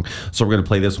this song. So we're going to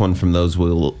play this one from Those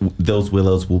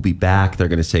Willows. We'll be back. They're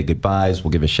going to say goodbyes.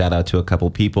 We'll give a shout out to a couple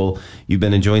people. You've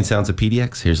been enjoying Sounds of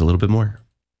PDX. Here's a little bit more.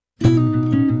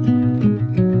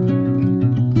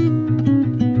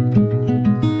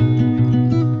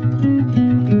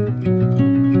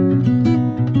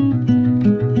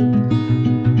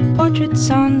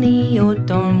 Portraits on the old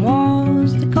dorm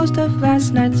walls, the ghost of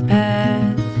last night's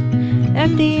past.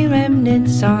 Empty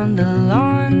remnants on the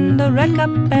lawn, the red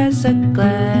cup as a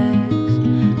glass.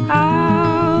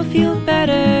 I'll feel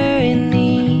better in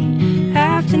the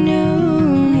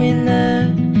afternoon when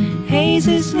the haze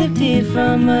is lifted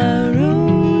from a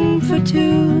room for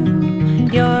two.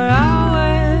 Your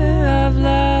hour of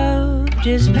love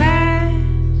just passed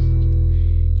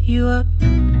you up.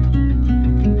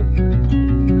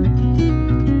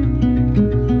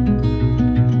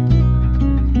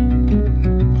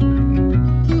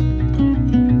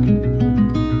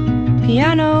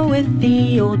 Piano with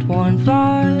the old worn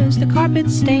floors, the carpet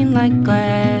stained like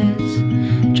glass.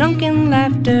 Drunken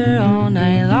laughter all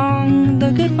night long,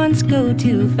 the good ones go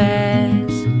too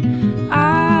fast.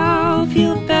 I'll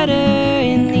feel better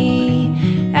in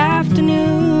the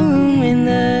afternoon when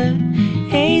the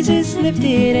haze is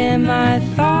lifted and my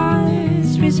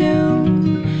thoughts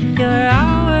resume. Your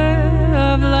hour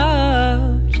of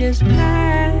love just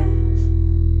passed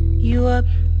you up.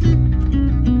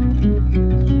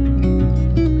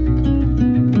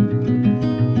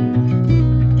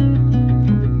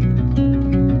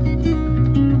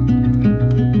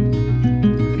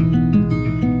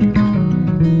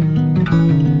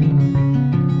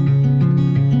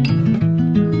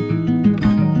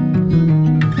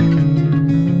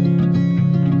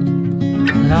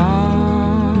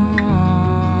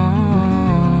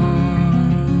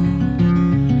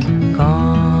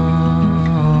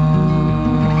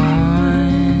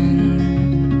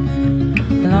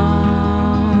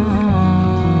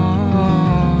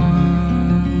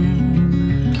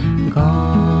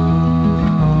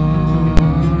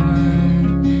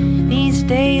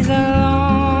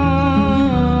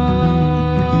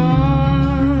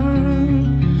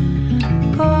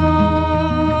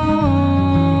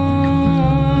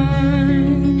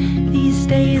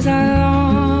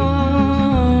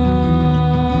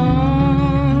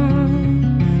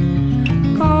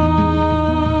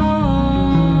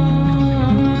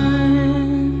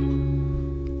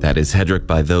 That is Hedrick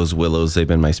by Those Willows. They've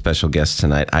been my special guests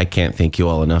tonight. I can't thank you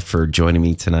all enough for joining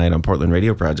me tonight on Portland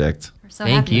Radio Project. We're so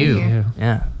happy to be here.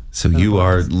 Yeah. So you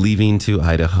are leaving to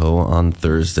Idaho on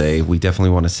Thursday. We definitely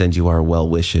want to send you our well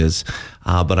wishes,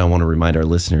 but I want to remind our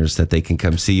listeners that they can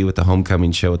come see you at the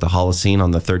homecoming show at the Holocene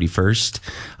on the 31st.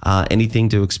 Anything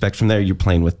to expect from there? You're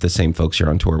playing with the same folks you're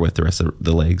on tour with the rest of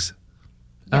the legs?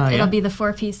 Yep, it'll be the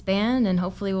 4-piece band, and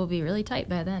hopefully we'll be really tight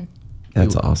by then.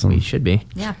 That's awesome. We should be.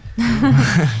 Yeah.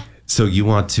 So you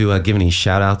want to give any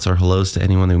shout outs or hellos to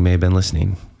anyone who may have been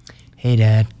listening? Hey,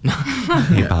 Dad.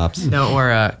 Hey, Pops. No,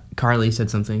 or Carly said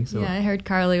something. So. Yeah, I heard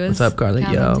Carly was. What's up, Carly?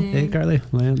 Yo. Hey, Carly.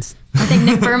 Lance. I think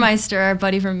Nick Burmeister, our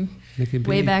buddy from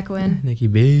way back when. Nicky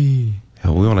B.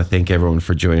 We want to thank everyone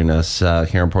for joining us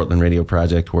here on Portland Radio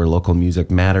Project, where local music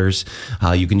matters.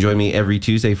 You can join me every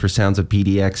Tuesday for Sounds of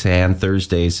PDX and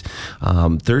Thursdays.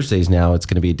 Thursdays now, it's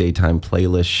going to be a daytime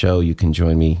playlist show. You can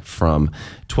join me from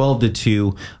 12 to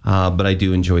 2, but I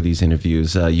do enjoy these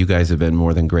interviews. You guys have been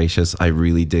more than gracious. I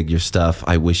really dig your stuff.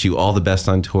 I wish you all the best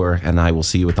on tour, and I will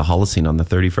see you at the Holocene on the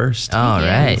 31st. All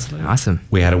right. Awesome.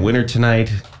 We had a winner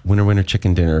tonight. Winner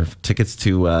chicken dinner. Tickets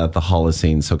to the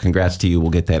Holocene. So congrats to you.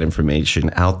 We'll get that information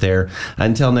out there.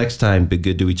 Until next time, be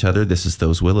good to each other. This is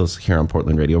Those Willows here on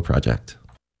Portland Radio Project.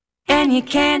 And you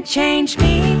can't change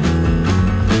me,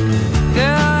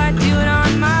 girl.